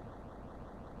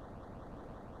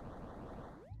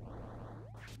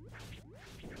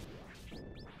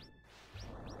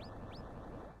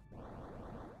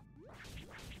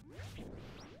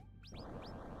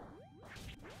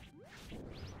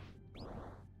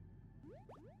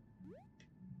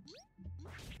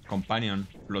 Companion,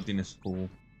 floating school.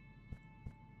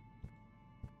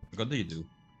 What do you do?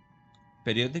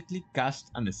 Periodically cast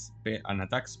an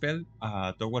attack spell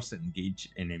towards engaged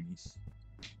enemies.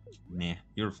 Nah,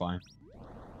 you're fine.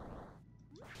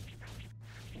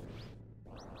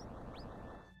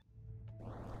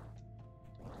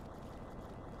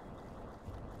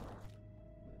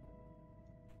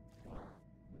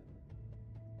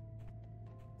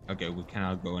 Okay, we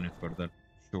cannot go any further.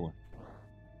 Sure.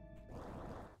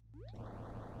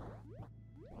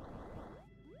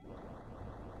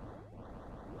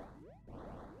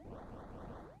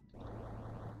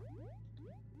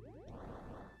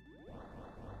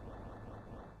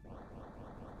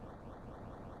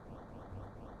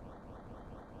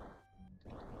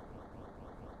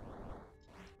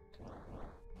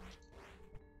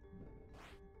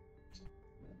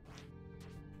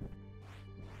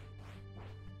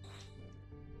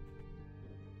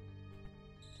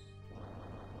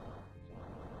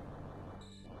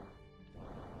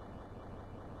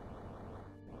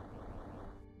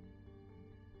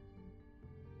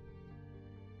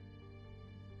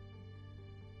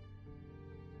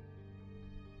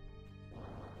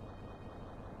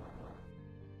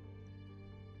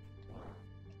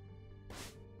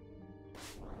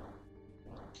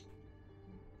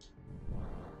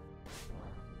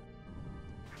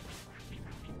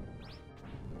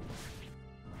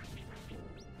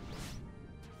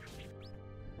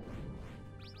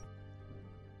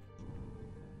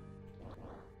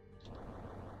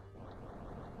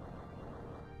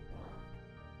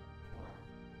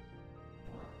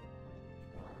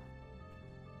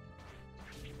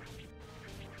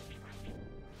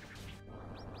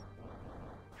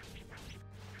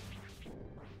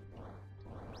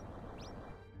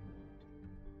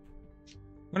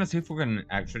 I'm gonna see if we can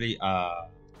actually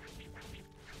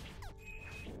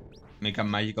make a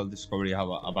magical discovery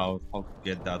about how to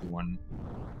get that one.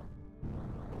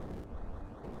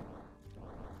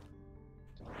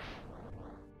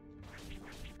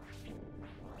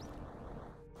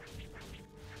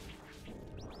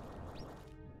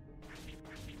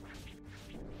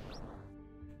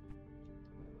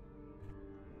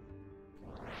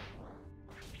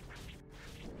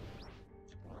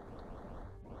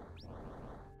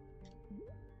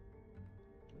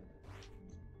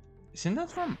 Isn't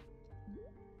that from...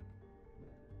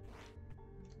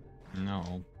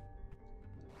 No.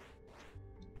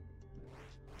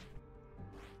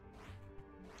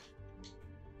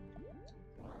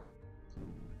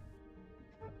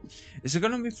 Is it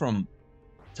gonna be from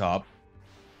top?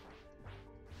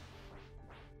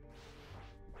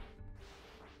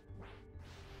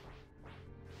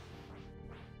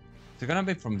 Is it gonna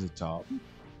be from the top?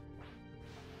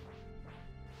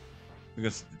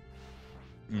 Because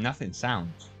nothing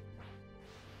sounds.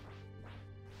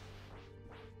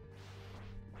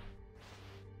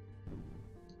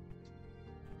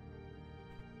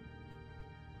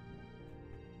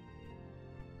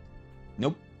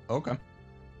 Nope. Okay.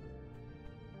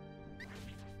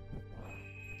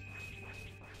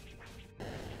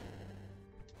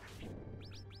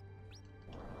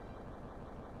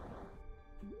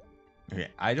 Okay,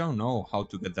 I don't know how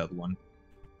to get that one.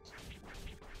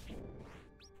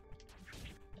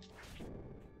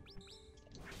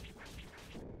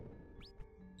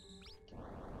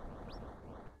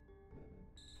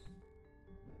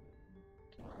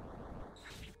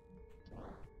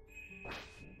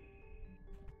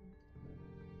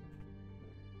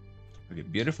 Okay,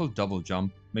 beautiful double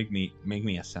jump. Make me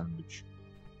a sandwich.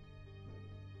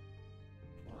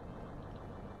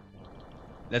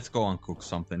 Let's go and cook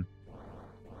something.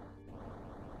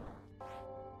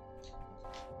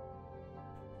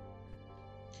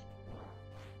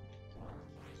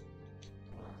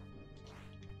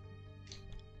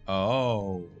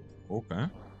 Oh, okay.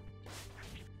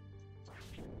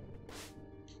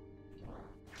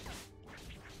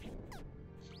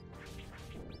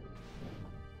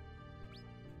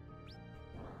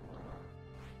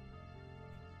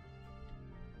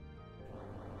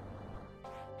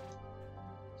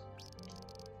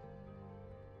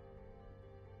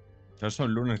 There's some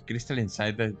lunar crystal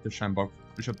inside the shrine box.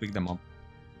 We should pick them up.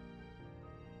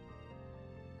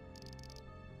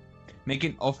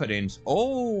 Making offerings.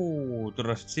 Oh, to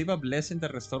receive a blessing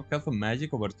that restores health and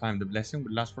magic over time. The blessing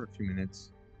will last for a few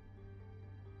minutes.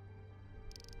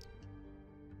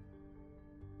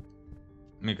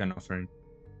 Make an offering.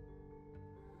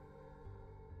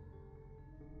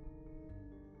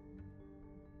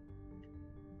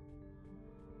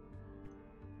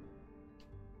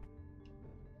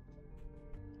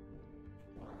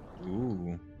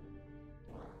 Ooh.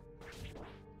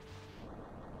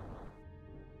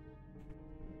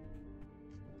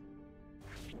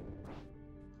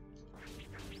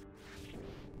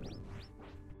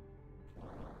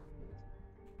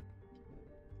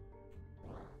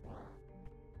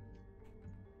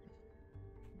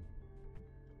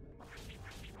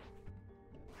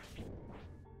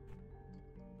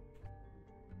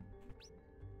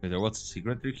 Wait, what's the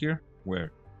secret trick here?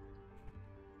 Where?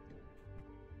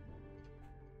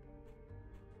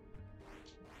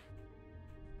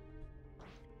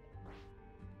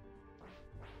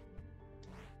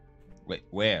 Wait,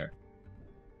 where?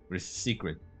 Where's the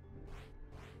secret?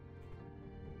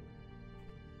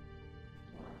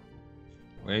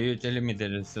 Why are you telling me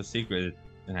that it's a secret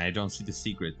and I don't see the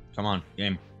secret? Come on,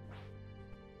 game.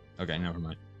 Okay, never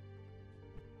mind.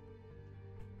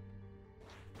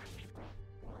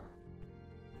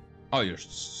 Oh, you're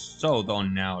so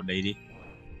done now, lady.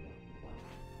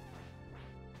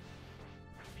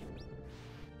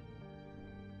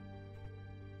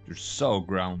 You're so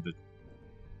grounded.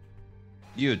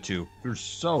 You too. You're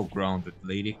so grounded,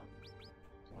 lady.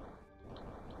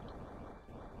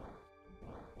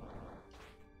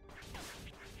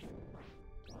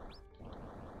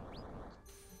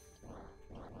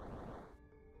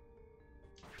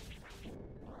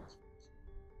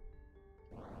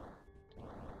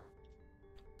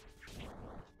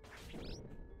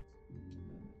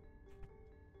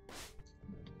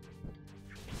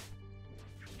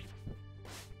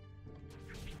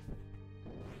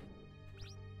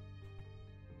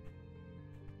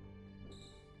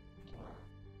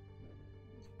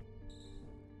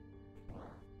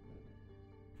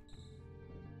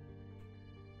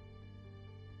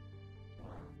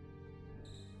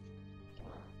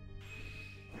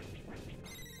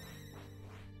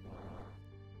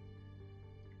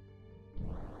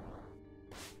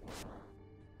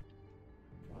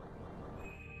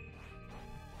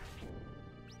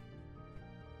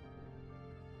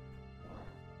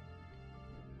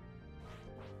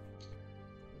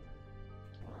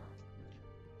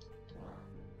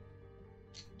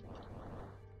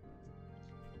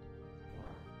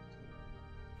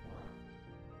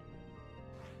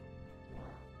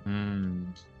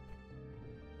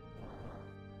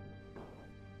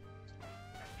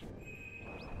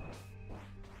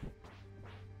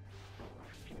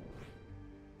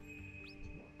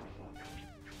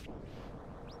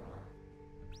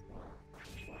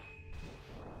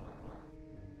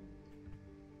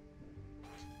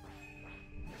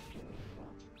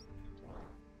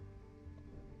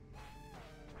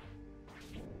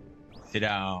 Sit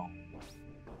down.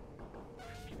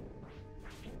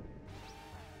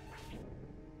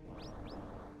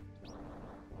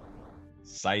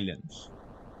 Silence.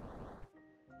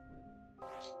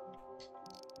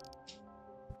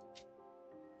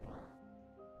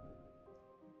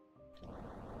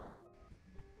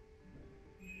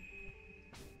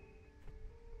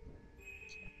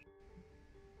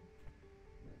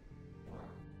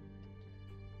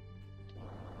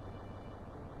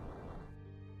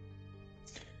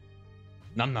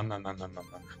 Nom nom nom nom nom nom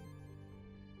nom.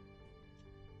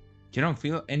 You don't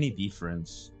feel any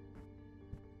difference.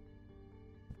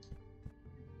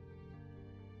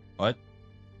 What?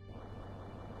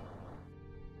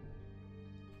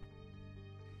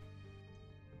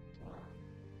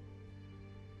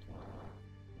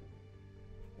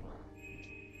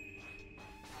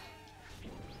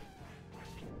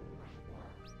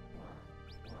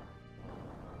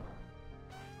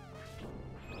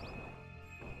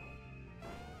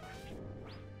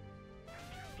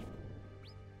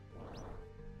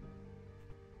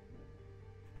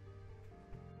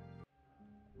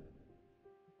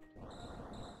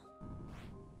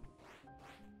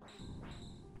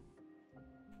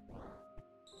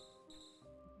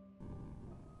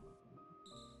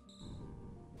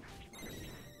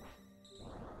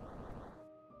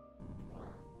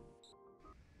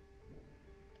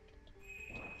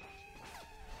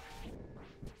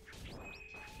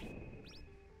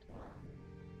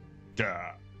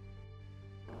 Duh.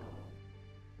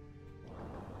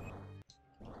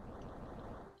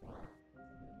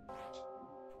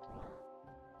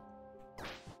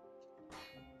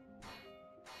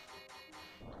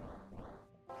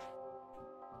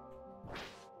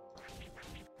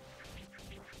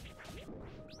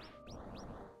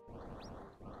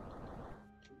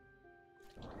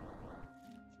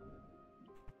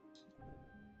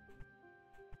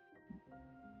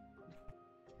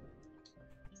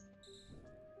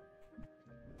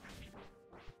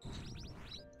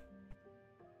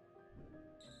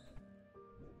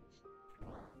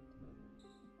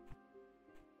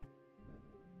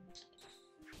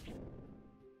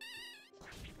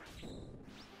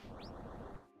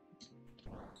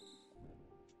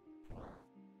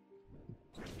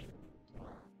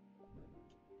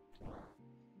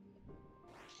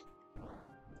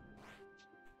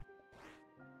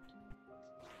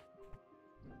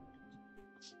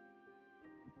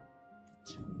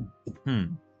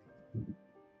 Hmm.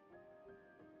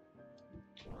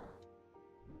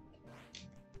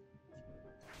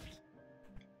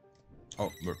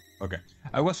 Oh, okay.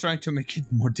 I was trying to make it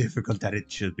more difficult than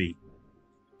it should be.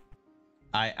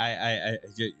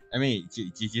 I mean,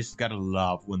 you just gotta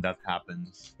love when that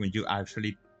happens. When you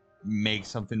actually make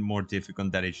something more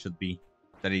difficult than it should be,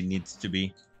 that it needs to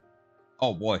be.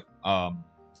 Oh boy.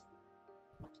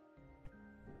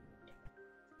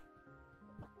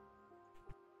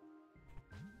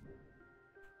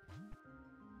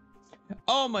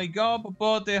 Oh my God,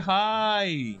 Popote!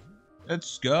 Hi.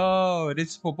 Let's go.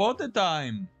 It's Popote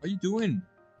time. What are you doing?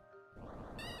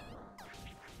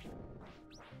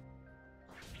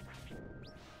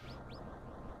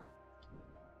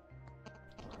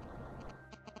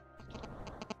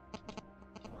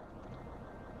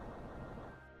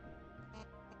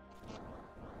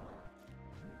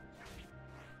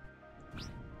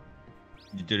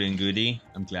 You're doing goody.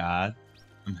 I'm glad.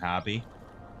 I'm happy.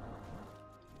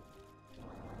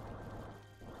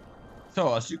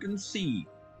 So as you can see,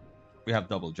 we have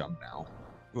double jump now.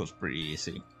 It was pretty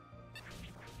easy.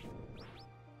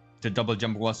 The double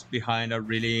jump was behind a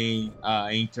really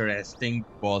interesting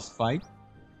boss fight.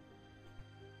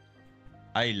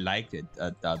 I liked it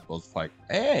at that boss fight.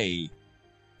 Hey!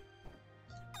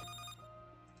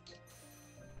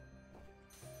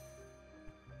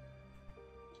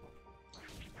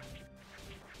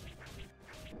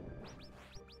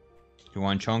 You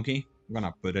want chunky? I'm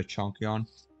gonna put a chunky on.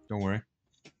 Don't worry.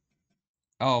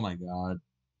 Oh my god.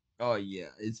 Oh yeah,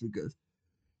 it's because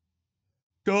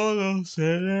todo se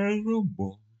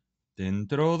derrumbó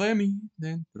dentro de mí,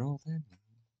 dentro de mí.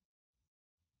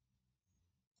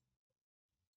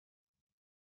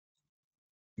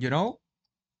 You know,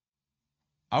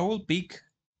 I will pick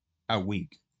a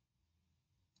week,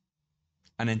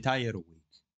 an entire week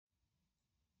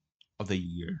of the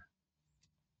year,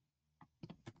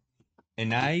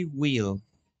 and I will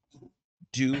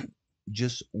do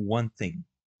just one thing.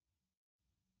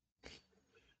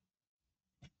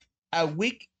 A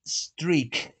week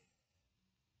streak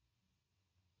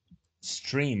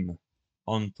stream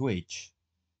on Twitch.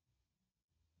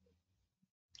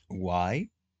 Why?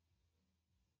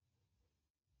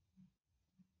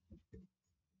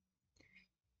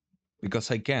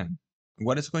 because I can.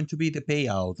 What is going to be the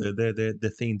payout,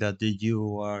 the thing that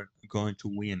you are going to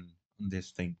win on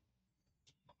this thing?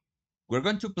 We're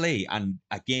going to play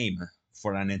a game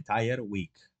for an entire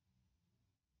week.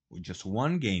 With just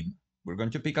one game. We're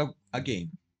going to pick up a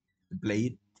game, play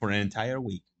it for an entire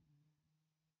week.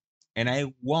 And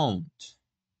I won't,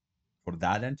 for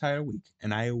that entire week,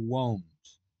 and I won't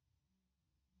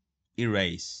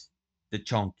erase the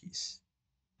chunkies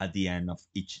at the end of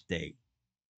each day.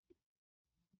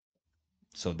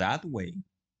 So that way,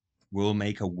 we'll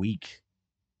make a week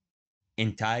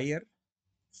entire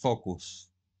focus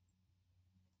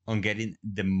on getting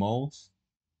the most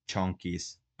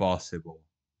chunkies possible.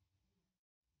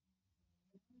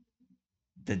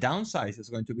 The downside is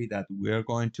going to be that we're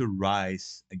going to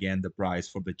rise again the price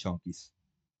for the chunkies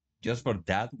just for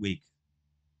that week.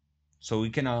 So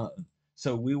we cannot,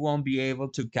 so we won't be able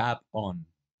to cap on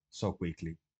so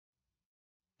quickly.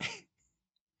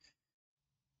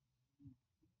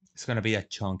 It's gonna be a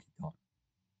chunky ton.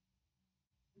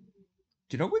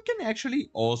 You know, we can actually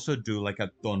also do like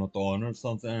a tonoton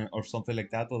or something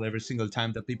like that. But every single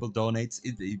time that people donates,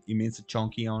 it means a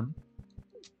chunky on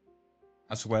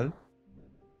as well.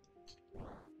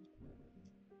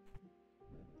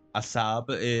 A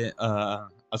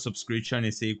a subscription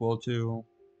is equal to,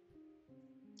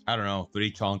 I don't know,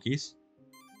 3 chunkies.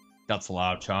 That's a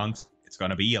lot of chunks. It's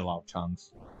gonna be a lot of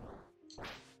chunks.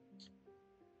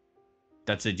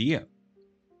 That's the idea.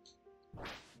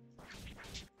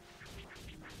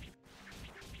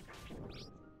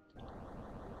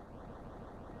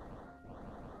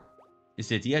 It's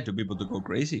the idea to be able to go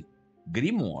crazy.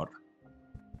 Grimoire.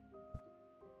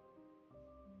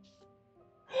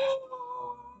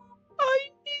 I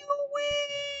knew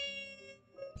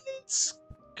it! Let's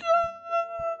go!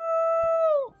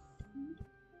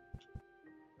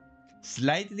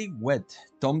 Slightly wet.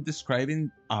 Tom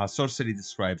describing sorcery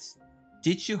describes.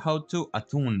 Teach you how to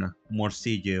attune more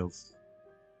sigils.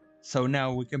 So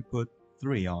now we can put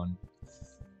 3 on.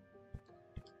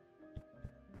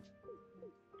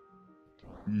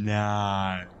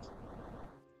 Nice.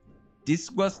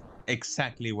 This was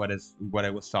exactly what I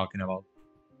was talking about.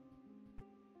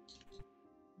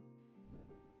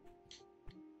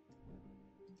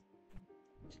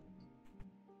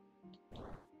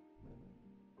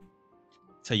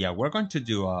 So yeah, we're going to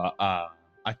do a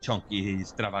chunky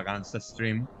extravaganza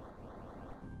stream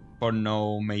for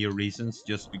no major reasons,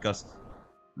 just because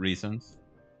reasons.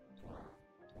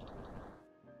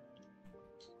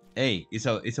 Hey, it's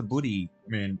a booty,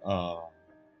 man. A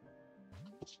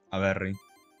berry.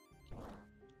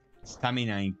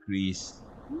 Stamina increase.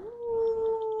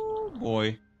 Ooh,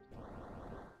 boy.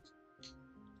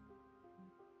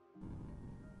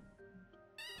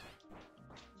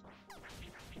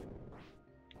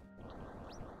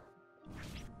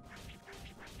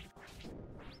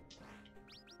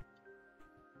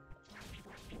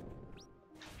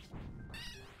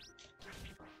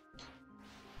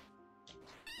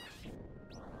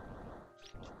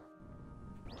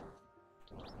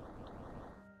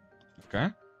 Okay.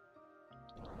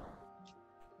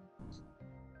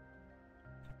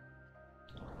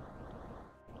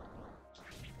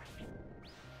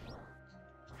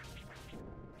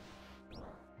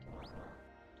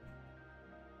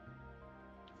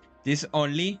 This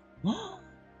only...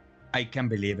 I can't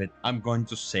believe it. I'm going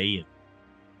to say it.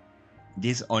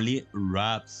 This only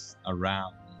wraps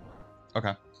around.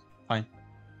 Okay, fine.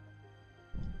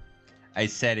 I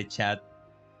said it, chat.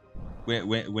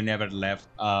 We never left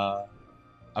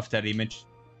after image.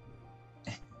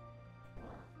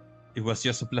 It was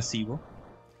just a placebo.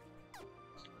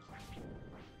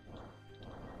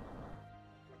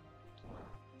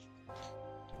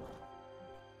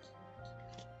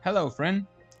 Hello, friend.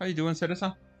 How you doing,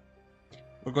 Cereza?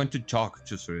 We're going to talk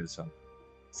to Cereza.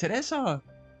 Cereza,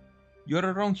 you're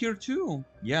around here too.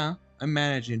 Yeah, I'm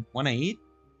managing. Wanna eat?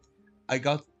 I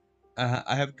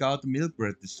have got milk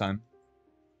bread this time.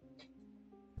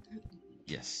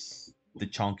 Yes, the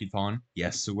chunky-thon.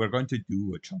 Yes, so we're going to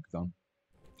do a chunky-thon.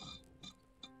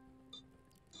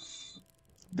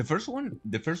 The first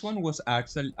one was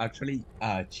actually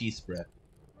cheese bread.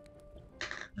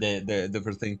 The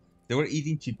first thing, they were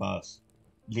eating chipas.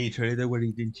 Literally, they were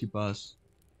eating chipas.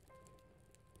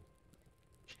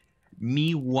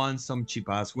 Me want some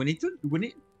chipas.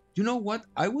 You know what?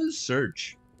 I will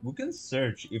search. We can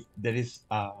search if there is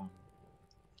a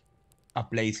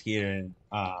place here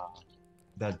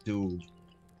that do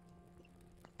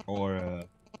or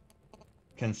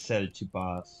can sell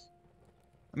chipas.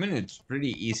 I mean, it's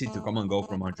pretty easy to come and go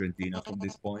from Argentina from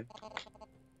this point.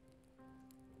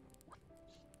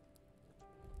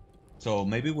 So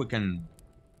maybe we can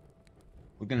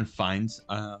we can find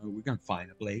a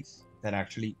place that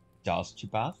actually does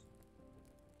chip path.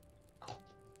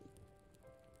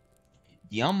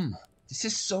 Yum! This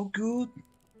is so good.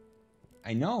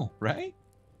 I know, right?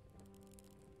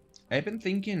 I've been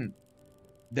thinking.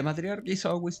 The matriarch is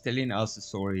always telling us the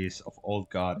stories of old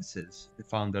goddesses, the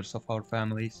founders of our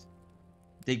families.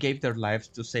 They gave their lives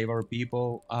to save our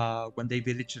people when their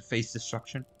village faced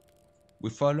destruction. We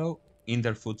follow in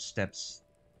their footsteps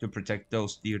to protect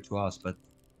those dear to us, but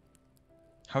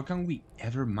how can we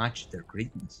ever match their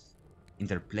greatness? In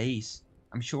their place,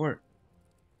 I'm sure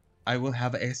I will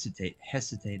have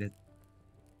hesitated.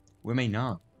 We may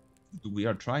not, but we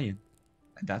are trying,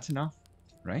 and that's enough,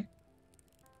 right?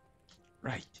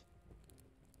 Right.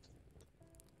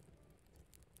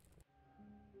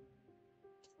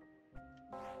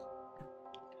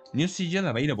 New sigil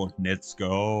available. Let's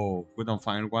go. If we don't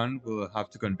find one, we'll have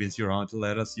to convince your aunt to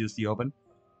let us use the oven.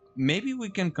 Maybe we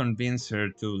can convince her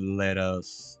to let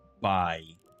us buy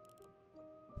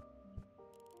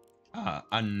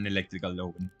an electrical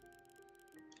oven.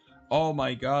 Oh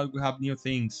my god, we have new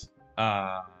things.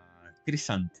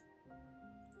 Crescent.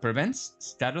 Prevents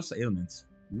status ailments.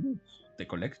 Ooh, the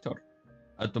collector.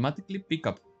 Automatically pick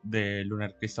up the lunar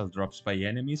crystal drops by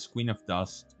enemies. Queen of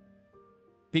Dust.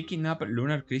 Picking up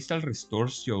lunar crystal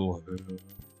restores your...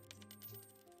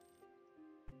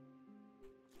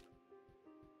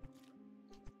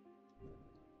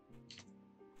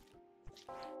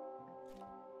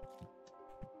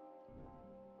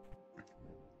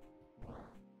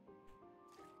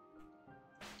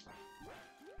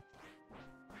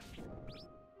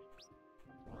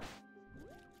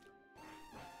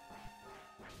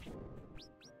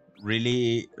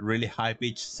 really high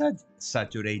pitch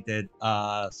saturated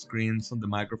screens on the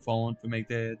microphone to make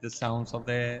the sounds of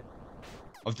the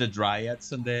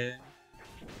dryads and the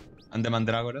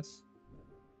mandragoras.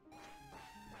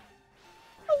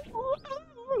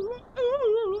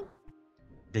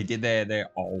 They did the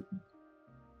oh,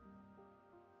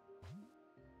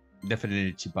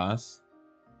 definitely chipas.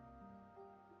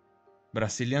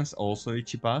 Brazilians also eat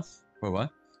chipas. For what?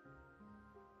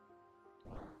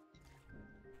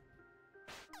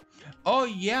 Oh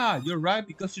yeah, you're right,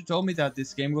 because you told me that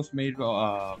this game was made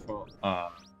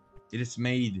it is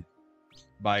made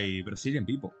by Brazilian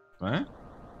people, right?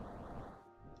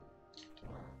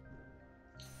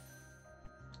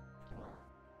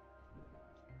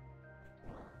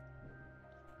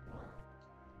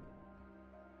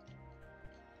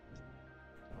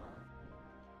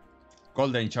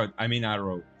 Golden shot, I mean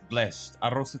arrow. Blessed.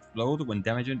 Arrows explode when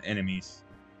damaging enemies.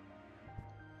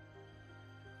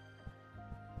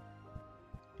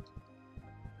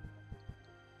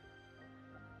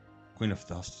 Queen of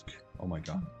Dusk. Oh my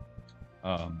god.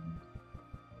 Um.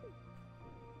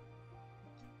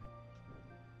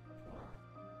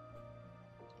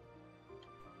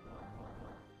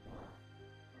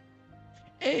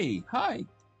 Hey, hi.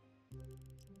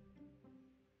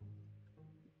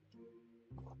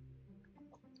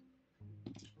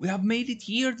 We have made it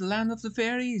here, the land of the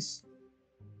fairies.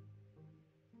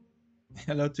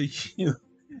 Hello to you.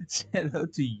 Hello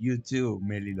to you too,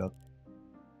 Melilot.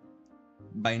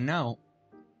 By now,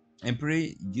 I'm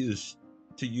pretty used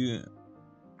to you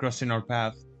crossing our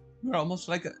path. You're almost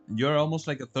like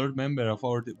a third member of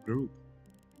our group.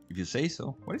 If you say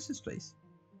so. What is this place?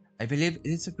 I believe it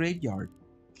is a graveyard.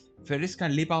 Fairies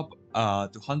can live up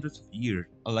to hundreds of years.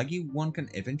 A lucky one can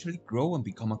eventually grow and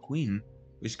become a queen,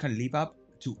 which can live up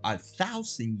to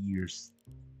 1,000 years.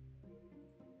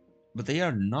 But they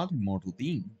are not immortal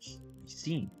beings. I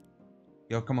see.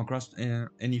 You have come across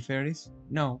any fairies?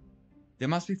 No. They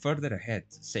must be further ahead,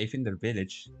 safe in their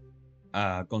village,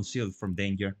 concealed from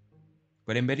danger.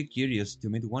 But I'm very curious to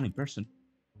meet one in person.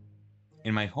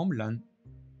 In my homeland,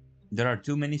 there are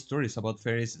too many stories about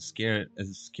fairies scared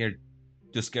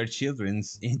to scare children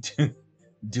into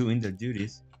doing their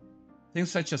duties.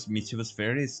 Things such as mischievous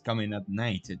fairies coming at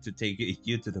night to take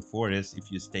you to the forest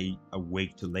if you stay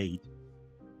awake too late.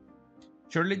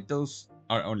 Surely those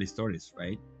are only stories,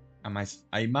 right?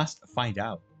 I must find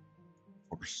out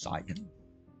for Saga.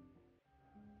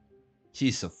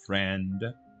 She's a friend.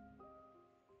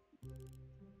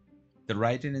 The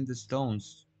writing in the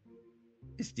stones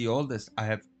is the oldest I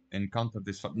have encountered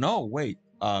this far. No, wait.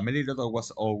 Melilota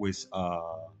was always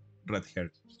red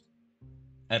haired.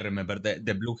 I remember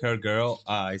the blue haired girl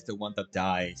is the one that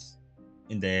dies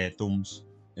in the tombs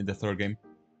in the third game.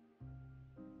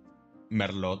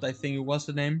 Merlot, I think it was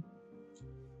the name.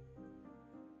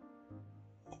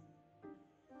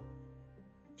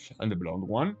 And the blonde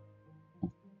one.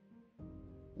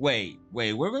 Wait,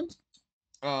 we're going to...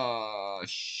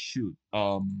 shoot.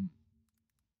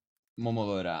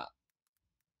 Momodora.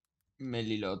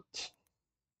 Melilot.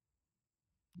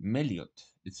 Meliot.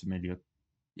 It's Meliot.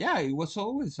 Yeah, it was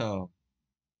always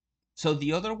So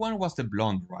the other one was the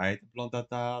blonde, right? The blonde that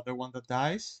the other one that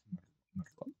dies.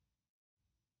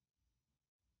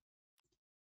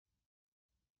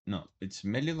 No, it's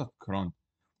Melilot Kron.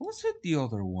 What was it? The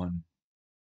other one.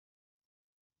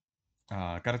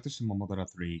 Characters in Momodora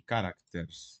 3.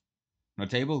 Characters.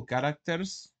 Notable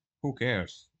characters. Who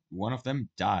cares? One of them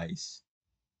dies.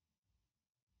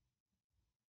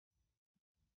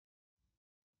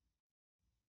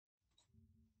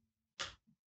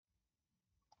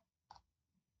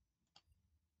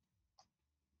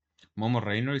 Momo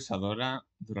Reino, Isadora,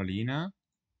 Duralina,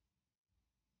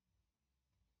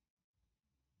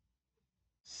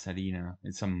 Sarina.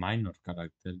 It's a minor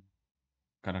character.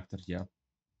 Yeah.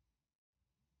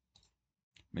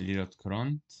 Melirot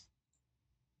Kront,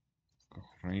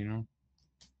 Reino.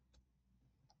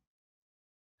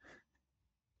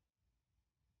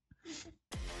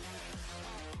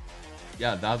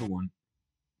 Yeah, that one.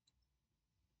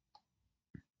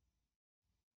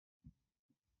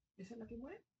 ¿Esa es la que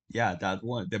muere? Yeah, that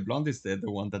one. The blonde is the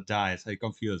one that dies. I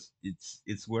confused.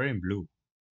 It's wearing blue.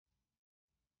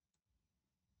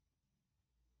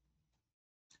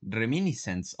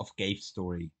 Reminiscence of Cave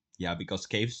Story. Yeah, because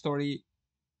Cave Story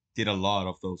did a lot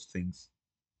of those things.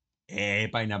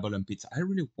 Pineapple and pizza. I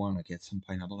really want to get some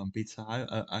pineapple and pizza.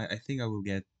 I think I will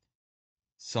get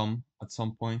some at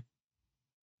some point.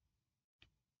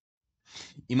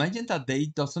 Imagine that they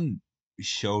doesn't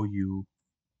show you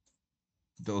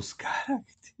those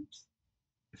characters.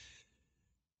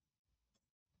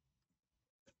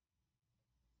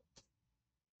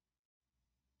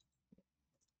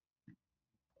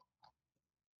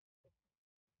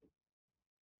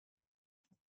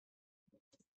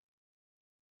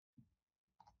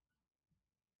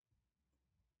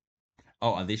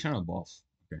 Oh, additional boss.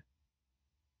 Okay.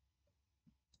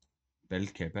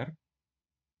 Bellkeeper.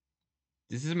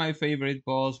 This is my favorite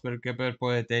boss, Bellkeeper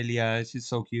Poetelia. She's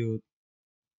so cute.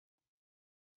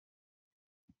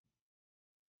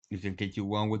 You can get you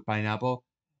one with pineapple.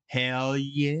 Hell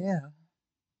yeah.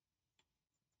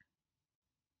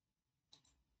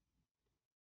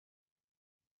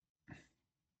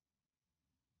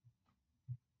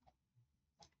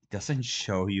 It doesn't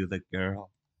show you the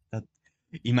girl. That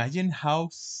imagine how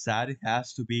sad it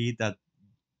has to be that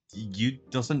you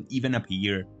doesn't even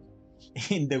appear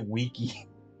in the wiki.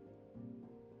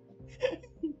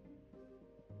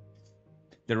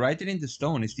 The writing in the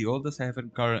stone is the oldest I've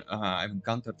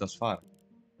encountered thus far.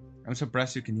 I'm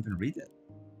surprised you can even read it.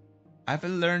 I've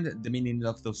learned the meaning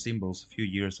of those symbols a few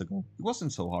years ago. It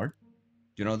wasn't so hard.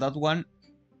 You know that one?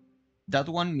 That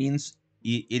one means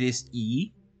it is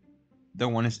E. The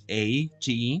one is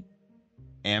AGMYSHORT.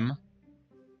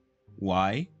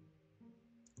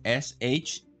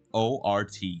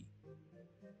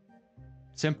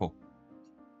 Simple.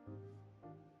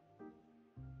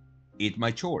 Eat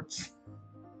my shorts.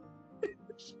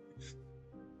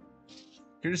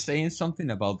 You're saying something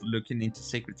about looking into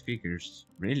sacred figures.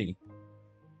 Really?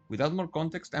 Without more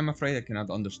context, I'm afraid I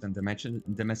cannot understand the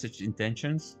message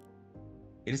intentions.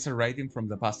 It is a writing from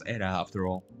the past era, after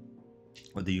all.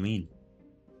 What do you mean?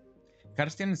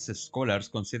 Karstian scholars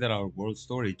consider our world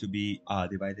story to be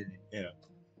divided in era.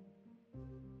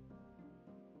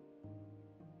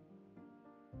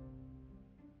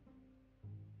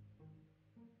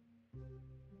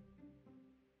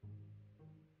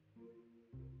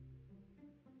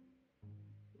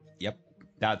 Yep,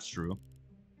 that's true.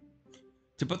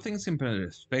 To put things in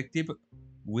perspective,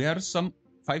 we are some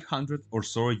 500 or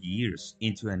so years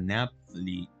into an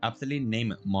aptly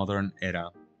named modern era.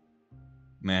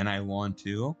 Man, I want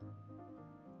to.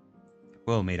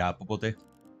 Well, mira, Popote.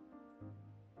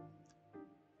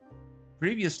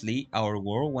 Previously, our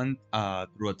world went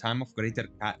through a time of greater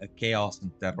chaos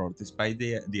and terror. Despite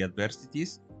the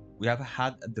adversities, we have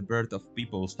had the birth of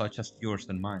peoples such as yours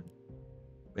and mine.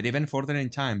 But even further in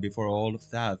time, before all of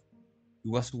that,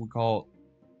 it was what we call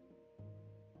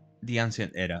the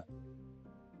Ancient Era.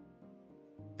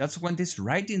 That's when this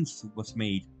writings was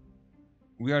made.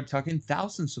 We are talking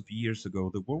thousands of years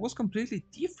ago. The world was completely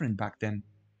different back then.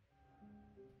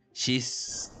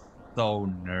 She's so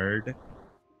nerd.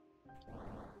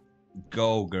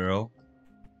 Go, girl.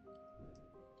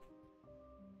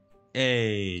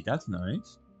 Hey, that's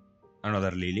nice.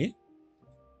 Another lily?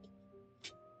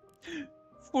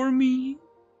 For me?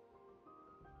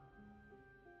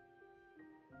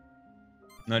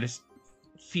 Notice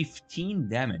 15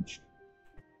 damage.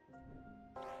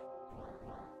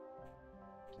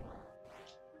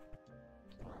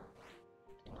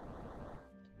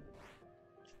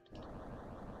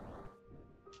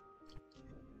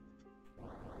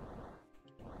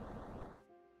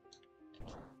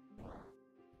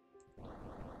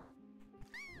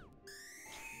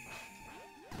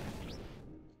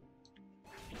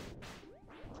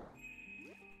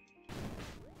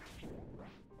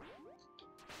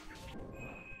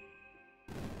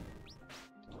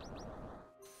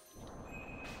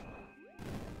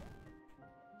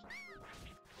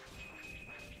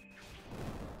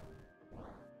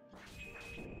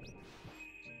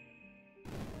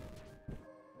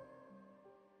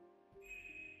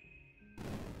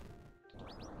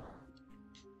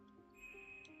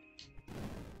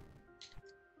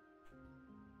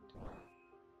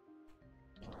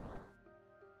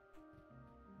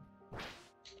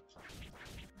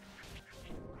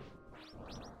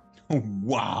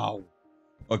 Wow.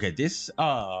 Okay, these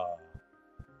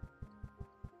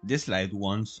light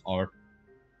ones are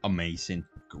amazing.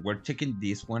 We're taking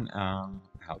this one out.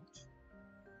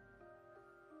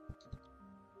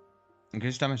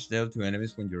 Increase damage dealt to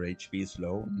enemies when your HP is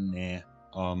low. Nah.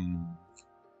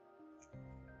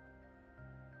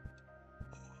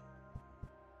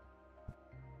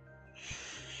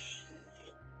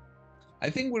 I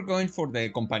think we're going for the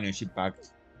companionship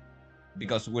pact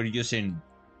because we're using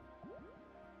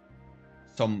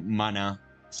some mana,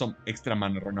 some extra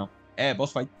mana right now.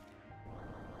 Boss fight.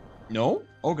 No?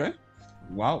 Okay.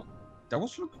 Wow. That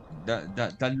was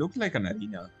that looked like an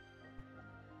arena.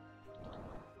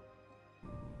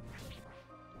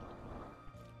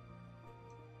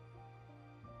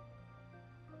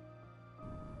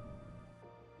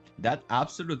 That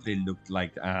absolutely looked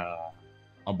like a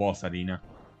boss arena.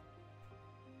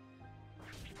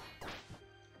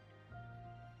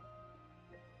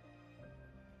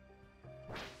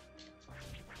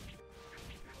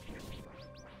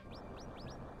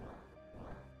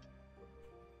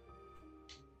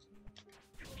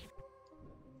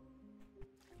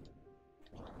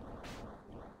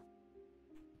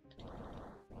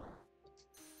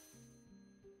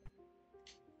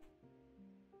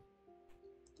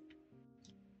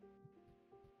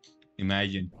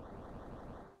 Imagine.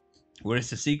 Where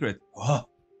is the secret? Oh,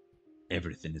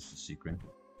 everything is a secret.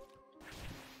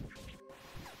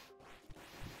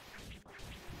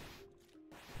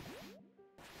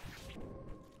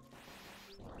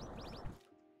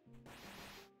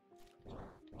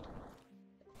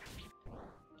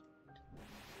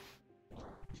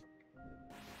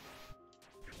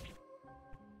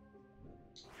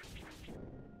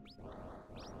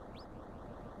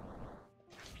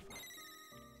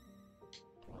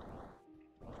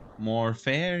 More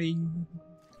fairy.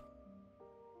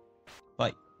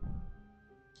 Fight.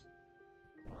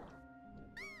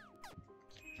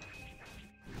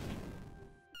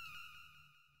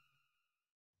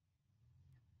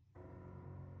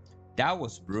 That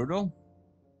was brutal.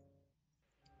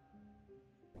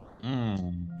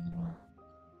 Mm.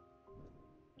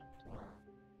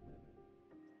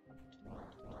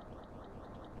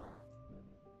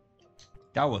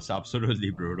 That was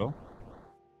absolutely brutal.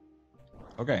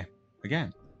 Okay,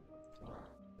 again.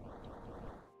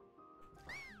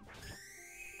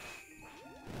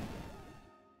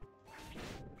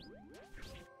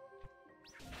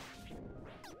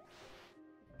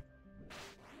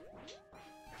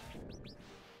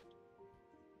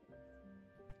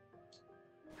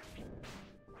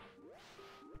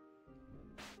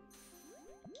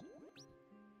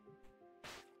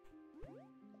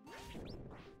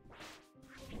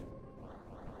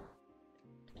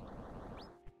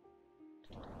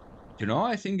 You know,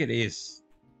 I think it is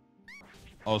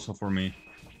also for me.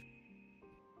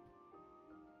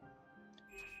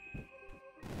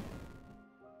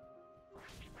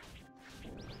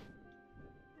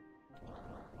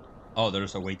 Oh,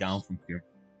 there's a way down from here.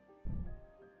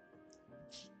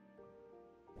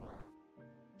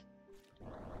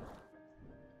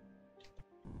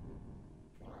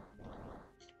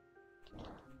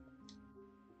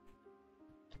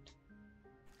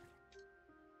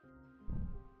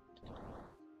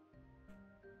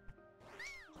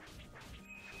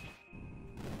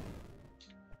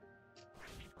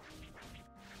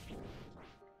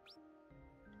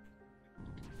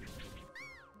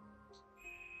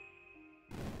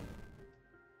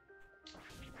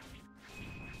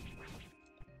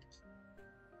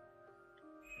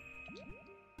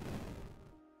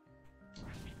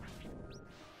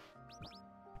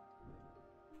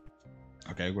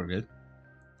 Okay, we're good.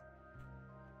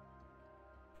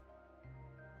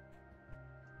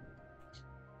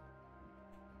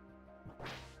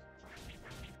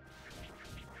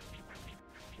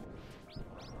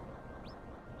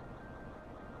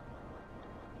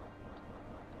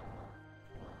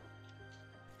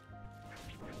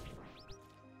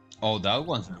 Oh, that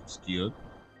one looks cute.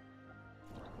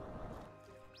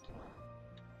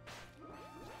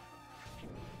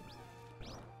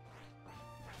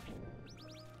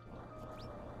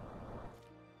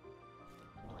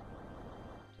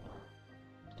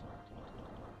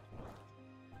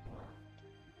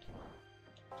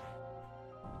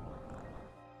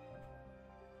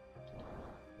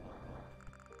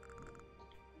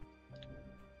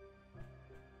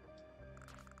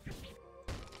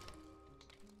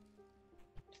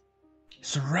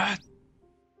 It's a rat.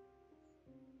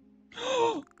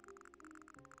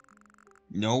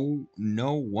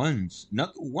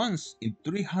 Not once in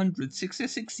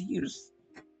 366 years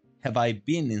have I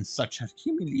been in such a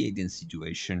humiliating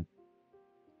situation.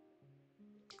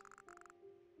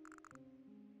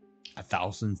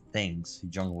 1,000 thanks,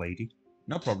 young lady.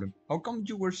 No problem. How come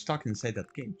you were stuck inside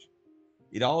that cage?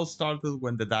 It all started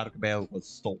when the Dark Veil was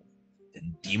stolen.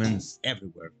 Then demons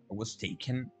everywhere. I was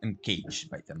taken and caged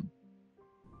by them.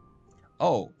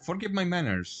 Oh, forgive my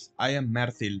manners. I am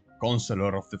Merthil,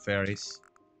 Counselor of the Fairies.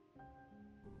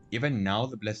 Even now,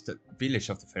 the blessed village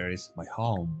of the fairies, my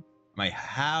home,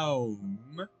 is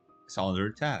under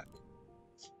attack.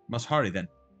 Must hurry then.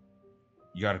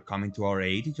 You are coming to our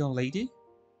aid, young lady?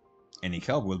 Any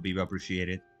help will be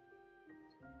appreciated.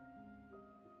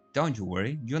 Don't you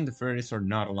worry, you and the fairies are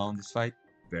not alone in this fight.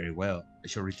 Very well, I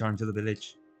shall return to the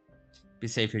village. Be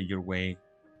safe on your way.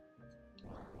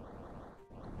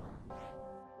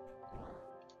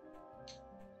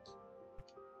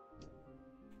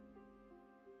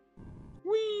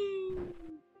 Whee!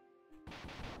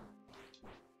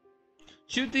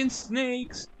 Shooting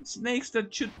snakes! Snakes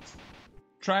that shoot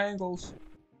triangles.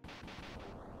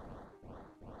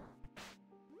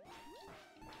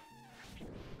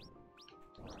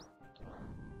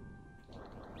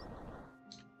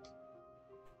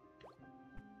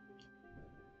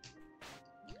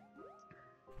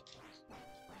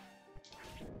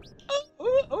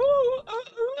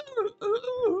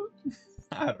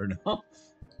 I don't know.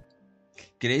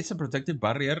 Creates a protective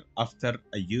barrier after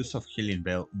a use of healing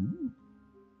veil. Ooh.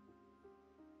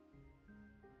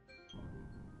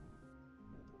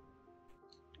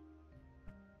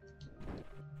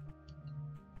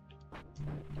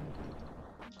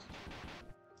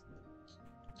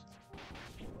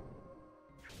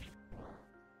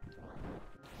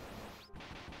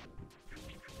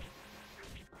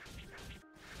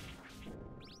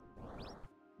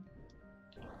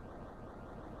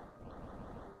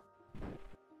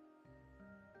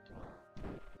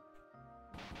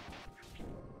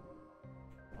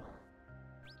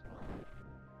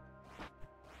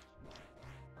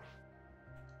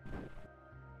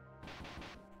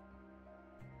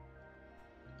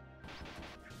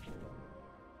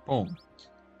 Boom.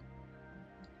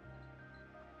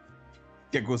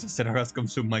 Yakuza Zero has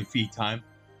consumed my free time.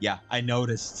 Yeah, I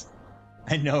noticed.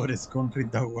 I noticed, country,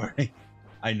 don't worry.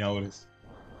 I noticed.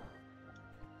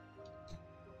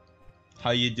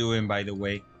 How you doing, by the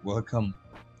way? Welcome,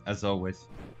 as always.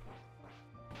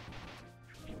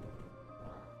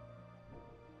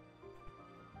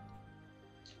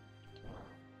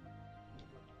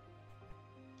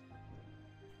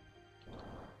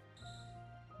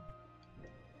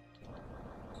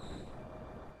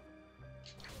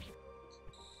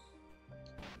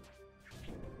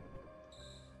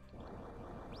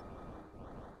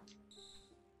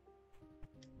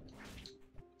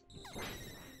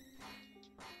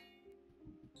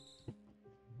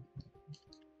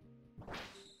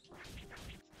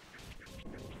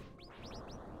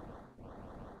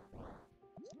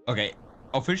 Okay,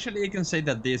 officially I can say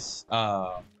that this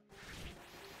one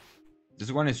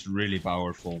is really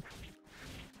powerful.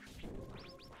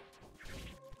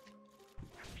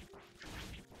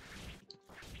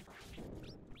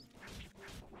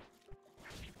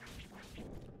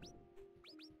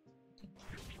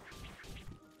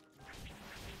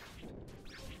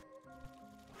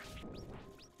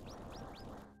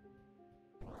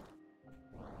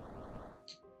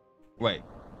 Wait.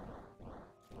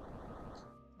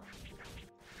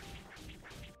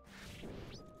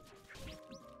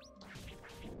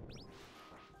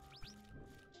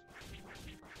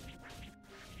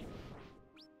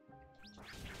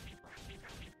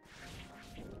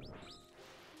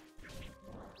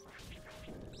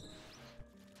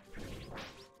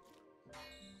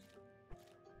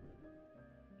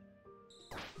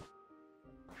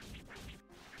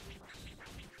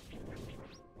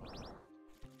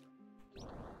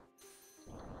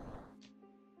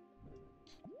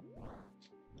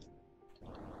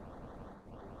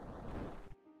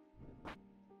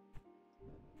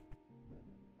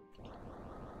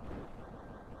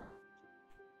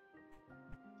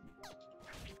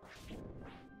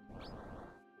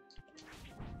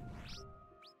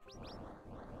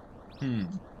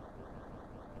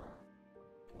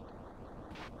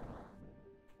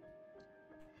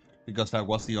 Because that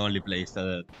was the only place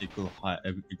that it could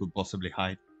possibly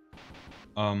hide.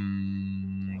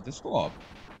 Let's go up.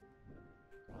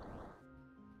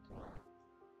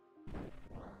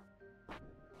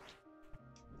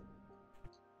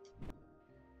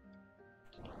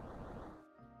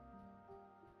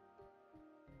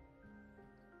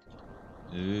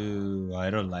 Ooh, I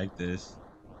don't like this.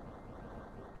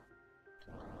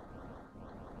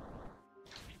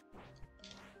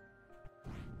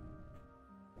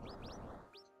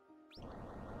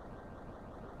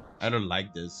 I don't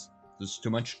like this. There's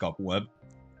too much cobweb.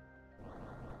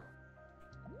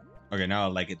 Okay, now I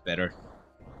like it better.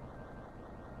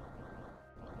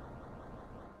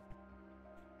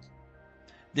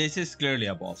 This is clearly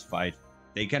a boss fight.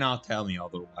 They cannot tell me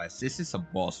otherwise. This is a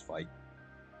boss fight.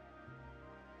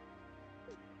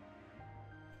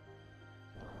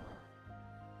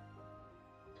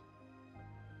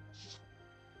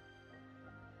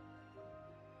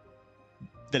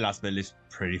 The last bell is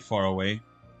pretty far away.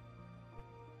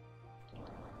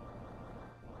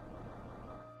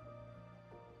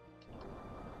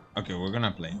 Okay, we're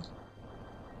gonna play.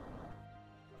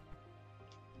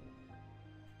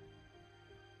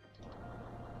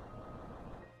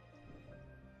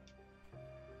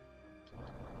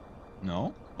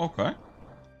 No? Okay.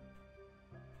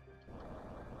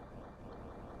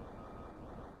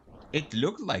 It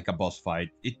looked like a boss fight.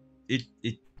 It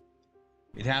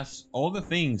has all the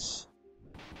things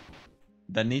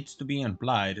that needs to be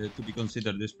implied to be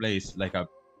considered this place like a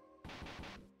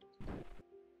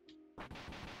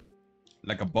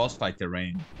boss fight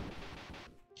terrain.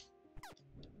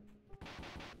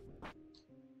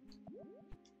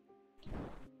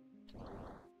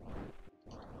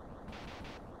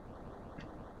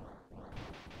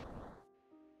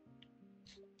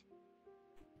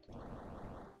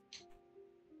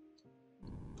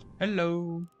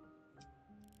 Hello.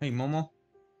 Hey Momo.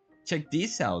 Check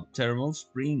this out. Thermal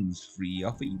springs free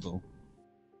of evil.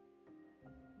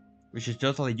 We should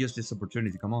totally use this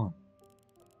opportunity. Come on.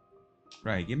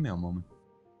 Right, give me a moment.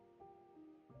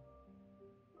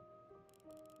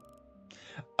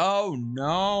 Oh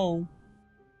no!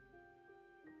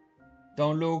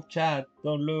 Don't look, chat.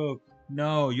 Don't look.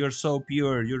 No, you're so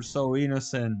pure. You're so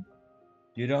innocent.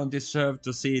 You don't deserve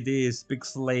to see these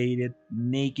pixelated,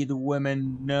 naked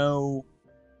women. No.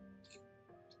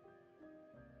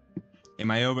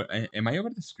 Am I over? Am I over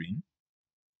the screen?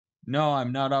 No,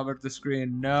 I'm not over the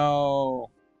screen.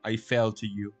 No, I fell to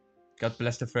you. God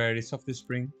bless the fairies of the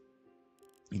spring.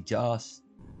 It just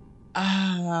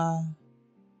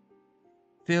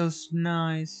feels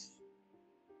nice.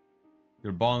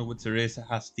 Your bond with Teresa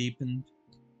has deepened.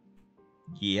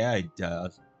 Yeah, it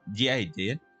does. Yeah, it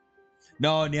did.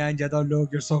 No, Nyanja, don't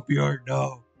look. You're so pure.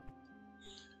 No,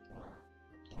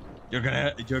 you're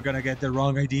gonna get the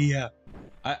wrong idea.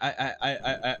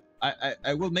 I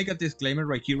will make a disclaimer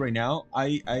right here, right now.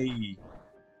 The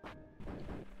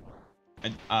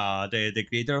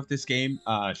creator of this game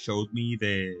showed me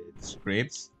the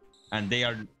scripts, and they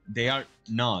are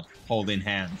not holding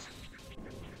hands.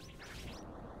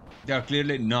 They are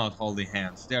clearly not holding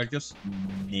hands. They are just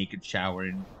naked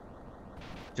showering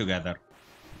together.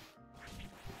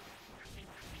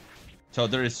 So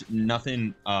there is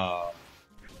nothing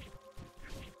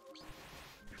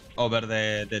over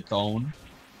the tone.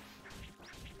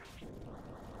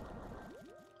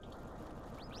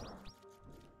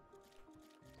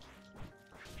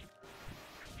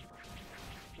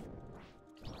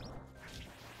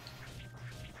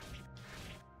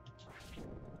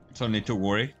 Don't need to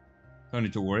worry. Don't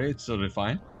need to worry. It's totally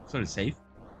fine. It's totally safe.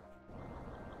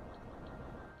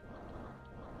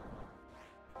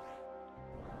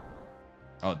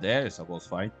 Oh, there is a boss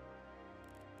fight.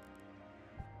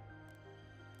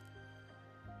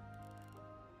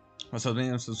 Was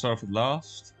something of some sort of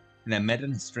lost, and I met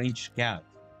a strange cat.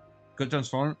 Could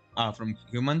transform from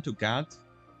human to cat,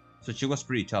 so she was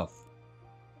pretty tough.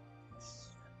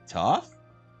 Tough?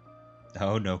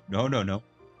 Oh no, no, no, no.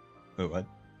 Wait, what?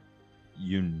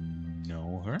 You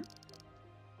know her?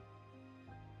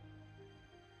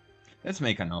 Let's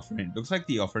make an offering. Looks like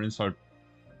the offerings are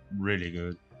really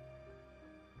good.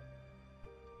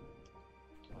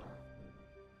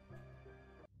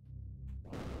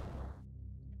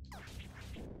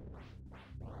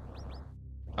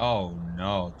 Oh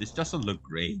no, this doesn't look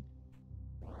great.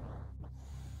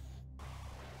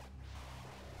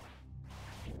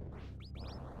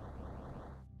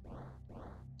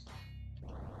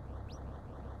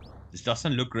 This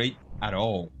doesn't look great at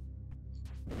all.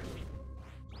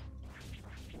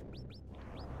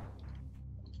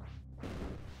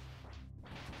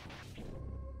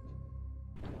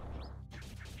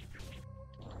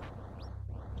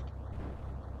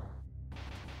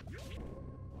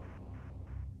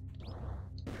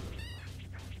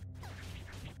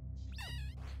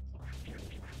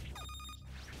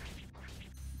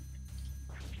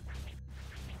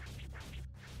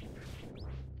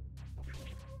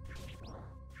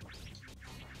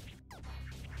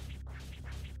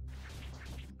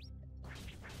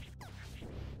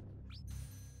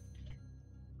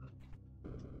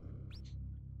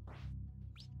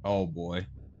 Oh boy.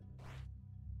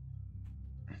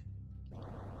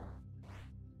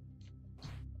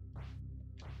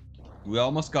 We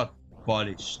almost got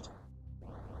polished.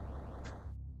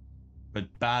 but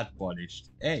bad polished.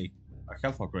 Hey, a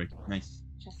health upgrade. Nice.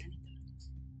 Just a little.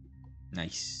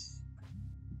 Nice.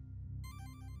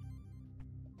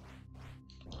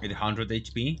 800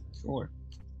 HP? Sure.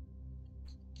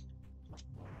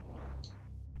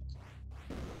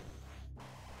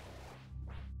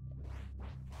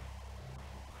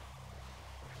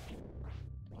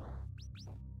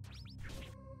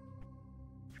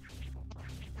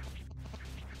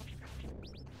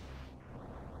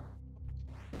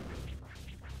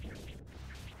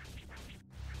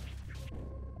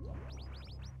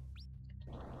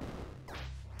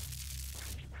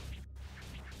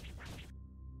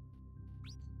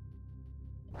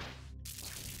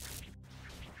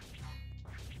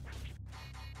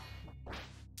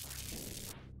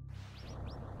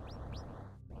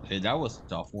 Hey, that was a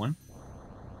tough one.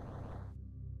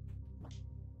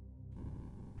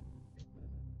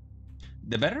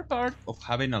 The better part of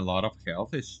having a lot of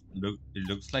health is it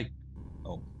looks like,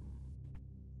 oh,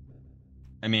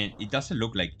 I mean, it doesn't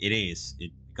look like it is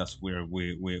it because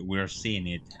we're seeing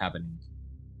it happening.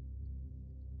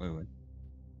 Wait.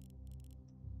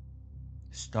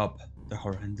 Stop the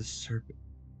horrendous serpent.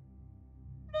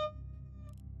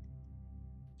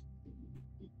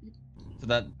 So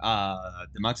that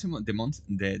the maximum the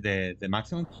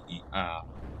maximum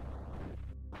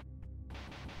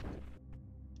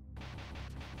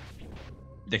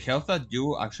the health that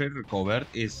you actually recovered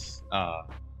is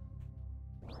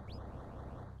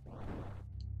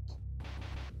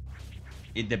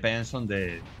it depends on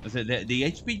the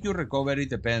HP you recover. It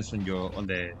depends on your on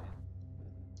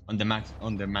the max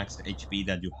HP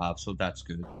that you have, so that's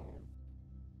good.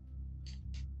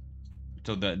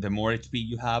 So the more HP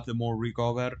you have, the more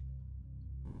recover.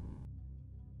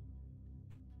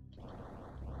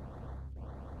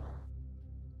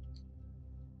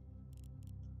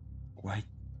 White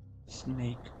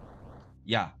snake.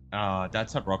 Yeah,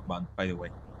 that's a rock band, by the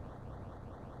way.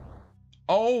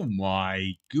 Oh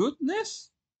my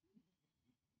goodness!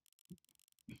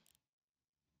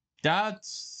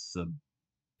 That's a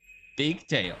big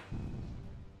tail.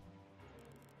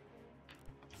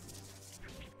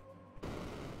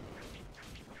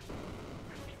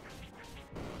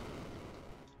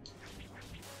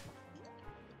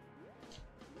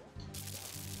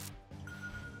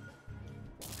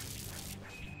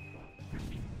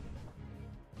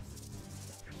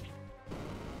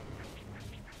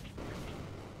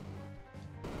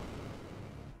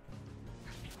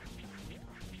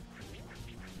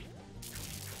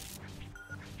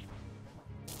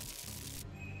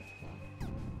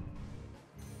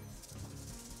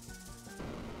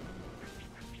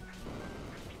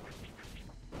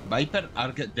 Viper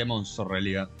Arc Demon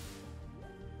Sorrelia.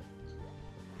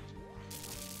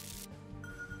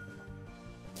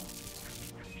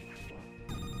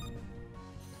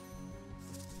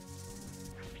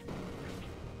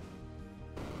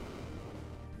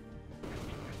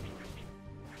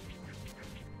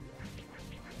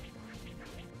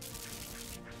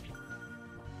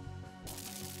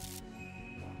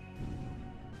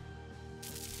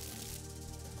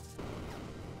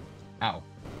 Ow.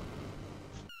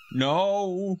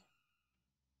 No!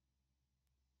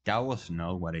 That was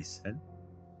not what I said.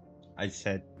 I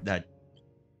said that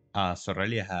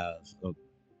Sorrelia has a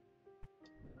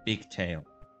big tail.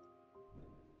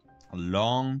 A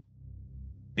long,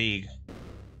 big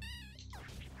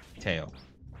tail.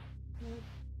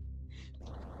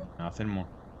 Nothing more.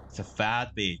 It's a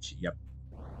fat bitch. Yep.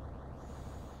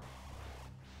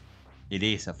 It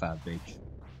is a fat bitch.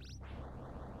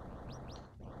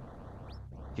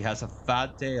 She has a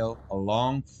fat tail, a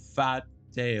long, fat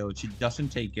tail. She doesn't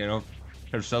take care of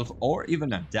herself or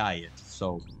even a diet.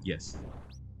 So, yes.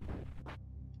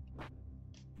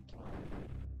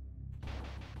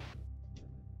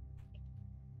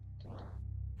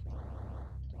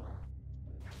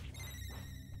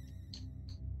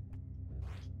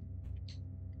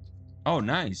 Oh,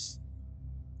 nice.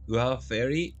 We have a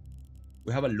fairy.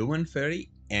 We have a Lumen fairy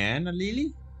and a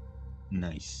lily.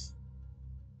 Nice.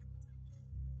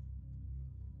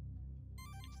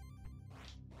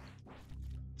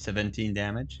 $17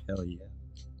 damage. Hell yeah.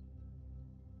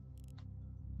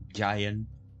 Giant.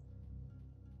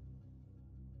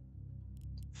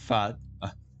 Fat.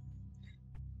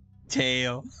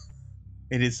 Tail.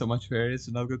 It is so much fairy. It's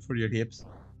not good for your hips.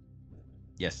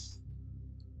 Yes.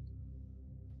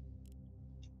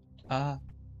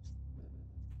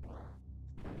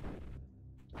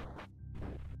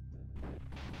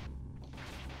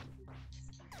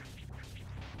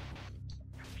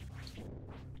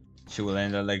 She will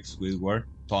end up like Squidward.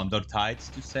 Thunder Tides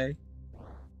to say.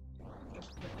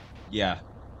 Yeah.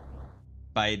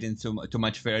 by eating too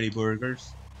much fairy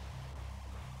burgers.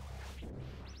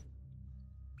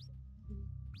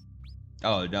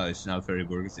 Oh no, it's not fairy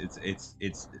burgers.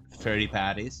 It's fairy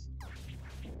patties.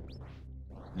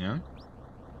 Yeah,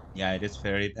 yeah, it is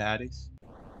fairy patties.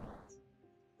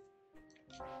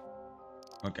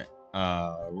 Okay.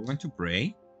 We're going to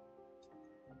pray,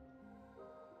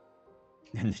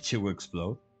 and she will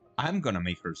explode. I'm gonna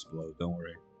make her explode. Don't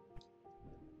worry.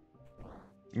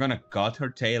 I'm gonna cut her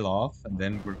tail off, and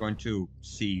then we're going to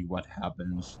see what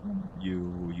happens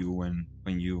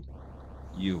when you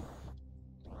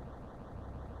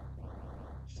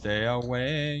stay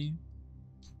away.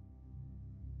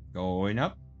 Going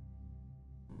up.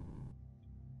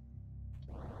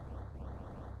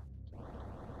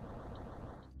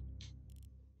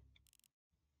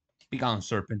 Be gone,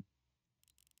 serpent.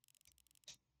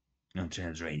 No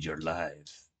chance range your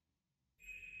life.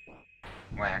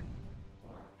 Whack.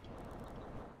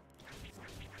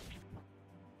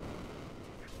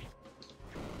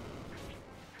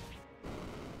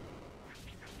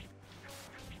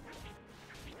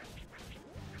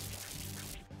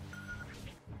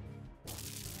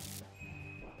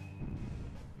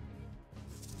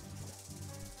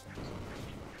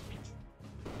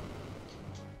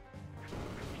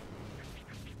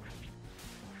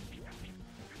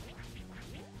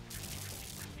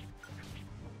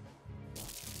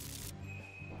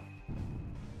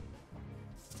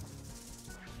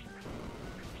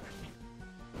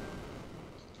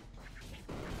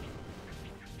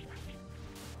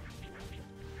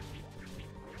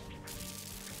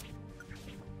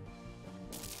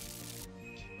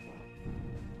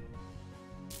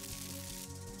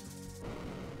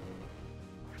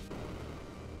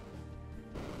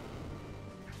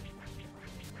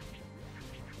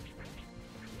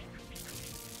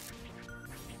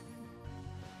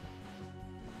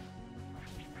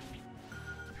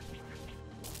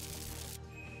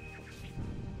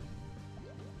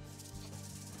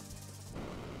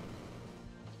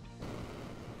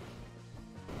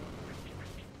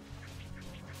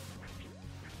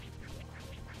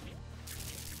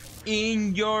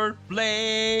 In your place.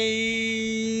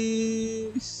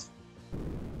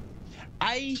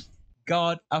 I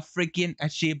got a freaking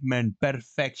achievement,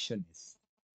 perfectionist.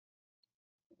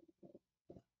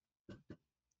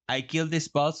 I killed this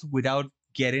boss without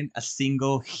getting a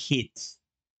single hit.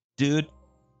 Dude.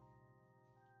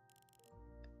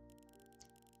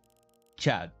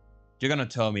 Chad, you're gonna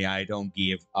tell me I don't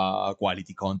give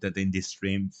quality content in these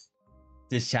streams.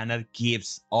 This channel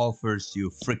offers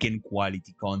you freaking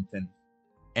quality content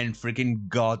and freaking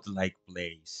godlike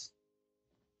plays.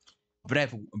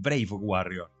 Brave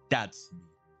warrior, that's me.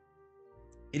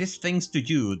 It is thanks to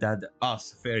you that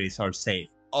us fairies are safe,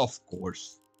 of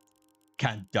course.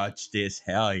 Can't dodge this,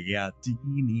 hell yeah.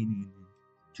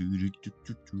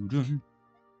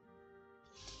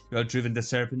 You have driven the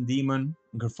serpent demon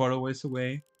and are far ways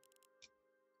away.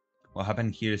 What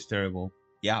happened here is terrible.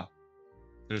 Yeah,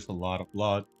 there's a lot of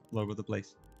blood all over the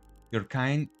place. Your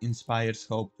kind inspires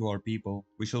hope to our people.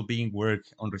 We shall be in work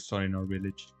on restoring our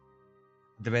village.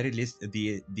 At the very least,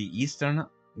 the eastern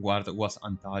ward was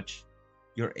untouched.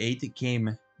 Your aid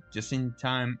came just in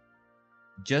time,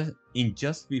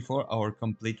 just before our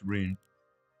complete ruin.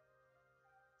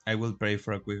 I will pray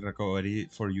for a quick recovery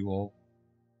for you all,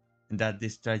 and that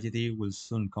this tragedy will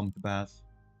soon come to pass.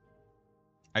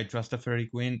 I trust the Fairy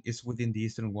Queen is within the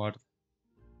eastern ward.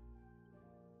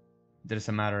 There is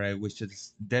a matter I wish to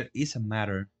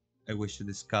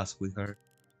discuss with her.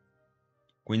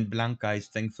 Queen Blanca is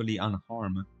thankfully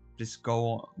unharmed. Please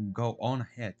go on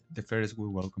ahead. The fairies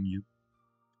will welcome you.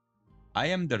 I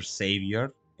am their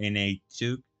savior, and I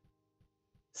took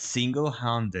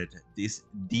single-handed this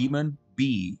demon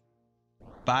bee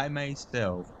by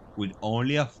myself with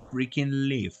only a freaking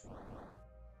leaf.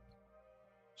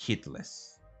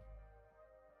 Hitless.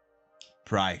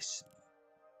 Price.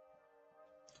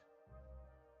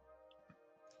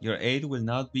 Your aid will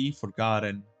not be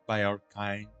forgotten by our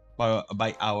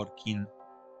kin.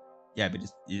 Yeah, but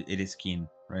it is kin,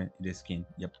 right? It is kin.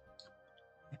 Yep.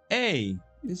 Hey,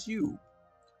 it's you.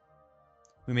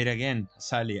 We meet again,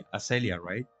 Azelia,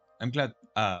 right? I'm glad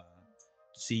to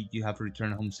see you have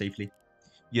returned home safely.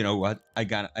 You know what? I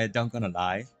don't gonna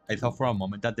lie. I thought for a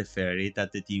moment that the fairy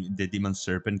that the demon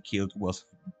serpent killed was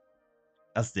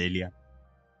Azelia,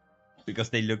 because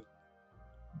they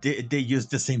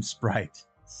used the same sprite.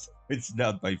 So it's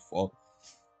not my fault.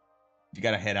 You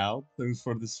gotta head out. Thanks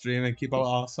for the stream and keep on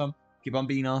awesome. Keep on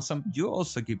being awesome. You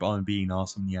also keep on being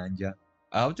awesome, Nyanja.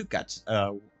 I hope to catch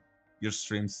your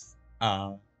streams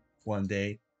one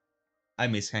day. I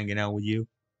miss hanging out with you.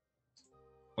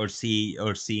 or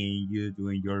seeing you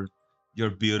doing your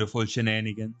beautiful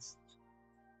shenanigans.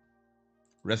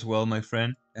 Rest well, my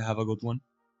friend. Have a good one.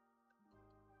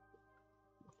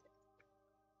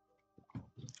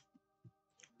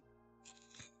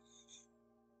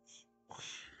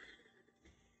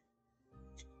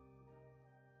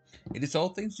 It is all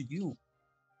thanks to you.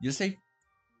 You saved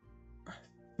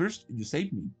first. You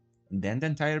saved me, and then the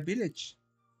entire village.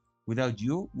 Without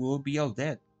you, we will be all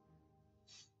dead.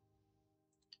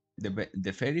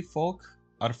 The fairy folk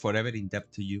are forever in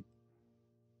debt to you.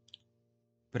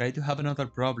 But I do have another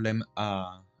problem.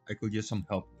 I could use some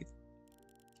help with.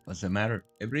 What's the matter?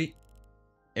 Every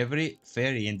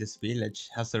fairy in this village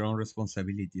has their own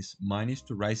responsibilities. Mine is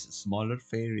to raise smaller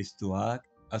fairies to act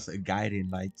as guiding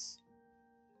lights.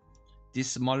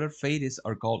 These smaller fairies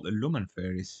are called lumen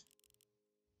fairies.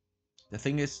 The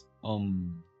thing is,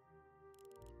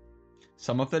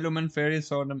 some of the lumen fairies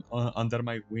under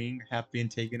my wing have been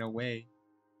taken away.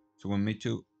 So want me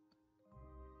to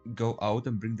go out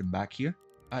and bring them back here?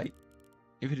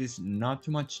 If it is not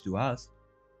too much to ask,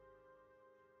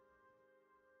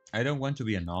 I don't want to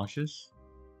be nauseous.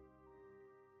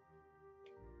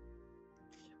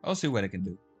 I'll see what I can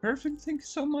do. Perfect, thank you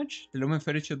so much. The lumen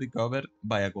fairy should be covered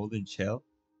by a golden shell.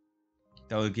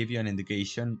 That will give you an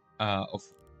indication of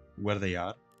where they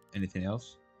are. Anything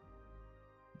else?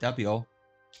 That'll be all.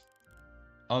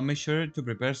 I'll make sure to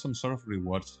prepare some sort of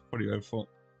rewards for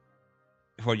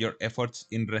your efforts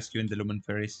in rescuing the lumen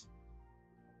fairies.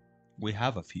 We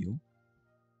have a few.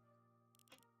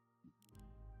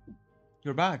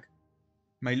 You're back.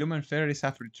 My lumen fairies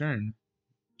have returned.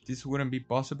 This wouldn't be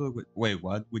possible with... Wait,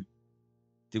 what?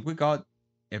 Did we got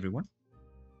everyone?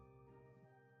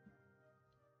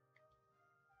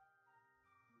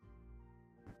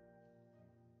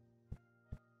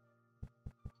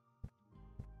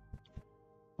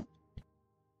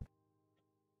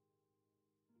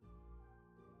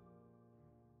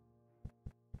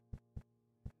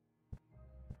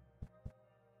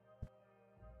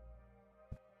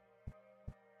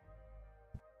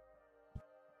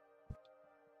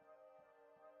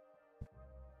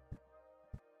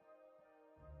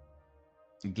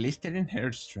 Glistering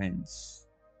hair strands.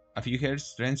 A few hair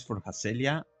strands for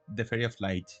Hacelia, the Fairy of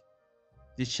Light.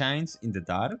 This shines in the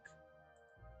dark,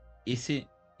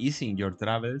 easing your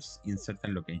travels in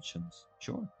certain locations.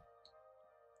 Sure.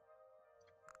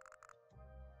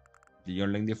 The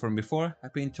young lady from before,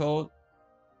 I've been told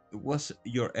it was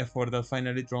your effort that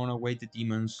finally drawn away the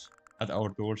demons at our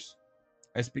doors.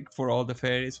 I speak for all the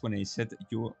fairies when I said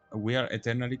we are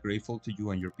eternally grateful to you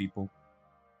and your people.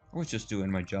 I was just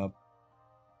doing my job.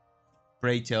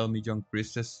 Pray tell me, young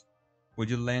priestess, would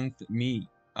you lend me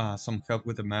some help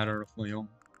with a matter of my own?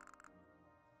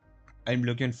 I'm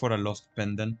looking for a lost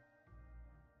pendant.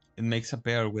 It makes a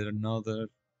pair with another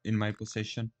in my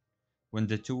possession. When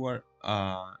the two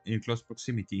are in close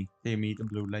proximity, they meet in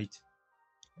blue light.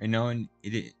 I know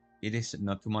it is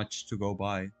not too much to go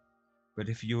by, but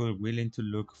if you are willing to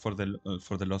look for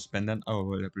the lost pendant, I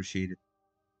will appreciate it.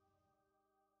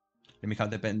 Let me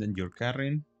have the pendant you're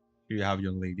carrying. Here you have,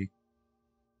 young lady.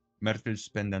 Myrtle's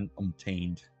pendant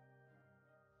obtained.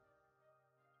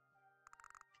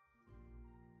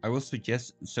 I will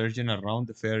suggest searching around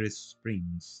the fairy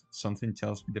springs. Something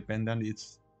tells me the pendant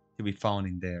is to be found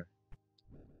in there.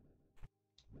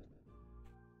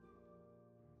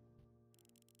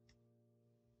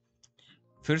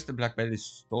 First the black belt is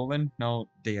stolen, now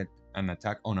they had an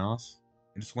attack on us.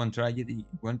 It's one tragedy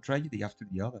after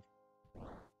the other.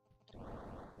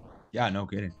 Yeah, no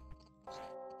kidding.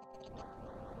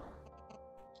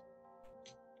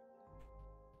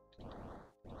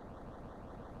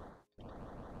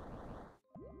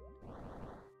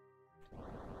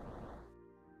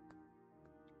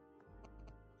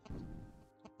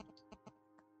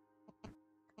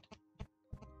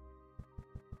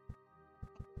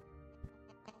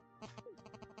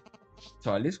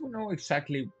 So at least we know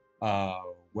exactly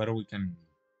what we can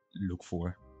look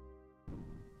for.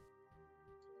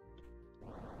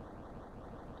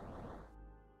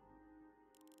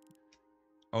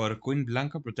 Our Queen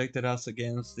Blanca protected us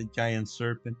against the giant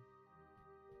serpent.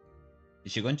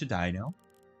 Is she going to die now?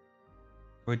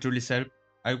 We truly safe.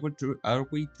 Are we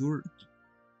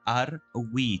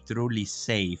truly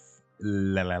safe?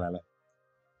 La la la la.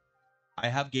 I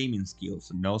have gaming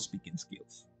skills, no speaking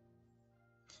skills.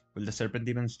 Will the serpent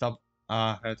even stop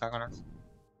her attack on us?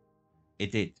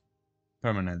 It did.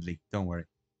 Permanently, don't worry.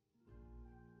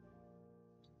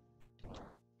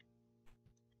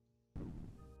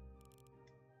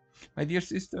 My dear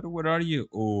sister, where are you?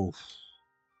 Oh.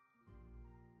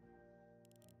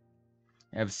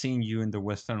 I've seen you in the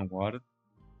Western World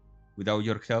Without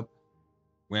your help,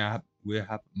 we have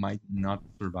might not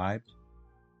survive.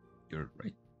 You're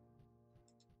right.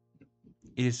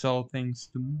 It is all thanks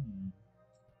to me.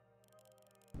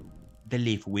 The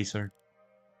Leaf Wizard.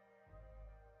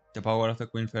 The power of the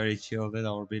Queen Fairy shielded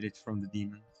our village from the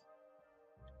demons.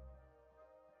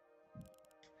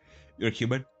 You're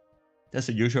human. That's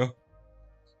unusual.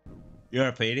 You're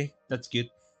a fairy. That's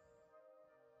good.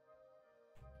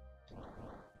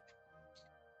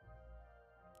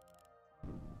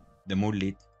 The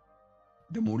moonlight.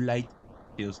 The moonlight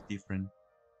feels different.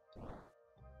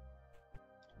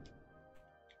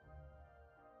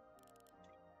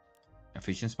 A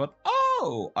fishing spot?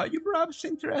 Oh, are you perhaps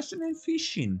interested in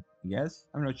fishing? Yes,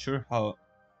 I'm not sure how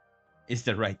is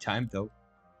the right time though.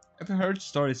 I've heard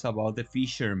stories about the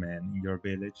fishermen in your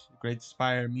village. Great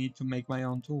inspire me to make my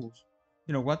own tools.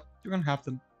 You know what? You can have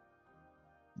them.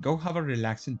 Go have a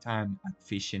relaxing time at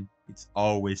fishing. It's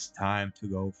always time to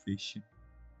go fishing.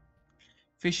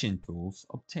 Fishing tools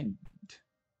obtained.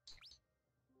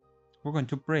 We're going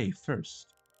to pray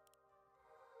first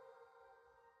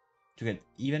to get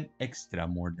even extra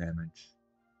more damage.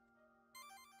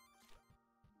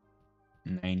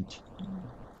 19.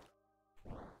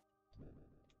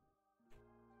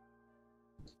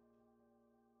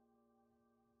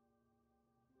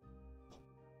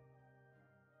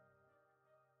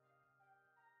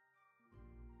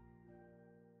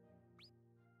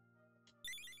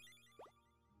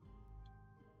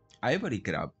 Ivory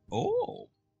crab. Oh.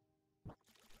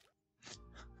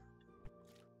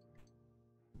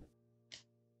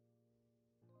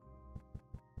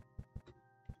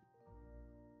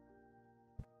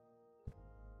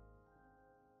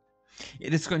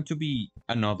 It is going to be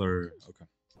another. Okay.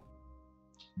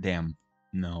 Damn.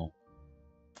 No.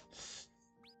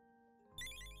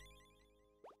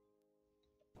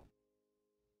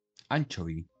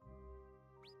 Anchovy.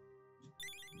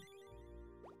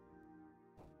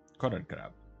 Coral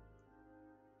crab.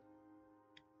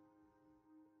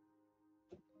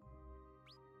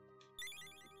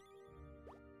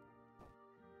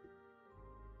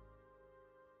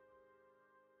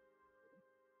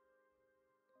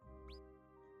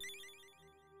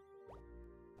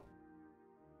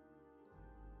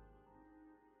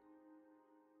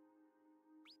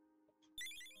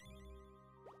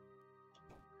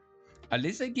 At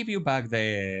least I give you back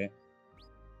the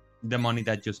money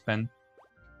that you spent.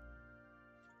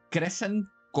 Crescent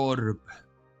Corp.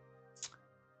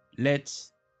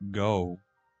 Let's go.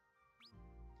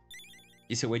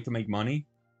 Is a way to make money?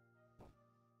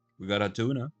 We got a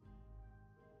tuna.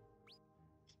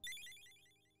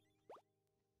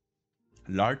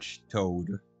 Large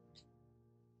toad.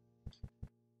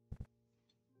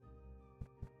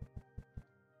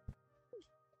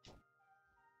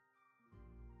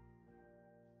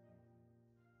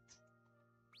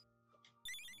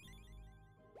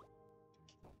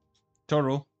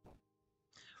 Turtle.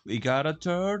 We got a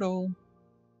turtle.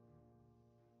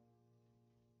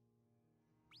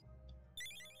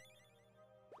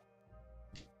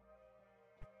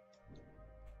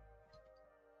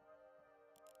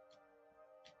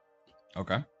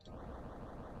 Okay.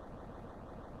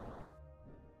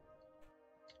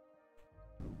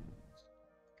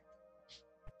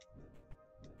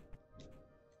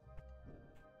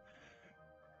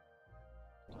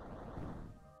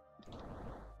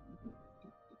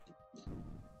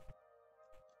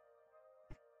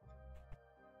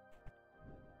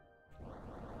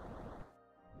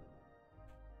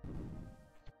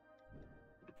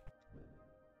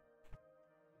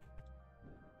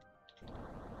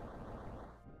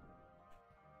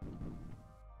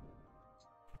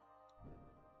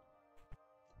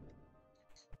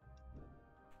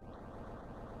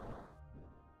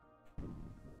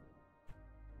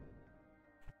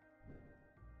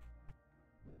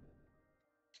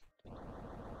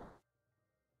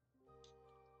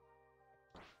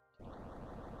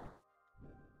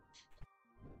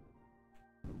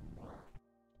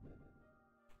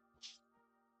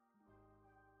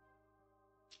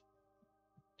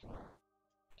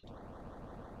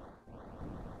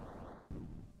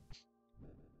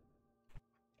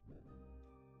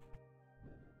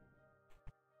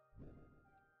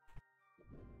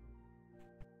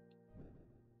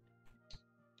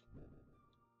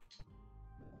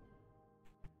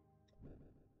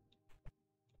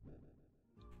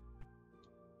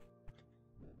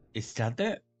 Is that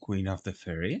the Queen of the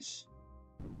Fairies?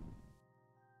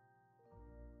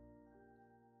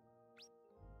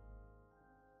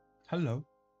 Hello.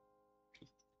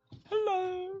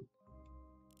 Hello.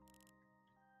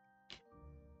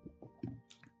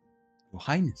 Your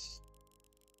Highness.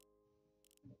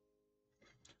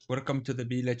 Welcome to the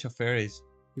village of fairies,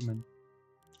 human.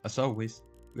 As always,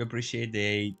 we appreciate the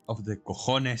aid of the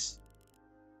cojones.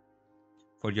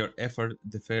 For your effort,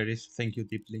 the fairies thank you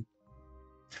deeply.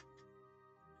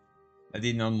 I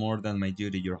did not more than my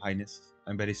duty, your highness.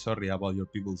 I'm very sorry about your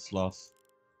people's loss.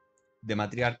 The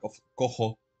matriarch of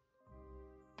Cojo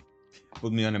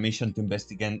put me on a mission to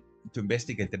investigate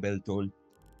the bell toll.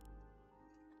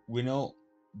 We know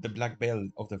the black bell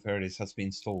of the fairies has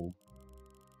been stolen.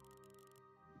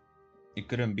 It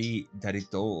couldn't be that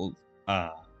it told.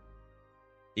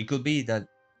 It could be that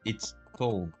its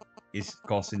toll is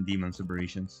causing demons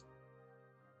aberrations.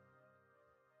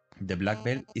 The black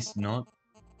bell is not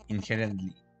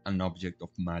inherently an object of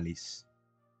malice.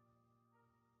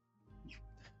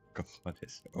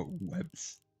 Cojones, oh,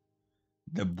 webs.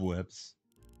 The webs.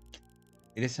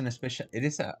 It is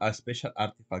a special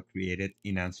artifact created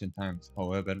in ancient times.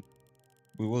 However,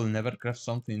 we will never craft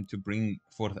something to bring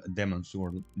forth demons to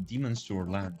our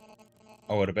land.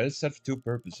 Our bells serve two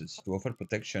purposes: to offer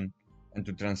protection and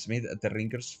to transmit the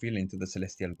ringer's feeling to the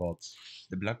celestial gods.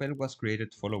 The black bell was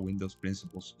created following those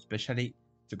principles, especially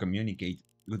to communicate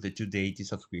with the two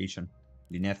deities of creation,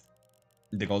 Lineth,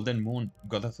 the golden moon,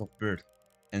 goddess of birth,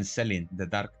 and Selin, the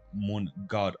dark moon,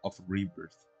 god of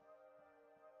rebirth.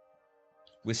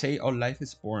 We say all life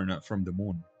is born from the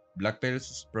moon. Black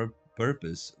Bell's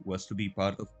purpose was to be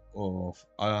part of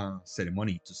a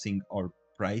ceremony to sing our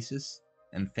praises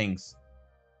and thanks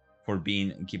for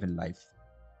being given life.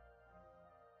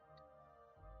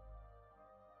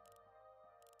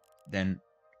 Then,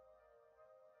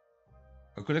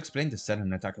 I could explain the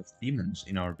sudden attack of demons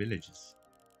in our villages.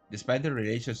 Despite the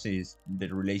relationships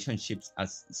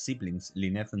as siblings,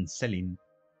 Lynette and Selin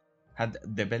had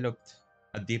developed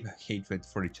a deep hatred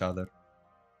for each other.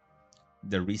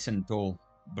 The recent toll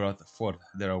brought forth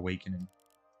their awakening.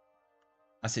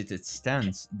 As it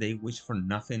stands, they wish for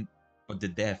nothing but the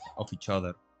death of each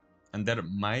other, and their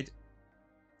might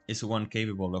is one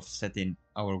capable of setting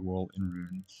our world in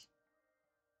ruins.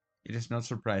 It is not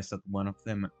surprised that one of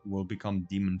them will become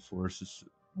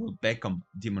will become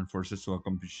demon forces to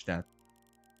accomplish that.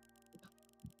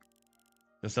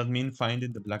 Does that mean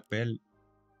finding the Black Bell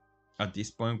at this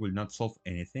point will not solve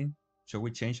anything? Shall we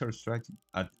change our strategy?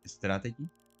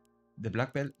 The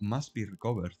Black Bell must be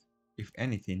recovered, if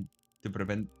anything, to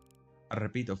prevent a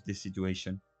repeat of this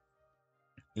situation.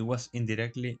 It was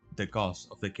indirectly the cause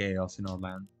of the chaos in our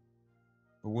land.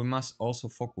 But we must also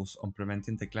focus on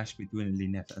preventing the clash between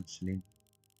Lynette and Celine.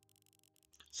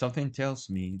 Something tells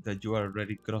me that you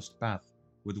already crossed paths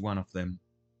with one of them.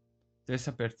 There's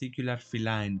a particular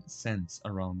feline sense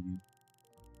around you.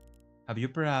 Have you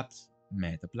perhaps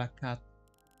met a black cat?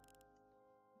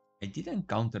 I did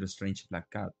encounter a strange black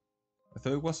cat. I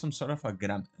thought it was some sort of a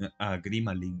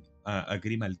Grimalkin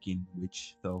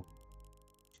witch, though.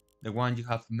 The one you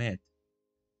have met,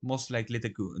 most likely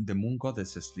the moon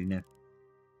goddess Lynette.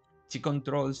 She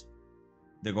controls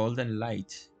the golden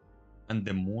light and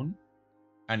the moon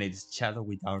and its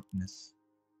shadowy darkness.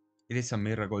 It is a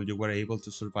miracle you were able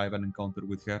to survive an encounter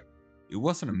with her. It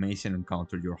was an amazing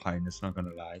encounter, your highness, not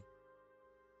gonna lie.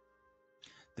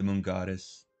 The moon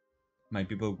goddess. My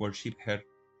people worship her.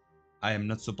 I am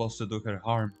not supposed to do her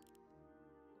harm.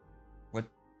 What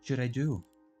should I do?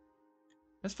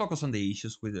 Let's focus on the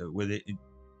issues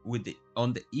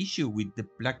on the issue with the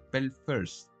black belt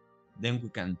first. Then we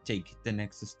can take the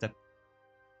next step.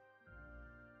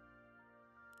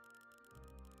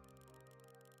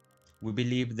 We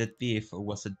believe the thief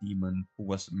was a demon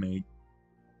who has made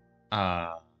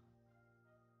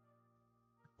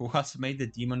the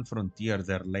demon frontier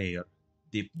their lair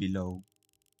deep below.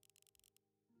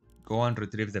 Go and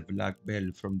retrieve the black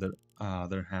bell from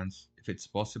their hands, if it's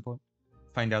possible.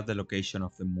 Find out the location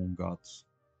of the moon gods.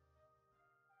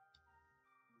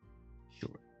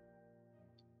 Sure.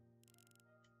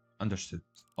 Understood.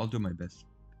 I'll do my best.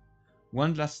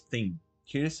 One last thing.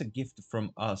 Here is a gift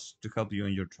from us to help you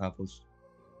in your travels.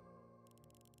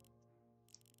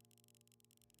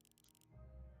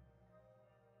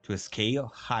 To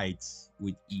scale heights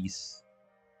with ease.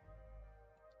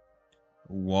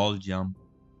 Wall jump.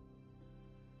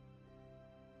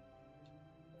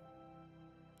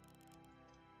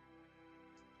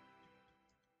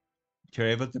 You're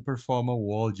able to perform a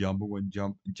wall jump when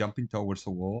jumping towards a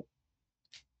wall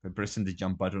by pressing the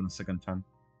jump button a second time.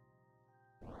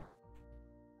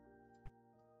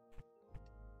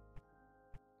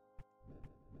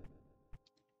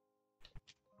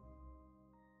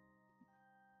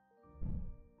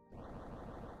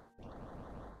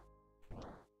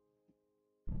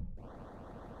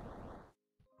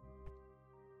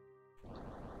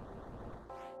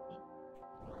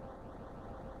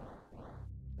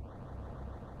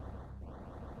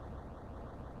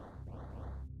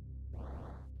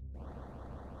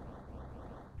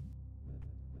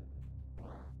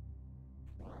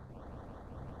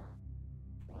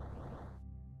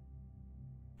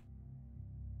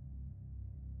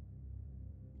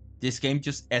 This game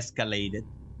just escalated.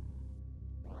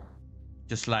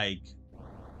 Just like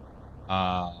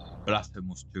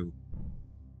Blasphemous 2.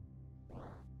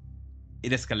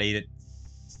 It escalated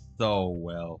so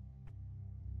well.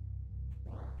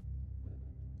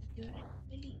 ¿Qué hora es la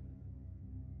peli?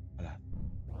 Hola.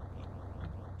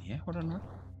 ¿10 horas no?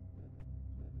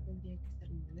 Tendría que ser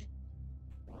 9.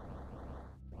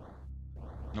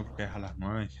 No, porque es a las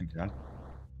 9 en general.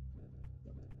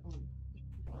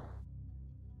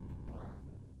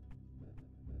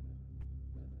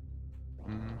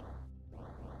 Mm.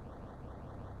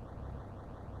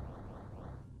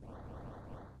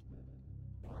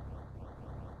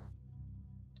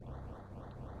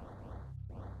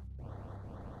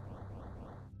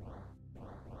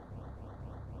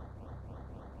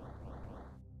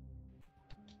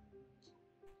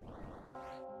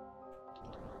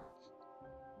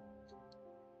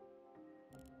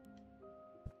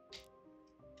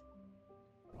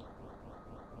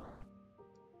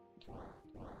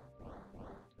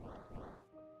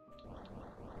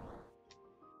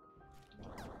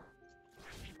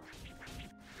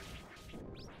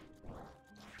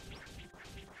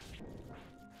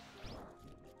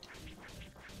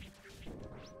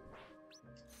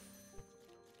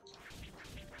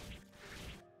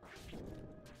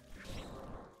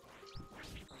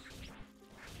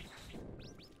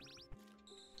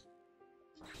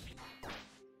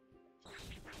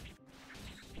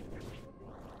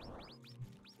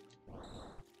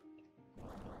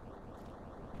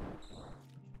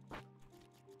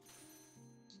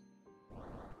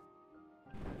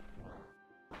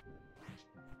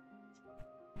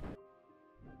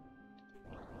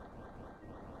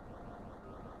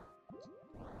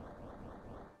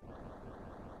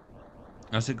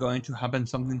 Is it going to happen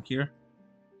something here?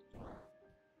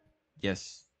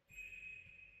 Yes.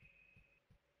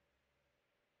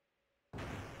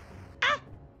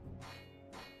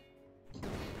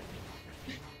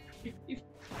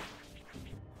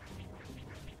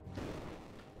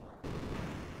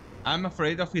 I'm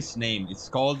afraid of his name. It's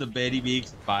called the Very Big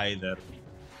Spider.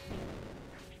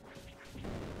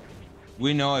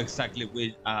 We know exactly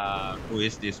which, who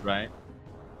is this, right?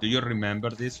 Do you remember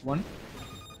this one?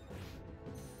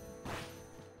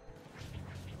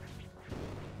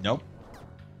 Nope.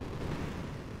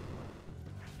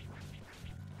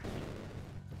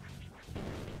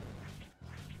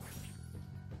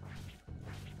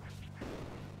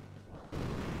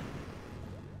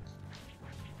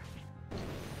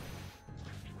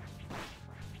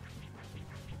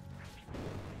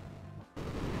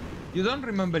 You don't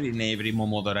remember in every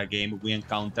Momodora game we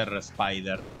encounter a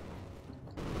spider.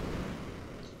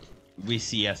 We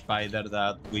see a spider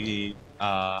that we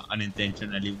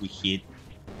unintentionally we hit.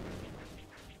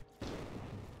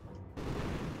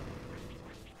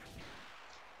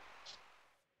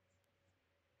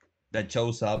 That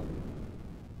shows up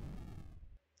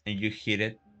and you hit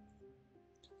it.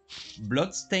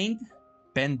 Bloodstained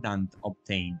pendant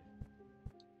obtained.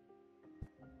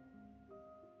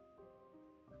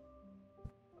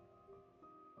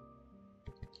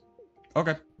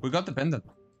 Okay, we got the pendant.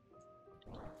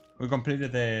 We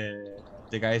completed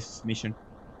the guy's mission.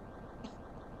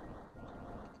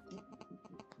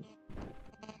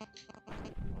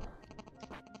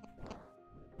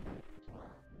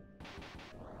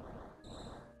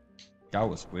 That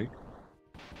was quick.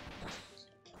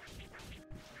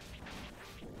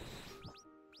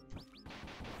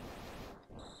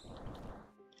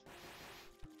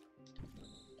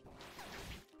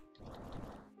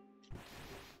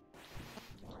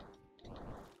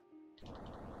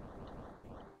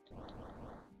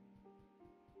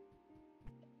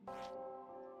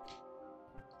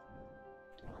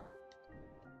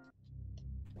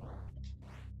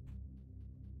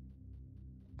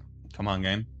 Come on,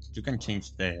 game. You can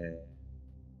change the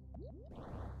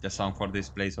song for this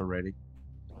place already.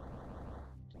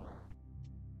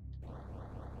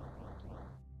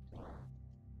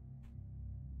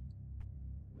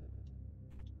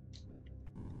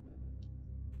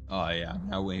 Oh yeah,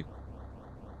 now wait.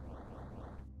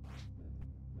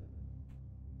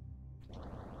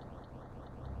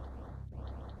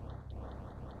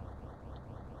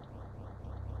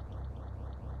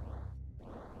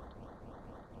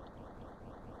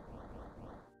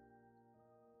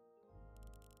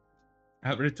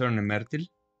 Have returned Myrtle.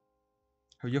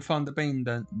 Have you found the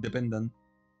pendant?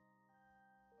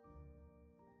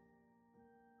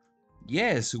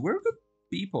 Yes, we're good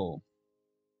people.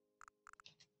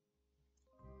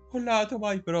 Hola to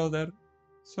my brother.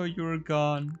 So you're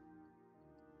gone.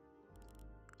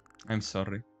 I'm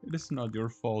sorry. It is not your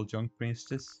fault, young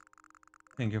priestess.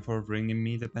 Thank you for bringing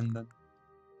me the pendant.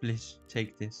 Please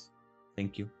take this.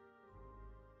 Thank you.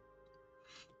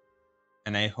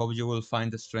 And I hope you will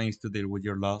find the strength to deal with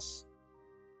your loss.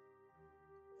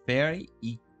 Fairy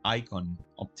icon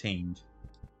obtained.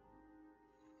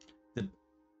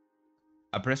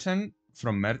 A present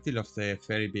from Myrtle of the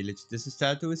Fairy Village. This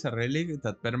statue is a relic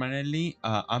that permanently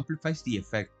amplifies the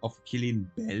effect of killing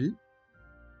Belle,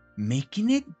 making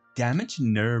it damage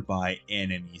nearby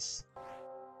enemies.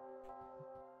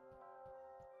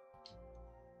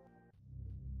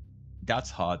 That's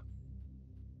hot.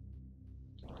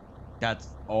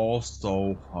 That's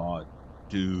also hot,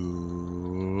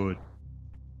 dude.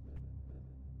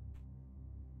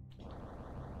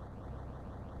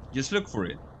 Just look for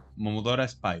it. Momodora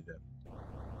Spider.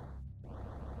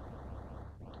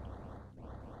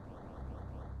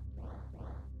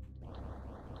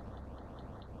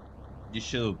 You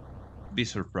should be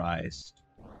surprised.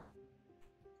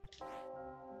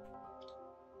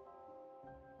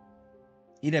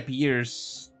 It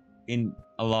appears in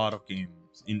a lot of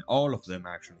games, in all of them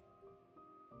actually.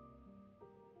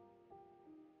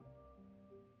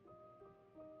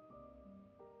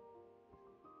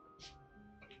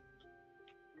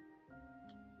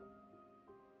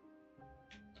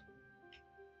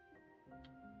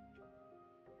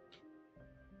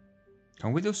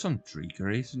 Can we do some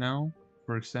trickeries now,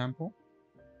 for example?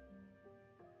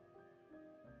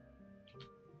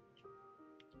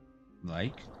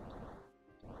 Like?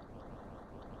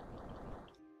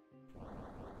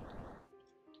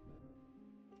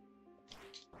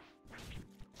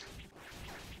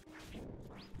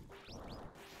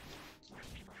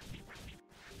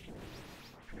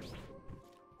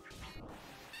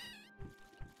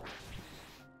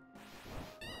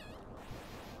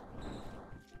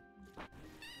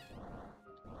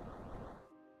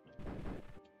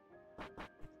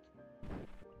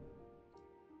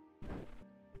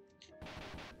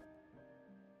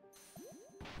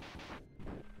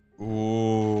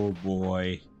 Oh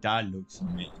boy, that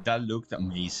looked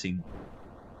amazing.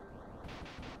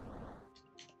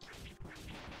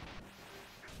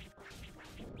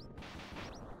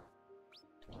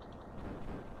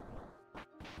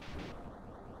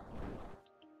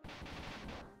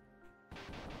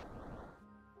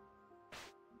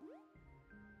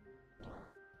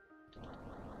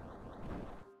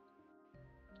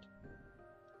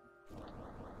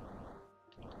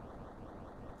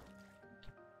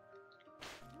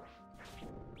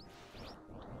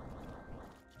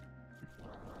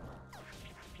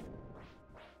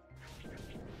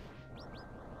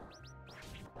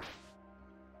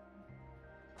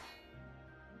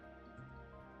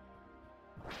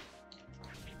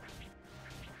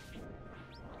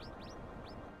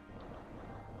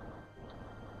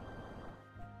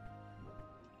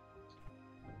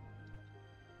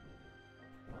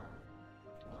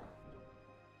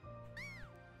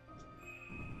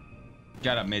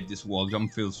 Gotta admit, this wall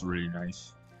jump feels really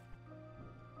nice.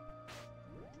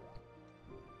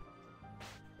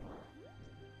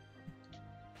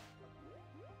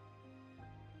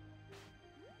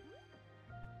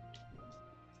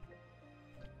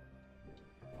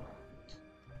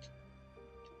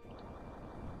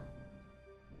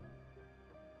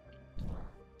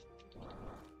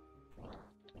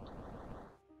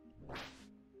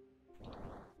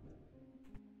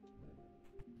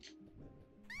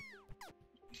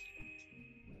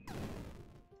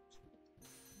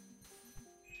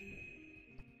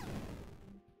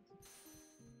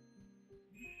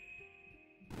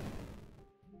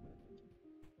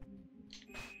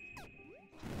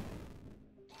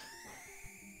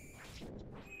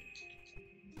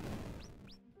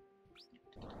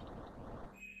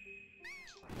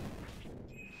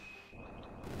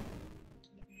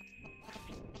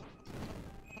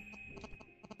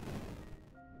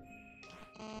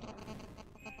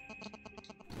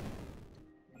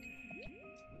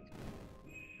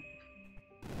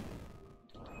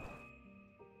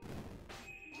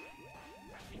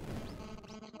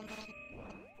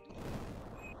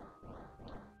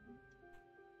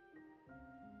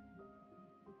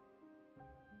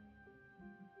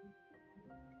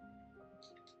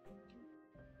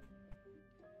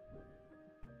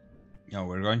 No,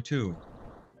 we're going to.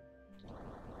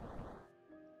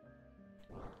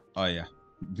 Oh yeah,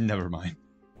 never mind.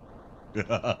 We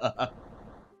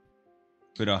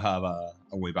don't have a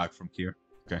way back from here.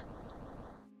 Okay.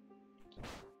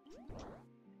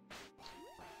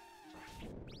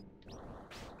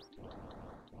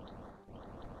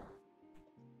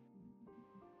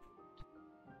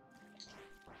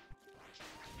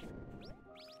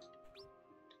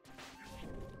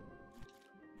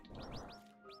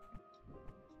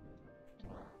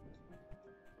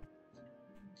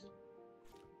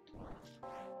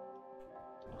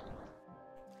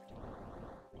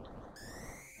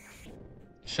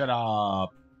 Shut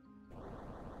up.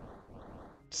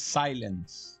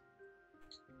 Silence.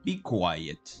 Be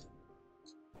quiet.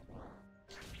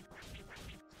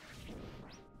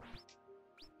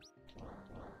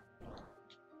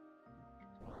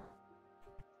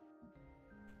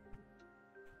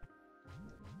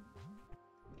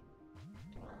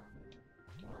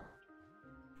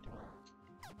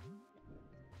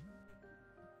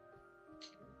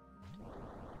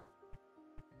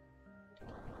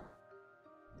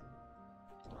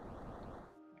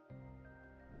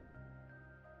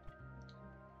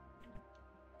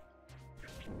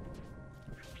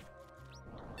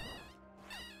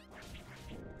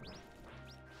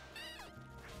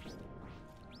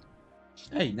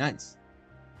 Hey, nice.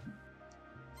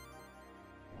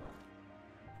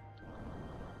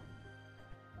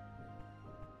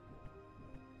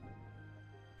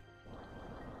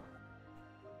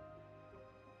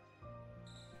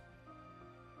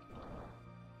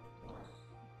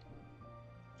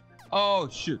 Oh,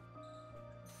 shoot.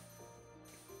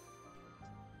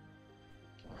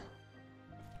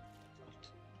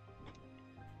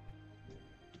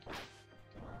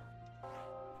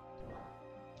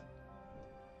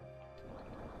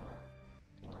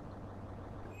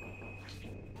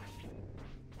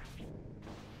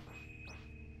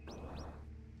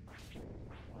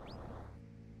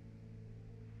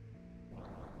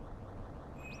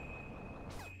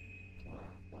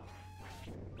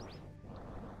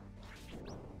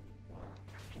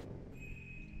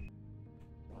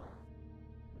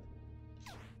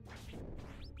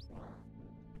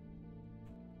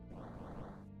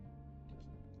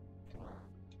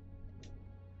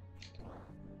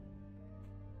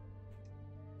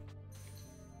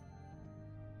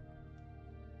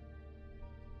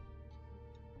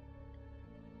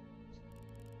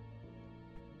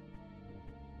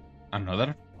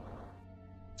 Another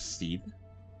seed?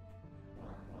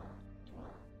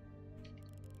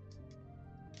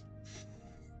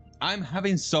 I'm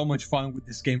having so much fun with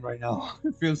this game right now.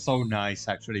 It feels so nice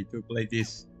actually to play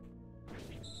this.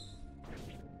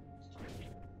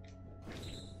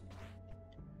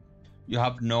 You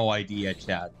have no idea,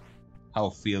 chat,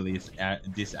 how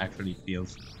this actually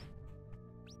feels.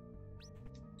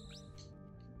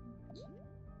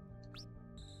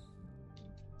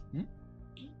 Hmm?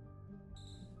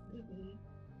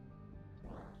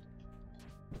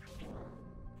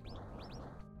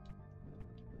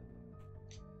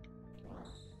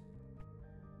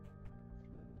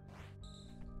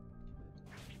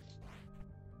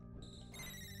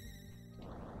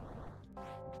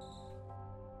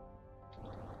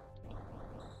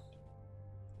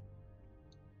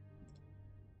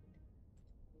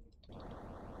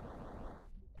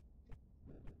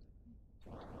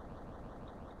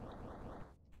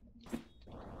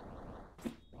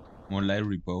 More like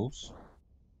repose.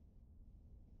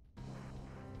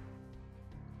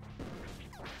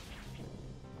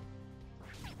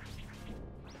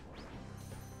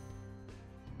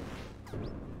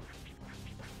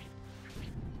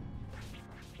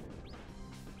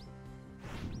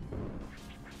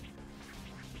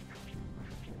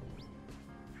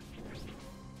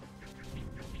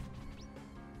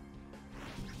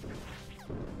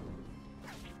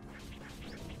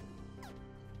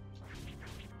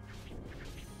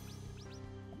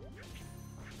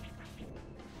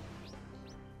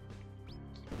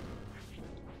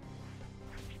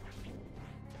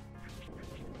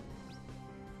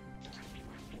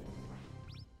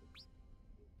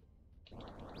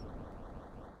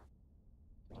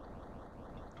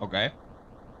 Okay.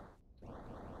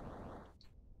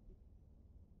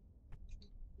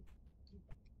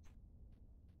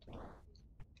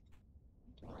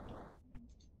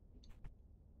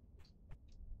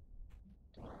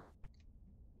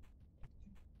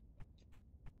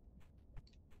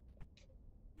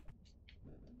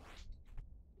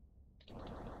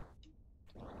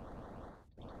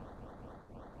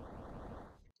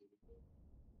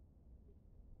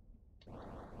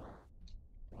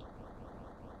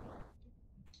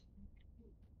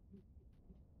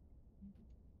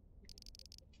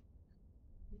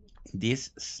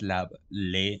 This slab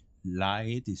lie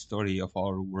the story of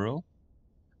our world,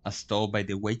 as told by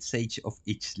the white sage of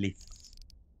each leaf.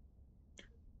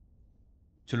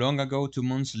 Too long ago, two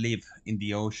moons lived in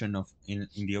the ocean of in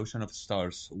the ocean of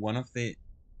stars. One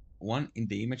in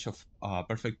the image of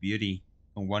perfect beauty,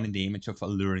 and one in the image of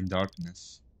alluring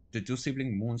darkness. The two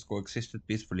sibling moons coexisted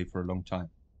peacefully for a long time.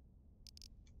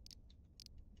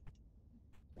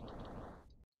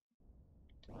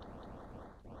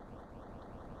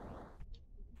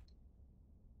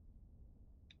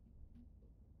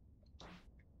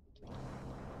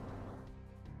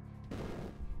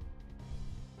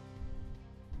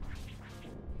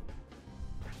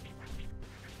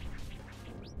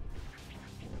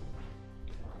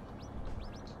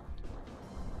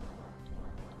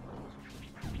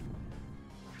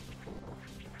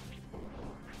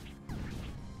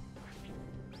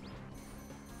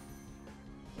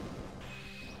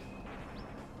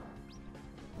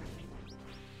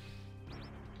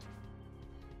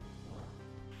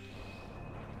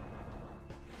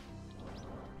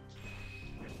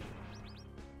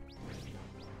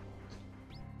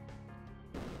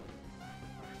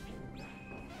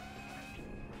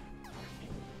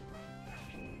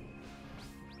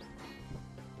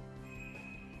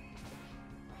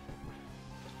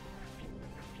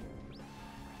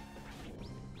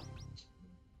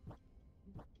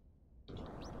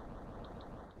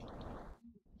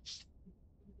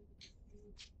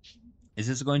 Is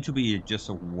this going to be just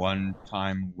a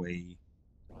one-time way?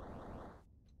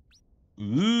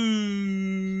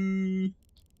 Ooh.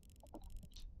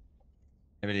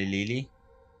 Heavily Lily.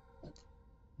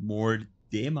 More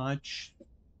damage.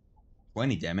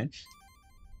 20 damage.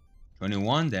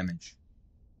 21 damage.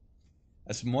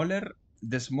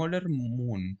 The smaller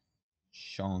moon.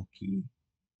 Chunky.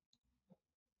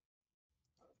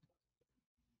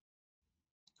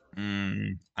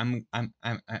 I'm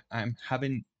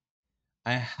having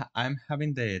I'm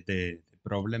having the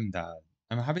problem that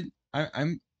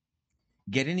I'm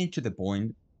getting into the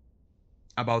point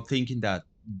about thinking that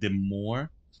the more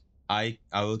I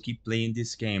will keep playing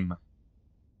this game,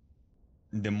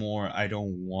 the more I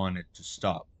don't want it to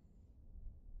stop.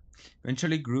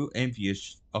 Eventually grew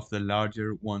envious of the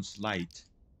larger one's light.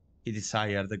 He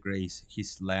desired the grace he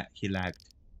lacked.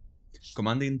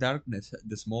 Commanding darkness,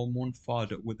 the small moon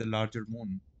fought with the larger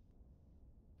moon.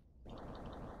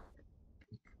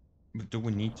 But do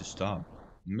we need to stop?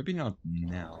 Maybe not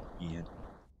now yet.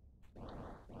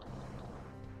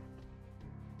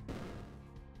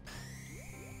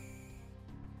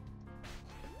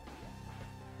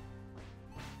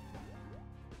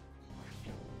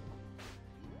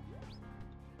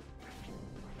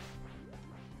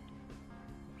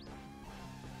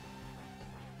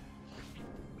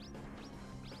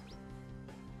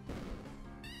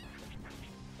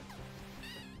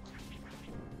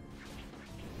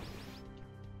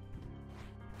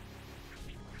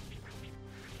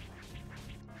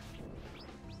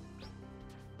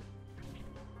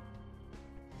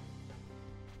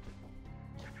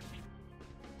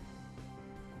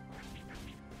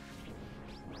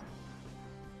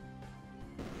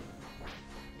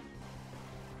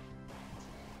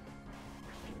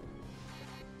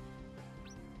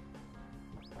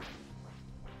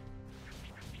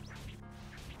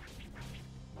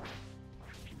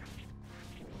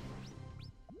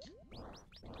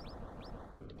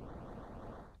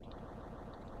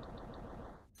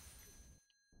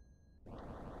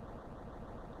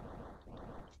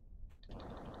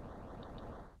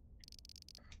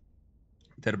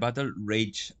 Their battle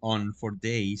raged on for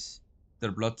days,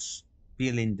 their blood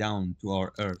spilling down to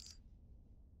our earth.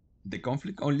 The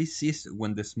conflict only ceased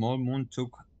when the small moon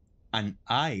took an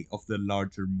eye of the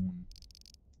larger moon.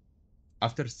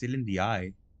 After stealing the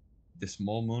eye, the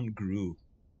small moon grew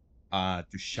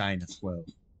to shine as well.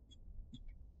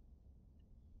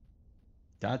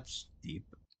 That's deep.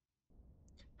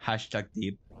 Hashtag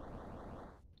deep.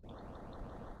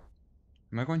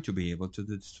 Am I going to be able to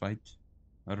do this fight?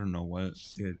 I don't know what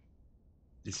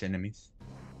these enemies.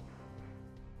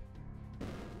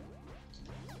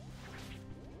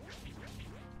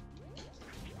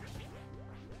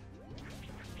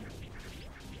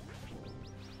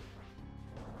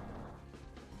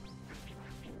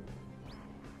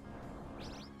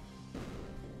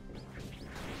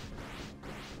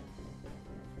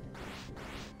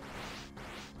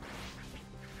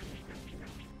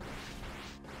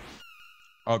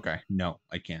 Okay, no,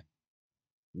 I can't.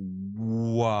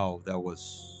 Wow, that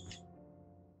was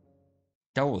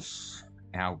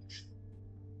ouch.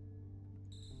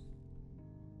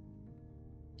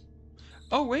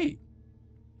 Oh wait,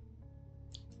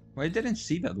 well, I didn't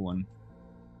see that one.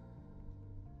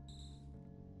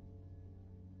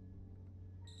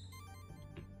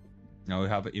 Now we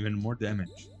have even more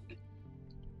damage.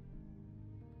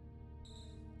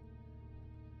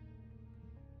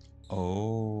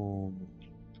 Oh.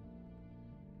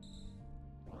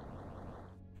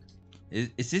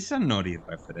 Is this a naughty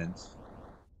reference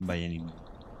by any means?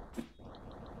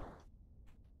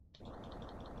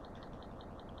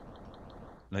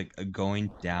 Like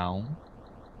going down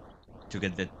to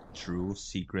get the true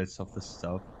secrets of the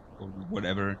stuff or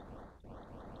whatever?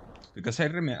 Because I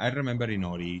remember in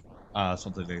Ori,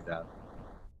 something like that.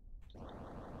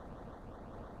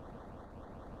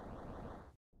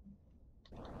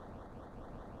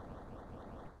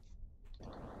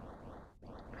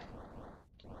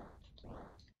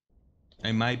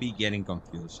 I might be getting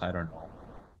confused. I don't know.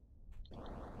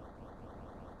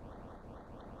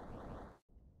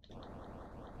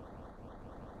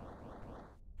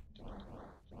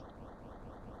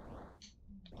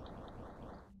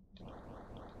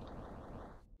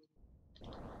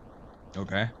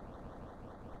 Okay.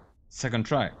 Second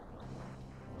try.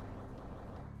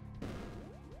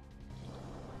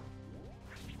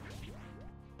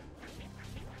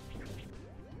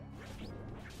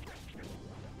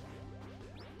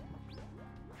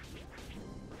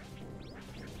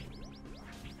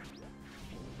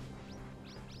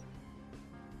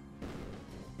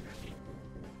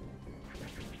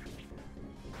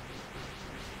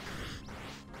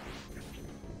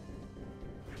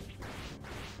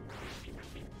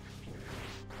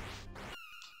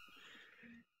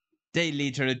 They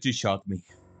literally two shot me.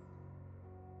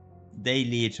 They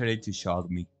literally two shot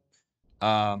me.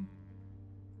 Um.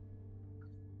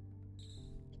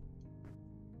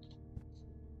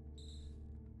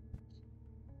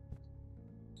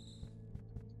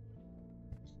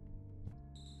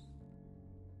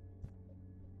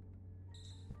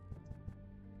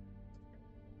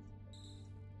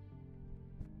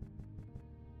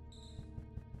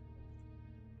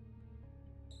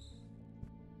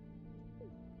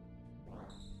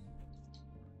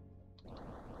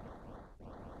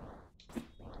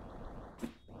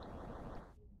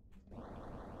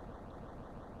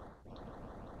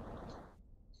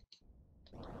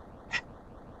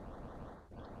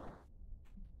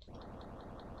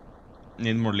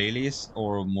 Need more lilies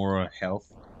or more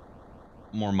health,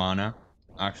 more mana,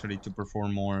 actually, to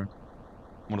perform more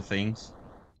things.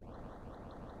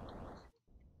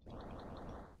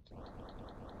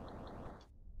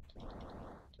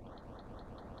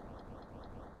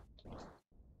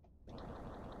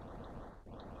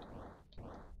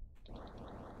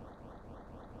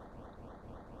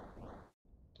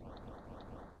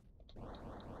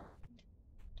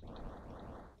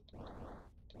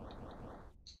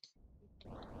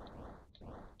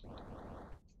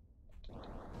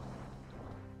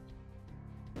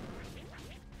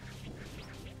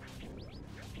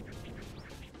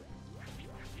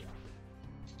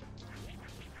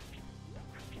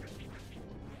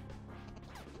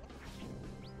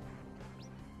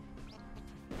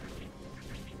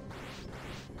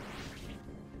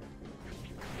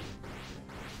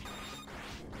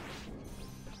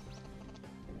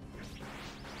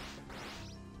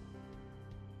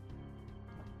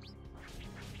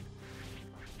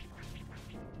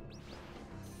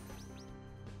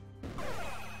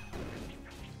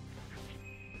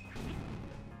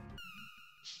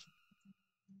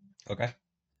 Okay.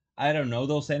 I don't know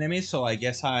those enemies, so I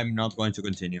guess I'm not going to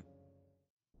continue.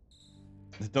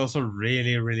 Those are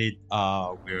really, really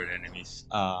weird enemies.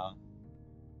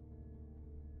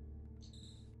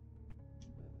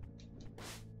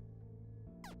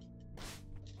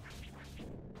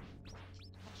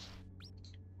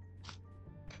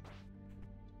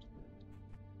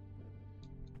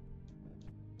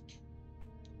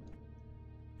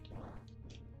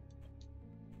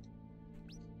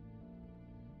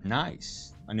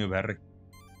 Nice. A new berry.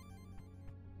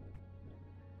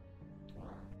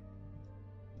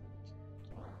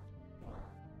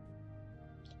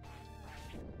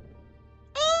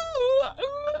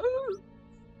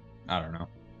 I don't know.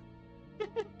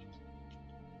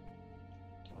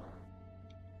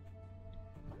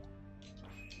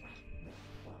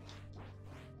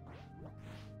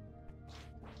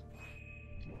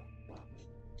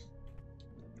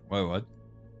 Wait, what?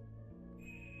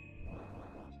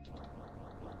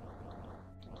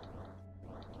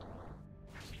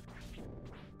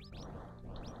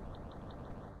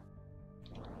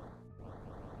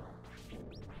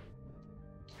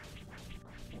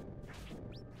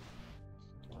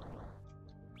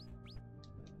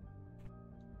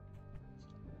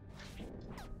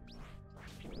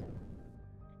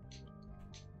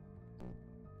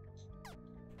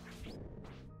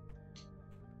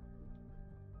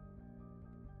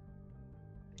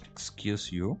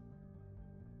 Excuse you?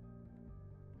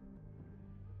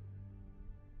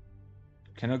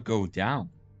 Cannot go down.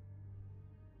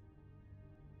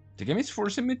 The game is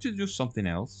forcing me to do something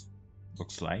else.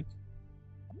 Looks like.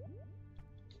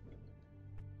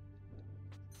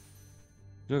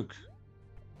 Look.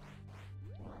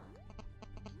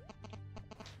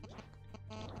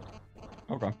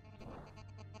 Okay.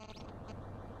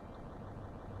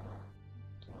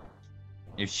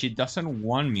 If she doesn't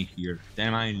want me here,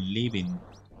 then I'm leaving.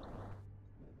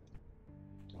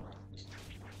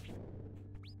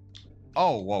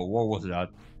 Oh, whoa, what was that?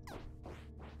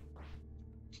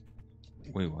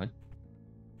 Wait, what?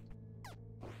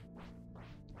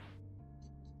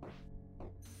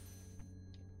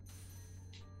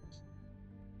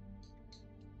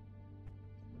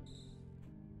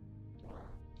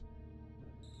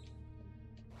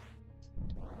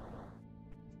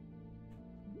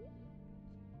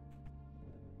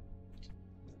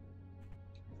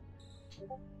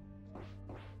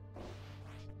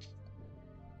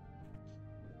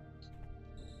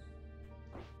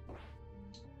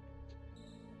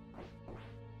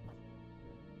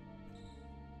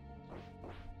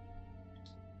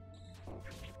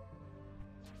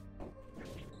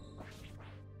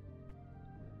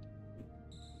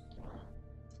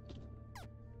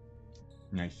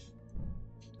 Nice.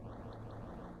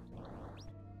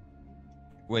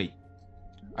 Wait,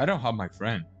 I don't have my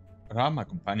friend. I have my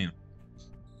companion.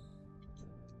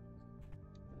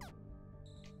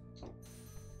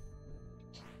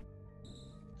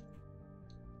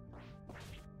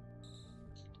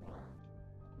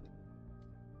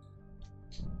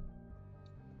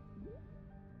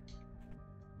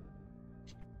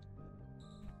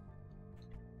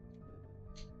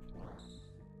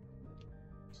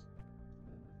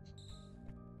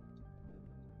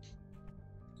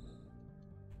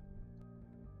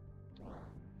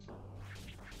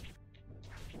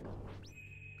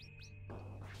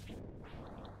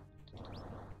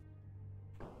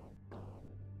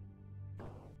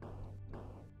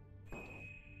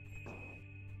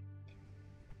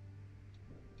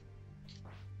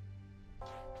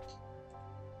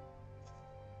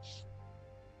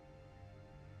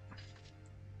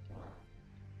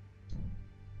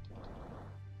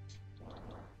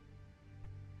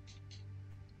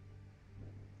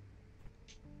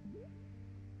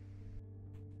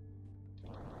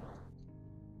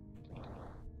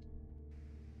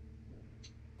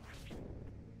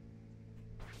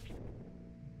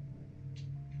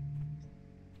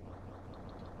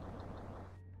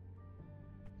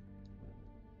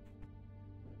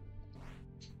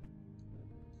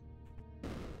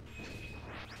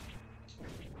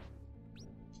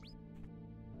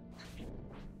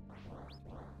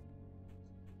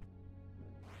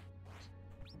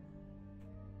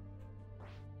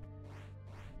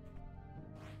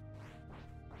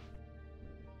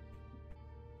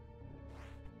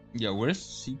 Yeah, where's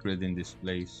secret in this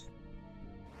place?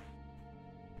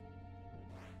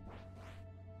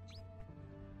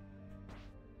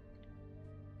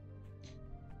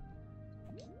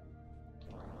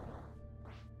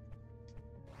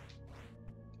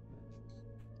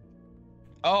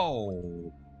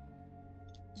 Oh,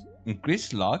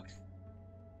 increase luck?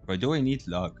 Why do I need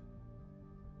luck?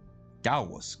 That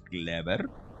was clever.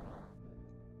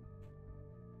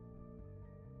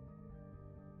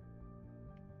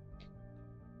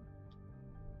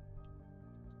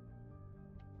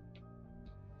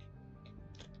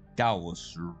 That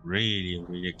was really,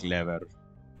 really clever.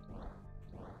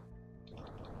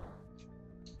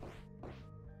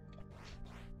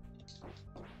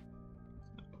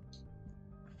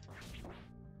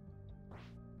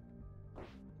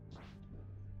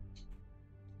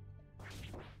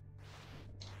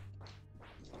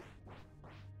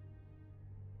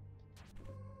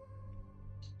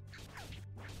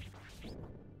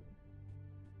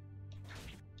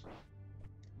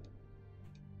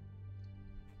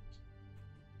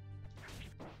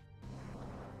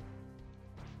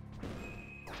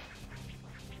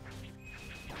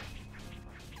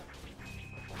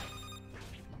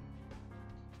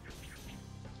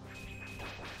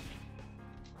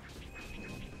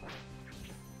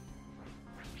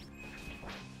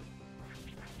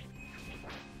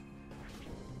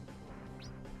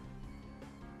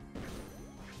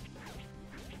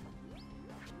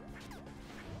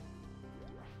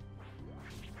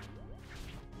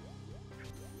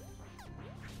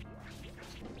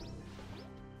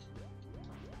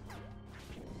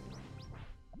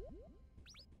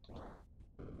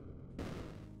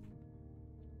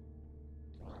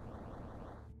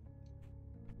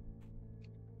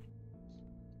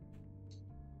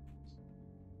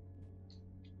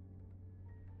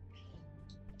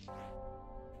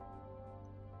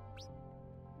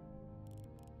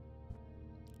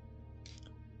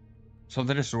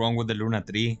 Something is wrong with the Luna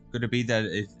tree. Could it be that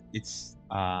it's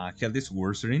health is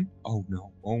worsening? Oh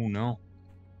no! Oh no!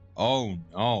 Oh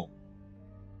no!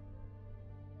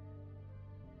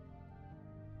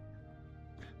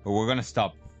 But we're gonna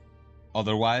stop.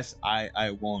 Otherwise,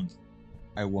 I won't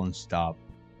stop.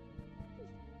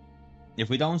 If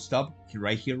we don't stop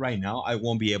right here, right now, I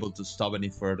won't be able to stop any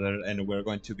further, and we're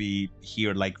going to be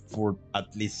here like for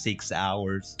at least 6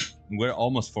 hours. We're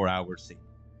almost 4 hours in.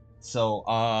 So,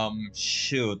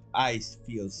 shoot, I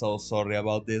feel so sorry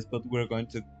about this, but we're going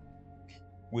to,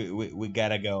 we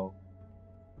gotta go.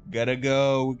 Gotta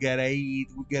go, we gotta eat,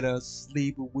 we gotta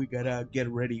sleep, we gotta get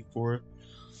ready for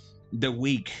the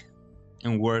week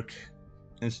and work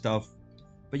and stuff.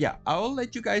 But yeah, I'll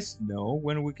let you guys know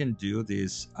when we can do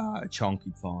this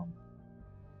chunky thon.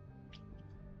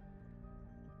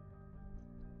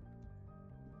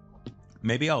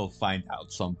 Maybe I'll find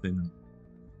out something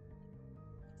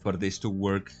for this to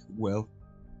work well.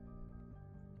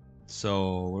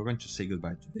 So we're going to say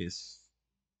goodbye to this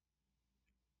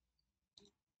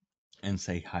and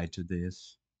say hi to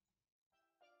this.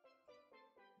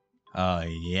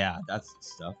 Yeah, that's the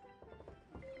stuff.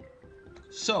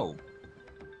 So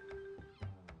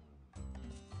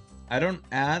I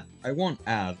won't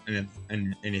add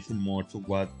anything more to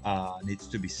what needs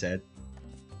to be said.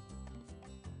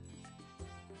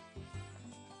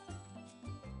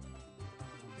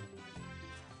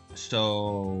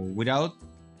 So without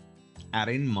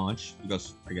adding much,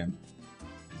 because again,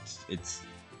 it's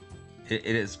it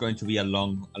is going to be a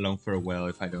long farewell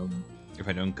if I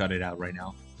don't cut it out right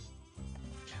now.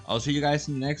 I'll see you guys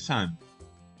next time.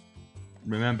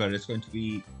 Remember, it's going to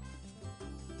be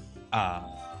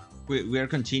we are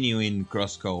continuing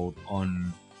crosscode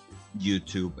on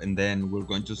YouTube, and then we're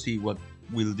going to see what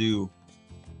we'll do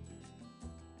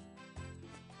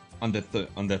on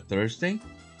the Thursday.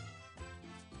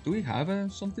 Do we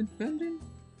have something pending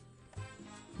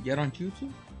yet on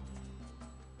YouTube?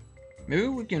 Maybe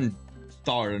we can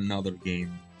start another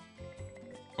game,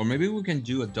 or maybe we can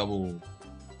do a double.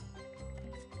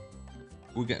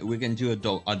 We can do a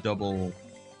double,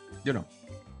 you know.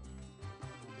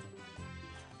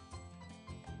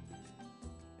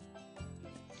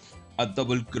 A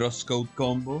double crosscode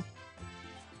combo.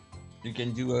 You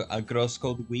can do a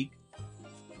crosscode week.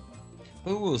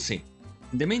 But we'll see.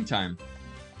 In the meantime,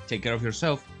 take care of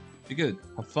yourself. Be good.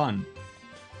 Have fun.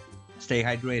 Stay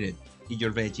hydrated. Eat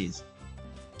your veggies.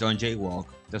 Don't jaywalk.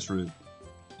 That's rude.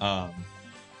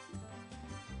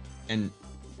 And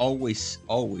always,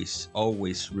 always,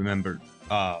 always remember.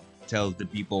 Tell the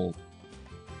people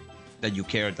that you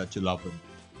care, that you love them.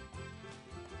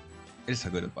 It is a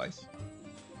good advice.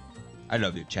 I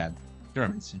love you, Chad. You're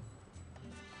amazing.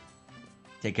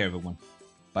 Take care, everyone.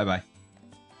 Bye bye.